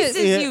so confused.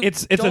 Yeah.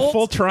 It's a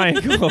full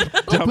triangle,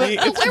 dummy.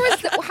 But where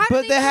was how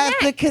But did they have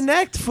to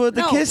connect for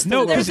the kiss. No, to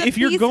work. because There's a if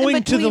you're piece going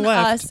in to the between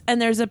left- us,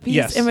 and there's a piece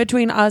Yes. in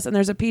between us, and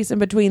there's a piece in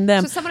between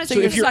them. So someone has so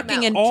to you're use your sucking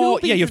mouth. in all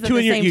two you pieces have 2 at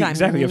in the your same time.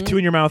 exactly. You have 2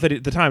 in your mouth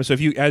at the time. So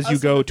as you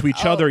go to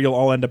each other, you'll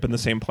all end up in the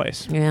same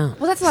place. Yeah.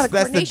 Well, that's a lot of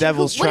That's the coordination.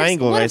 devil's What if-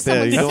 triangle what right if someone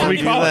there. You That's don't what we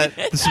do call that.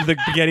 it. This is the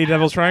spaghetti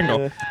devil's triangle.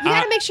 You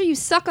got to make sure you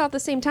suck all at the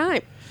same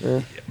time.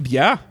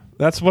 Yeah,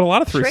 that's what a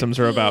lot of threesomes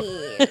are about.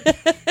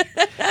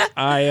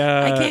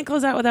 I can't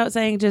close out without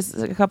saying just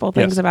a couple of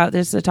things Yes. about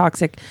this the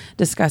toxic,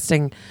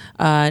 disgusting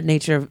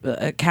nature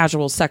of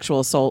casual sexual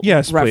assault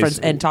Yes, reference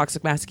please. and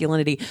toxic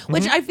masculinity,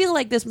 which I feel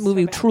like this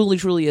movie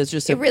truly is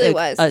just It really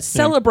was. a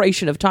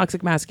celebration of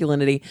toxic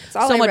masculinity.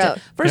 all so I much. wrote.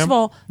 First of Yeah.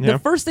 all, Yeah. the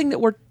first thing that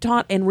we're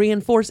taught and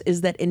reinforced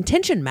is that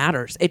intention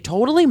matters. It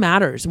totally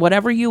matters.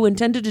 Whatever you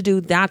intended to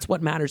do, that's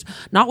what matters.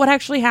 Not what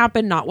actually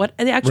happened, not what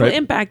the actual Right.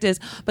 impact is,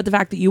 but the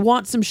fact that you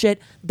want some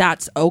shit,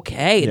 that's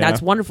okay. Yeah.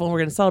 That's wonderful, and we're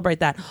going to celebrate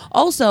that.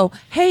 Also,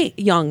 hey,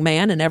 young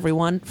man and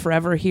everyone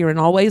forever, here and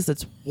always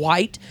that's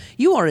white,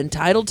 you are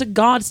entitled to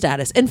God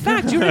status. In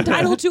fact, you're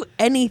entitled to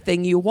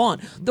anything you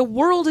want. The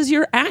world is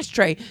your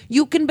ashtray.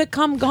 You can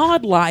become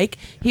godlike.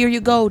 Here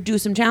you go, do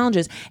some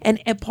challenges. And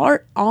a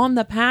part on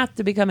the path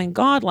to becoming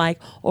godlike,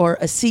 or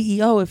a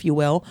CEO, if you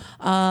will,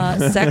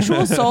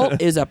 sexual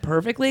assault is a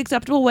perfectly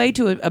acceptable way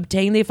to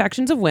obtain the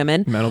affections of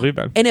women. That'll be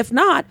bad. And if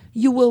not,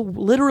 you will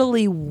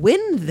literally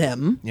win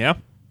them Yeah.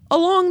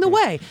 along the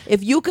way.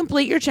 If you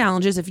complete your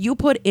challenges, if you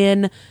put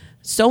in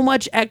so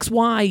much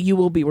XY, you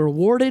will be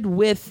rewarded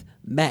with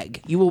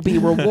Meg. You will be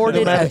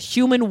rewarded a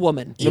human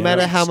woman. No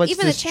matter how much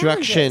Even the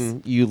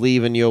destruction you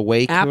leave in your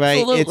wake,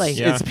 Absolutely. right?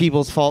 Yeah. It's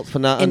people's fault for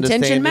not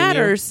understanding Intention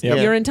matters. Yep.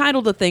 You're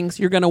entitled to things.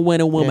 You're going to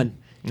win a woman.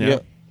 Yeah. Yeah.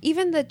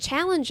 Even the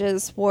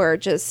challenges were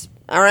just,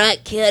 all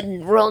right,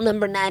 kid, rule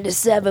number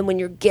 97 when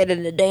you're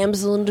getting a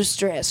damsel in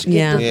distress.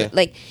 Yeah. Yeah.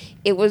 Like,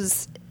 it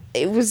was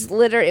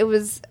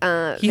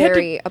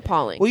very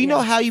appalling. Well, you know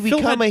how you Phil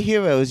become had- a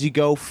hero is you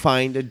go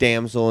find a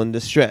damsel in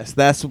distress.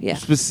 That's Yeah.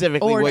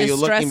 specifically Or what you're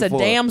distress looking a for.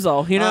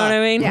 damsel. You know what I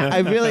mean? Yeah. I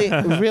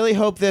really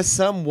hope there's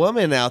some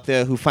woman out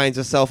there who finds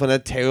herself in a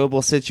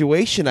terrible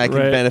situation I can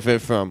Right.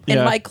 benefit from. In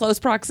Yeah. my close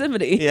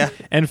proximity. Yeah.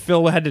 And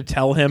Phil had to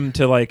tell him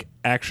to like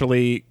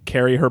actually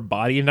carry her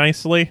body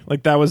nicely.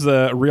 Like that was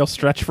a real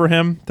stretch for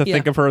him to Yeah.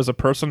 think of her as a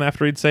person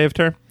after he'd saved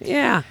her.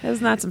 Yeah.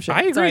 Isn't that some shit?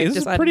 I agree. Sorry, This is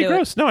decided pretty to do it.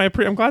 gross. No, I'm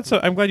glad.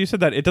 I'm glad you said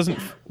that. It doesn't.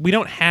 We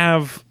don't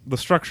have the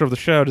structure of the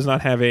show. Does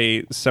not have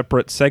a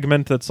separate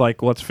segment that's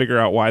like, let's figure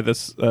out why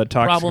this toxic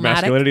Problematic.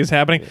 masculinity is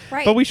happening.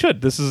 Right. But we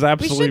should. This is we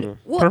absolutely should.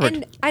 Well,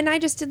 perfect. and I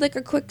just did like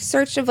a quick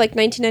search of like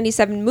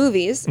 1997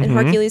 movies, and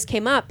Hercules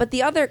came up. But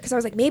the other, because I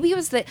was like, maybe it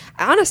was the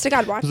honest to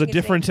God watching. was a it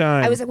different today,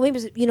 time. I was like,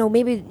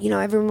 maybe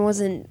everyone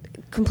wasn't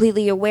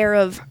completely aware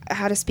of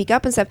how to speak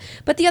up and stuff.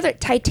 But the other,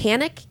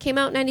 Titanic came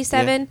out in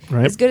 97. Yeah.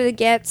 Right. As good as it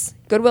gets.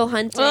 Good Will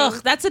Hunting.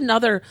 Ugh, that's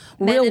another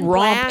Men real in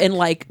romp Black. in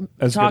like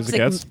As good as it toxic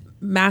gets.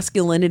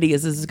 masculinity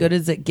is as good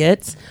as it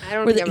gets. I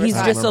don't where think I ever he's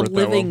saw it. just a I remember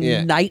it that living well.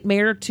 Yeah.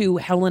 nightmare to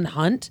Helen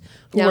Hunt,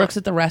 who Yeah. works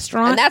at the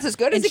restaurant. And that's as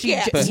good as And it she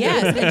gets.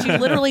 yes, and she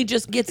literally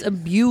just gets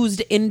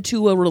abused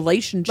into a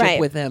relationship Right.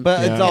 with him. But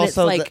Yeah. it's And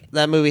also like,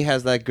 that movie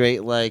has that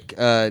great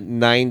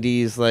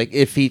 90s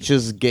it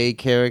features gay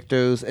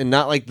characters and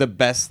not like the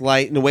best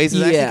light in ways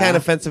it's Yeah. actually kind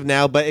of offensive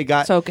now, but it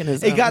got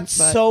Tokenism, but-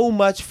 so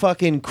much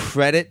fucking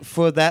credit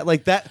for that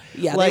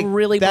yeah, like they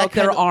really that broke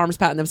their kinda- arms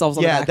patting themselves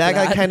on the back. that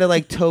for got kind of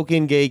like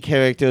token gay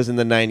characters in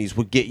the 90s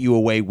would get you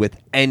away with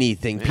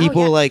anything.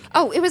 People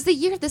it was the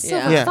year of the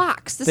silver Yeah.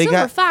 fox. The They silver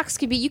got- fox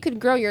could be you could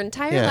grow your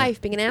entire Yeah.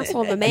 life being an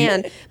asshole of a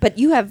man, but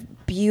you have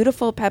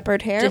beautiful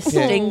peppered hair.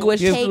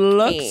 distinguished Take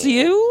looks.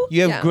 me. You.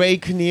 you have Yeah. Grey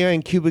Kinnear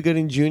and Cuba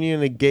Gooding Jr.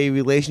 in a gay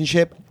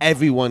relationship.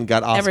 Everyone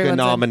got Oscar Everyone's in.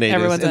 nominated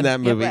Everyone's in in. that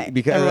Yeah, movie right.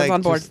 because Everyone's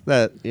on board. just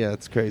that. Yeah,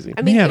 it's crazy.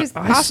 I mean, Man, it was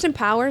Austin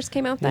Powers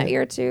came out that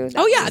year too.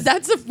 That Oh yeah, was-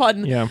 that's a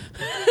fun. Yeah.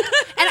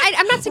 and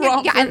I'm not saying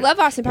Wrong. yeah, I love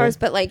Austin Powers,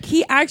 but like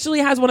He actually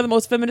has one of the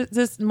most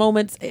feminist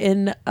moments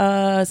in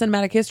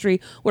cinematic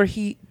history, where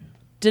he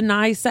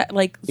denies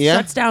Yeah.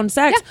 shuts down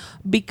sex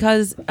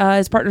because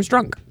his partner's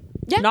drunk.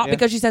 Yeah. Not Yeah.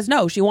 because she says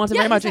no, she wants it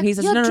Yeah, very much, he's and he like,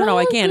 says "You're no,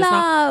 I drunk, can't. It's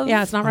not. love."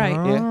 Yeah, it's not right.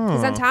 Yeah.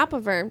 he's on top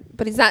of her,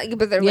 but he's not.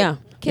 But they're Yeah, like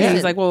yeah. kissing.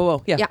 He's like,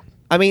 whoa, yeah. yeah.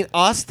 I mean,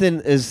 Austin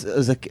is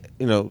a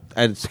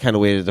it's kind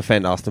of weird to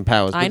defend Austin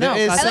Powers. I but know,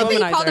 there is that's I like that you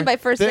womanizer. called him by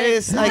first there name.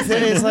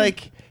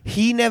 is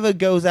he never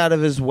goes out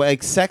of his way.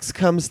 Like, sex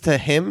comes to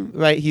him,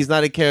 right? He's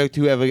not a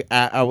character who ever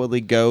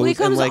outwardly goes. Well, he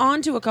comes and,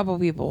 on to a couple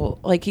people,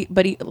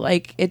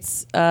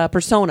 it's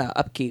persona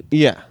upkeep.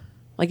 Yeah.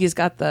 Like he's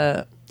got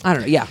the I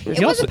don't know. Yeah,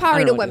 It was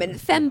empowering to women.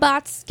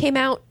 Fembots came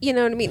out. You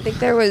know what I mean?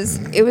 Like it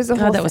was a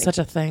whole. God, that was thing. such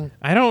a thing.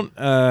 I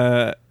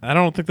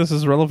don't think this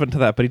is relevant to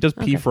that, but he does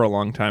pee for a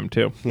long time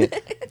too.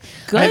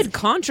 Good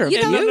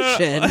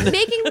contribution.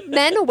 making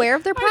men aware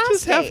of their I prostate.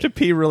 just have to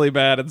pee really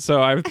bad, and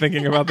so I'm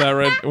thinking about that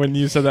right when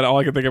you said that. All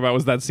I could think about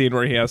was that scene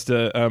where he has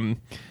to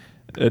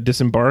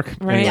disembark.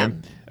 Right. Anyway,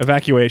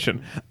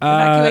 evacuation.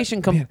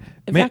 Evacuation man.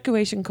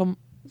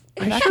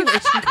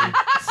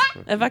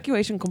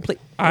 Evacuation complete.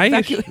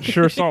 I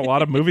sure saw a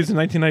lot of movies in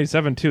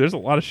 1997 too. There's a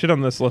lot of shit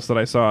on this list that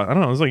I saw. I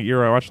don't know. It was like a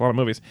year I watched a lot of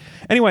movies.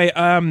 Anyway,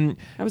 I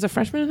was a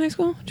freshman in high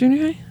school,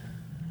 junior high.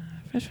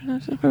 Freshman in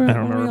high school. I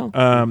don't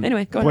remember.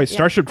 Anyway, go boy, ahead.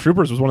 Starship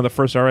Troopers was one of the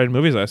first R-rated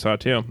movies I saw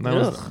too. That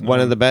was One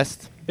of the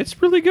best. It's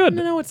really good.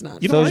 No, it's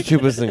not. You don't Those like it?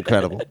 Troopers is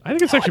incredible. I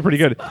think it's actually pretty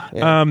good.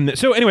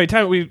 So anyway,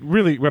 time we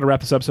really got to wrap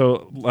this up.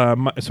 So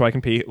so I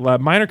can pee.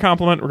 Minor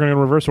compliment. We're going to go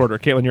in reverse order.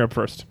 Caitlin, you're up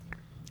first.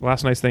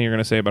 Last nice thing you're going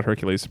to say about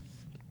Hercules.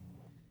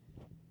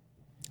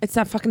 It's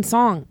that fucking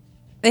song.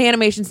 The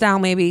animation style,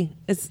 maybe.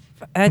 It's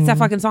that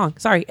fucking song.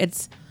 Sorry,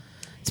 it's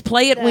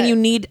play it when you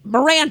need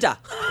Miranda.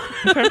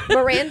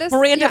 Miranda's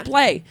Miranda, yeah.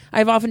 play.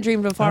 I've often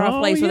dreamed of a far off Oh,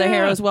 place where the yeah.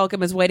 hero's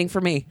welcome is waiting for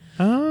me.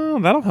 Oh,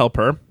 that'll help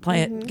her.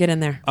 Play it. Get in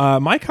there.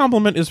 My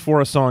compliment is for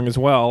a song as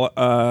well.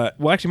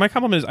 Well, actually, my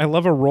compliment is I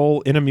love a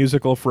role in a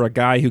musical for a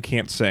guy who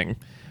can't sing,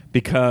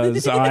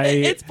 because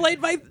It's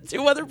played by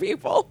two other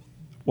people.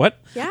 What?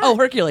 Yeah. Oh,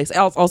 Hercules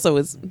also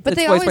is. But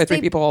it's they voiced by always- three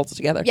they- people all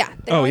together. Yeah.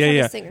 They Oh always yeah, have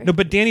yeah. A singer. No,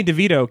 but Danny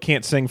DeVito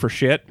can't sing for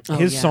shit. Oh,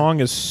 His yeah. song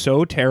is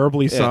so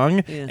terribly sung.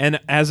 Yeah. And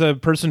as a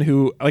person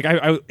who, like,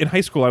 I in high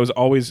school, I was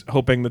always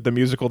hoping that the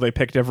musical they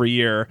picked every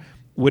year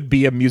would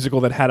be a musical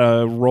that had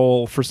a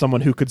role for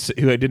someone who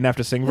who didn't have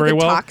to sing very could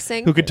well. talk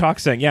sing? Who could talk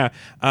sing? Yeah.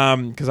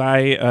 Because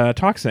I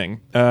talk sing.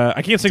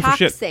 I can't sing for Talk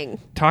shit. sing.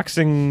 Talk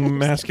sing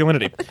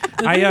masculinity.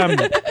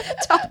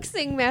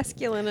 Toxic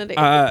masculinity.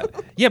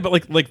 Yeah,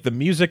 but like The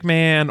Music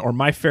Man or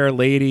My Fair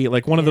Lady,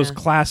 like one of those Yeah.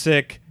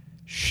 classic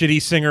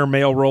shitty singer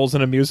male roles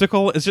in a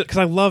musical. It's just because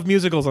I love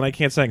musicals and I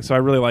can't sing, so I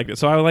really liked it.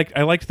 So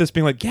I liked this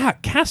being like, yeah,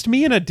 cast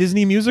me in a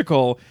Disney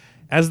musical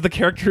as the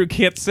character who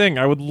can't sing.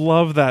 I would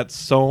love that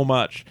so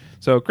much.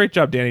 So great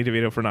job, Danny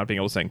DeVito, for not being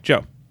able to sing.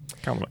 Joe,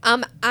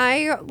 compliment.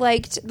 I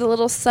liked the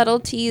little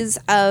subtleties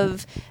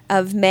of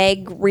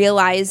Meg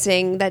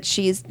realizing that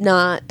she's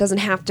doesn't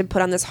have to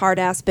put on this hard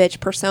ass bitch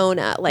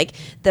persona. Like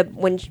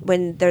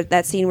when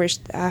that scene where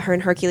her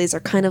and Hercules are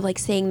kind of like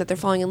saying that they're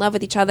falling in love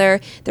with each other.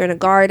 They're in a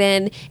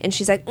garden, and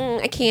she's like,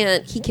 I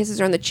can't. He kisses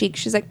her on the cheek.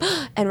 She's like,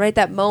 and right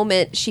that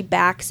moment she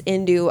backs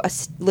into a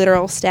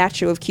literal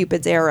statue of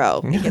Cupid's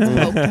arrow and gets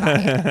poked by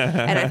it.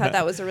 And I thought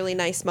that was a really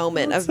nice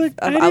moment It's of like,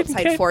 I didn't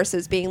outside care.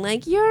 forces being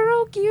like,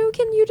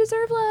 you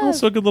deserve love.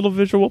 Also a good little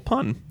visual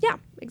pun. Yeah,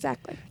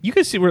 exactly. You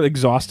guys were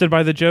exhausted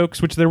by the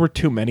jokes, which there were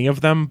too many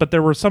of them, but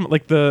there were some,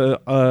 like the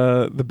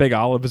Big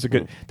Olive is a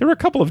good. There were a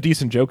couple of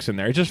decent jokes in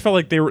there. It just felt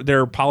like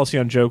their policy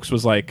on jokes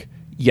was like,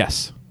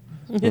 yes.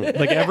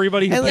 Like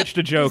everybody who And, like, pitched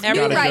a joke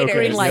every got a writer- joke.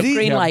 green in. light, These-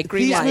 green light,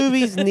 green These light.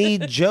 movies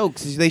need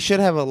jokes. They should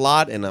have a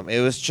lot in them. It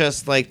was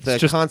just like the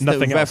It's just constant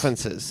nothing else.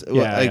 references.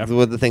 Yeah, like yeah.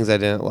 were the things I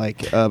didn't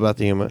like about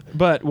the humor.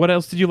 But what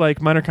else did you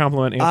like? Minor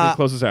compliment. Anthony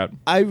closes out.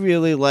 I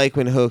really like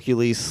when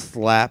Hercules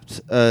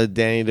slapped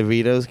Danny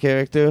DeVito's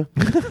character.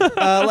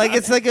 Like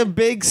it's like a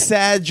big,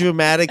 sad,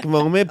 dramatic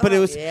moment, but it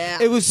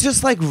was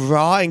just like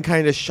raw and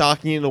kind of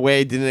shocking in a way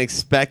I didn't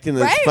expect in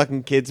this Right?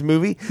 fucking kids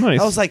movie. Nice.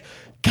 I was like,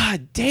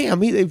 God damn,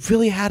 they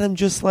really had him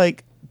just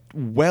like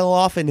well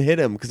off and hit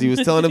him because he was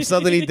telling him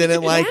something he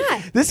didn't like.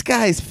 Yeah. This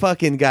guy's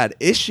fucking got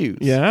issues.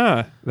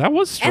 Yeah, that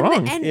was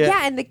strong.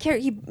 And the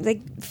character,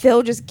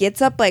 Phil just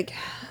gets up like,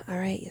 all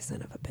right, you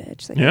son of a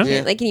bitch. Like, Yeah.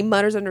 and he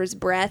mutters under his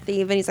breath.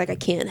 Even he's like, I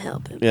can't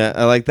help him. Yeah,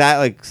 I like that.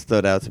 Like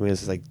stood out to me.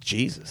 It's just like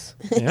Jesus.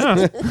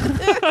 Yeah.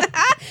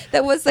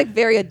 That was like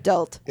very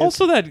adult.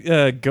 Also,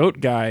 that goat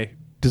guy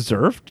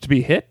deserved to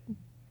be hit.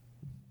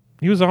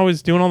 He was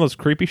always doing all those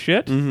creepy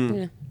shit. Mm-hmm.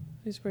 Yeah,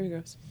 he's pretty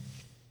gross.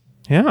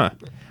 Yeah.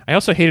 I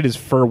also hated his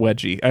fur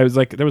wedgie. I was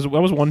like, that was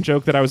one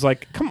joke that I was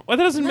like, come on,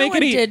 that doesn't make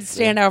any. It did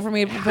stand out for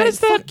me, but does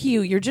that- fuck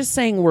you. You're just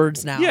saying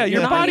words now. Yeah,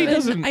 You're your not body even-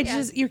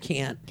 doesn't- You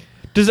can't.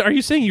 Are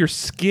you saying your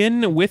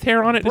skin with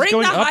hair on it is Bring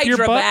going the up your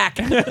Hydra butt?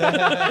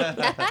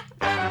 back.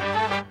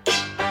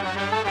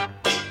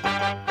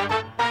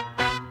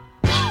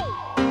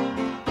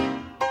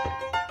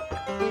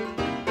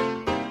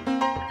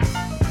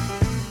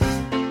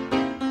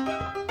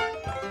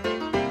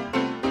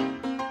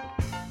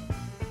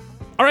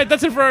 All right,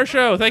 that's it for our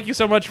show. Thank you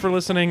so much for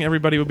listening.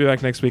 Everybody will be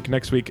back next week.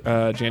 Next week,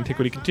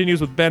 Jantiquity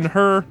continues with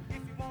Ben-Hur.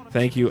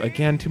 Thank you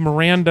again to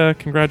Miranda.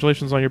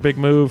 Congratulations on your big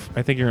move.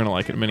 I think you're going to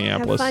like it in Have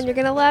Minneapolis. fun. You're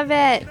going to love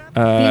it.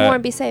 Be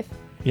warm. Be safe.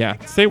 Yeah.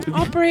 Stay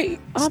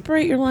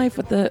Operate your life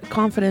with the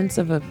confidence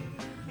of a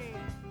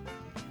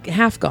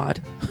half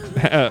god.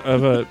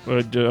 of a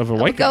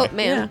white guy. Goat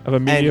man. Of a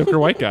mediocre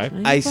white guy.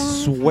 I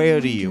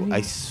swear to you,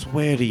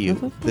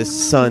 the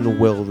sun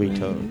will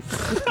return.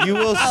 You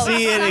will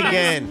see it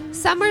again.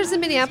 Summers in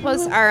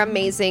Minneapolis are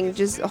amazing.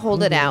 Just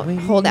hold it out.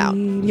 Hold out.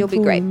 You'll be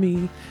great.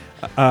 You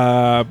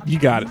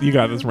got it. You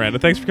got this, Miranda.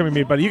 Thanks for coming,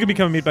 Meat Buddy. You can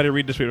become a Meat Buddy at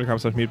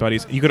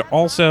readthesweet.com/meatbuddies. You could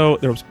also,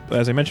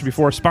 as I mentioned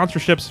before,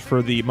 sponsorships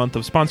for the month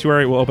of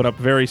Sponsuary will open up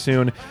very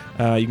soon.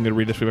 You can go to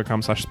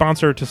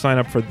readthesweet.com/sponsor to sign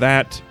up for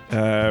that.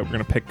 We're going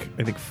to pick,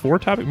 I think, 4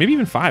 topics, maybe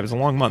even 5. It's a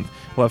long month.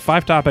 We'll have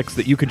 5 topics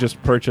that you could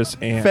just purchase.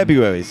 And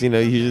February's,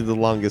 usually the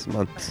longest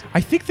months. I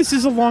think this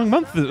is a long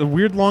month, a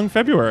weird long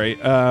February.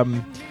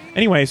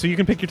 Anyway, so you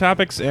can pick your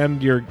topics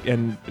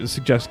and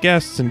suggest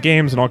guests and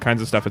games and all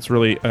kinds of stuff. It's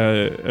really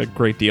a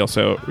great deal.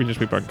 So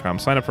readthesweet.com.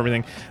 Sign up for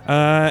everything.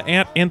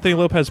 Aunt Anthony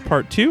Lopez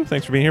Part 2.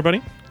 Thanks for being here,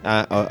 buddy.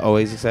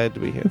 Always excited to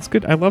be here. It's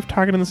good. I love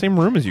talking in the same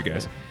room as you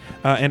guys.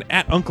 And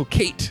at Uncle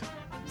Kate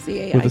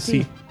C-A-I-T. with a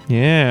C.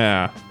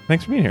 Yeah.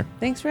 Thanks for being here.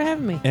 Thanks for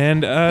having me.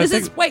 And This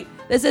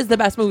is the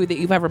best movie that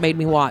you've ever made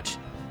me watch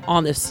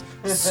on this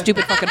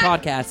stupid fucking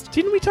podcast.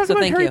 Didn't we talk So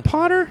about thank Harry you.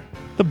 Potter,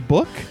 the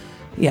book?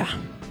 Yeah.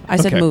 I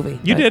said Okay. movie.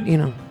 You but,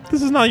 did.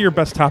 This is not your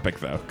best topic,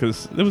 though,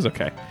 because it was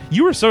okay.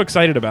 You were so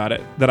excited about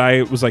it that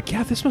I was like,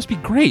 yeah, this must be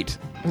great.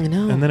 I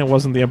know. And then it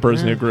wasn't The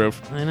Emperor's New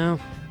Groove. I know.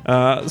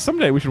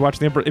 Someday we should watch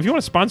The Emperor. If you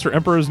want to sponsor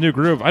Emperor's New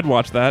Groove, I'd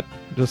watch that.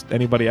 Just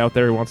anybody out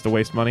there who wants to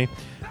waste money.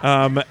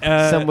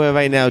 Somewhere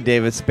right now,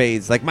 David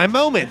Spade's like, my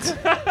moment.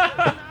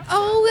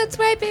 Oh, that's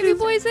right. Baby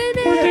boy's in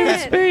it. Poor David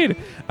Spade.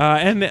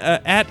 And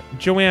at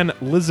Joanne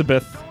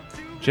Elizabeth.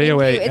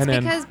 Joann. It's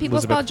because people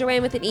spell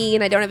Joanne with an E,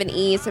 and I don't have an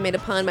E, so I made a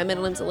pun. My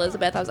middle name's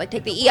Elizabeth. I was like,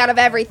 take the E out of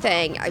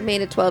everything. I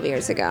made it 12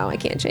 years ago. I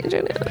can't change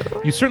it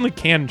now. You certainly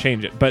can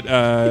change it,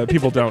 but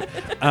people don't.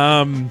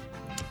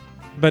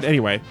 But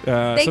anyway,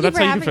 Thank you for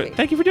having me.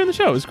 Thank you for doing the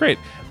show. It was great.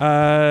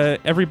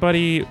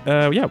 Everybody,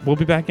 we'll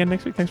be back in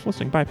next week. Thanks for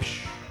listening. Bye.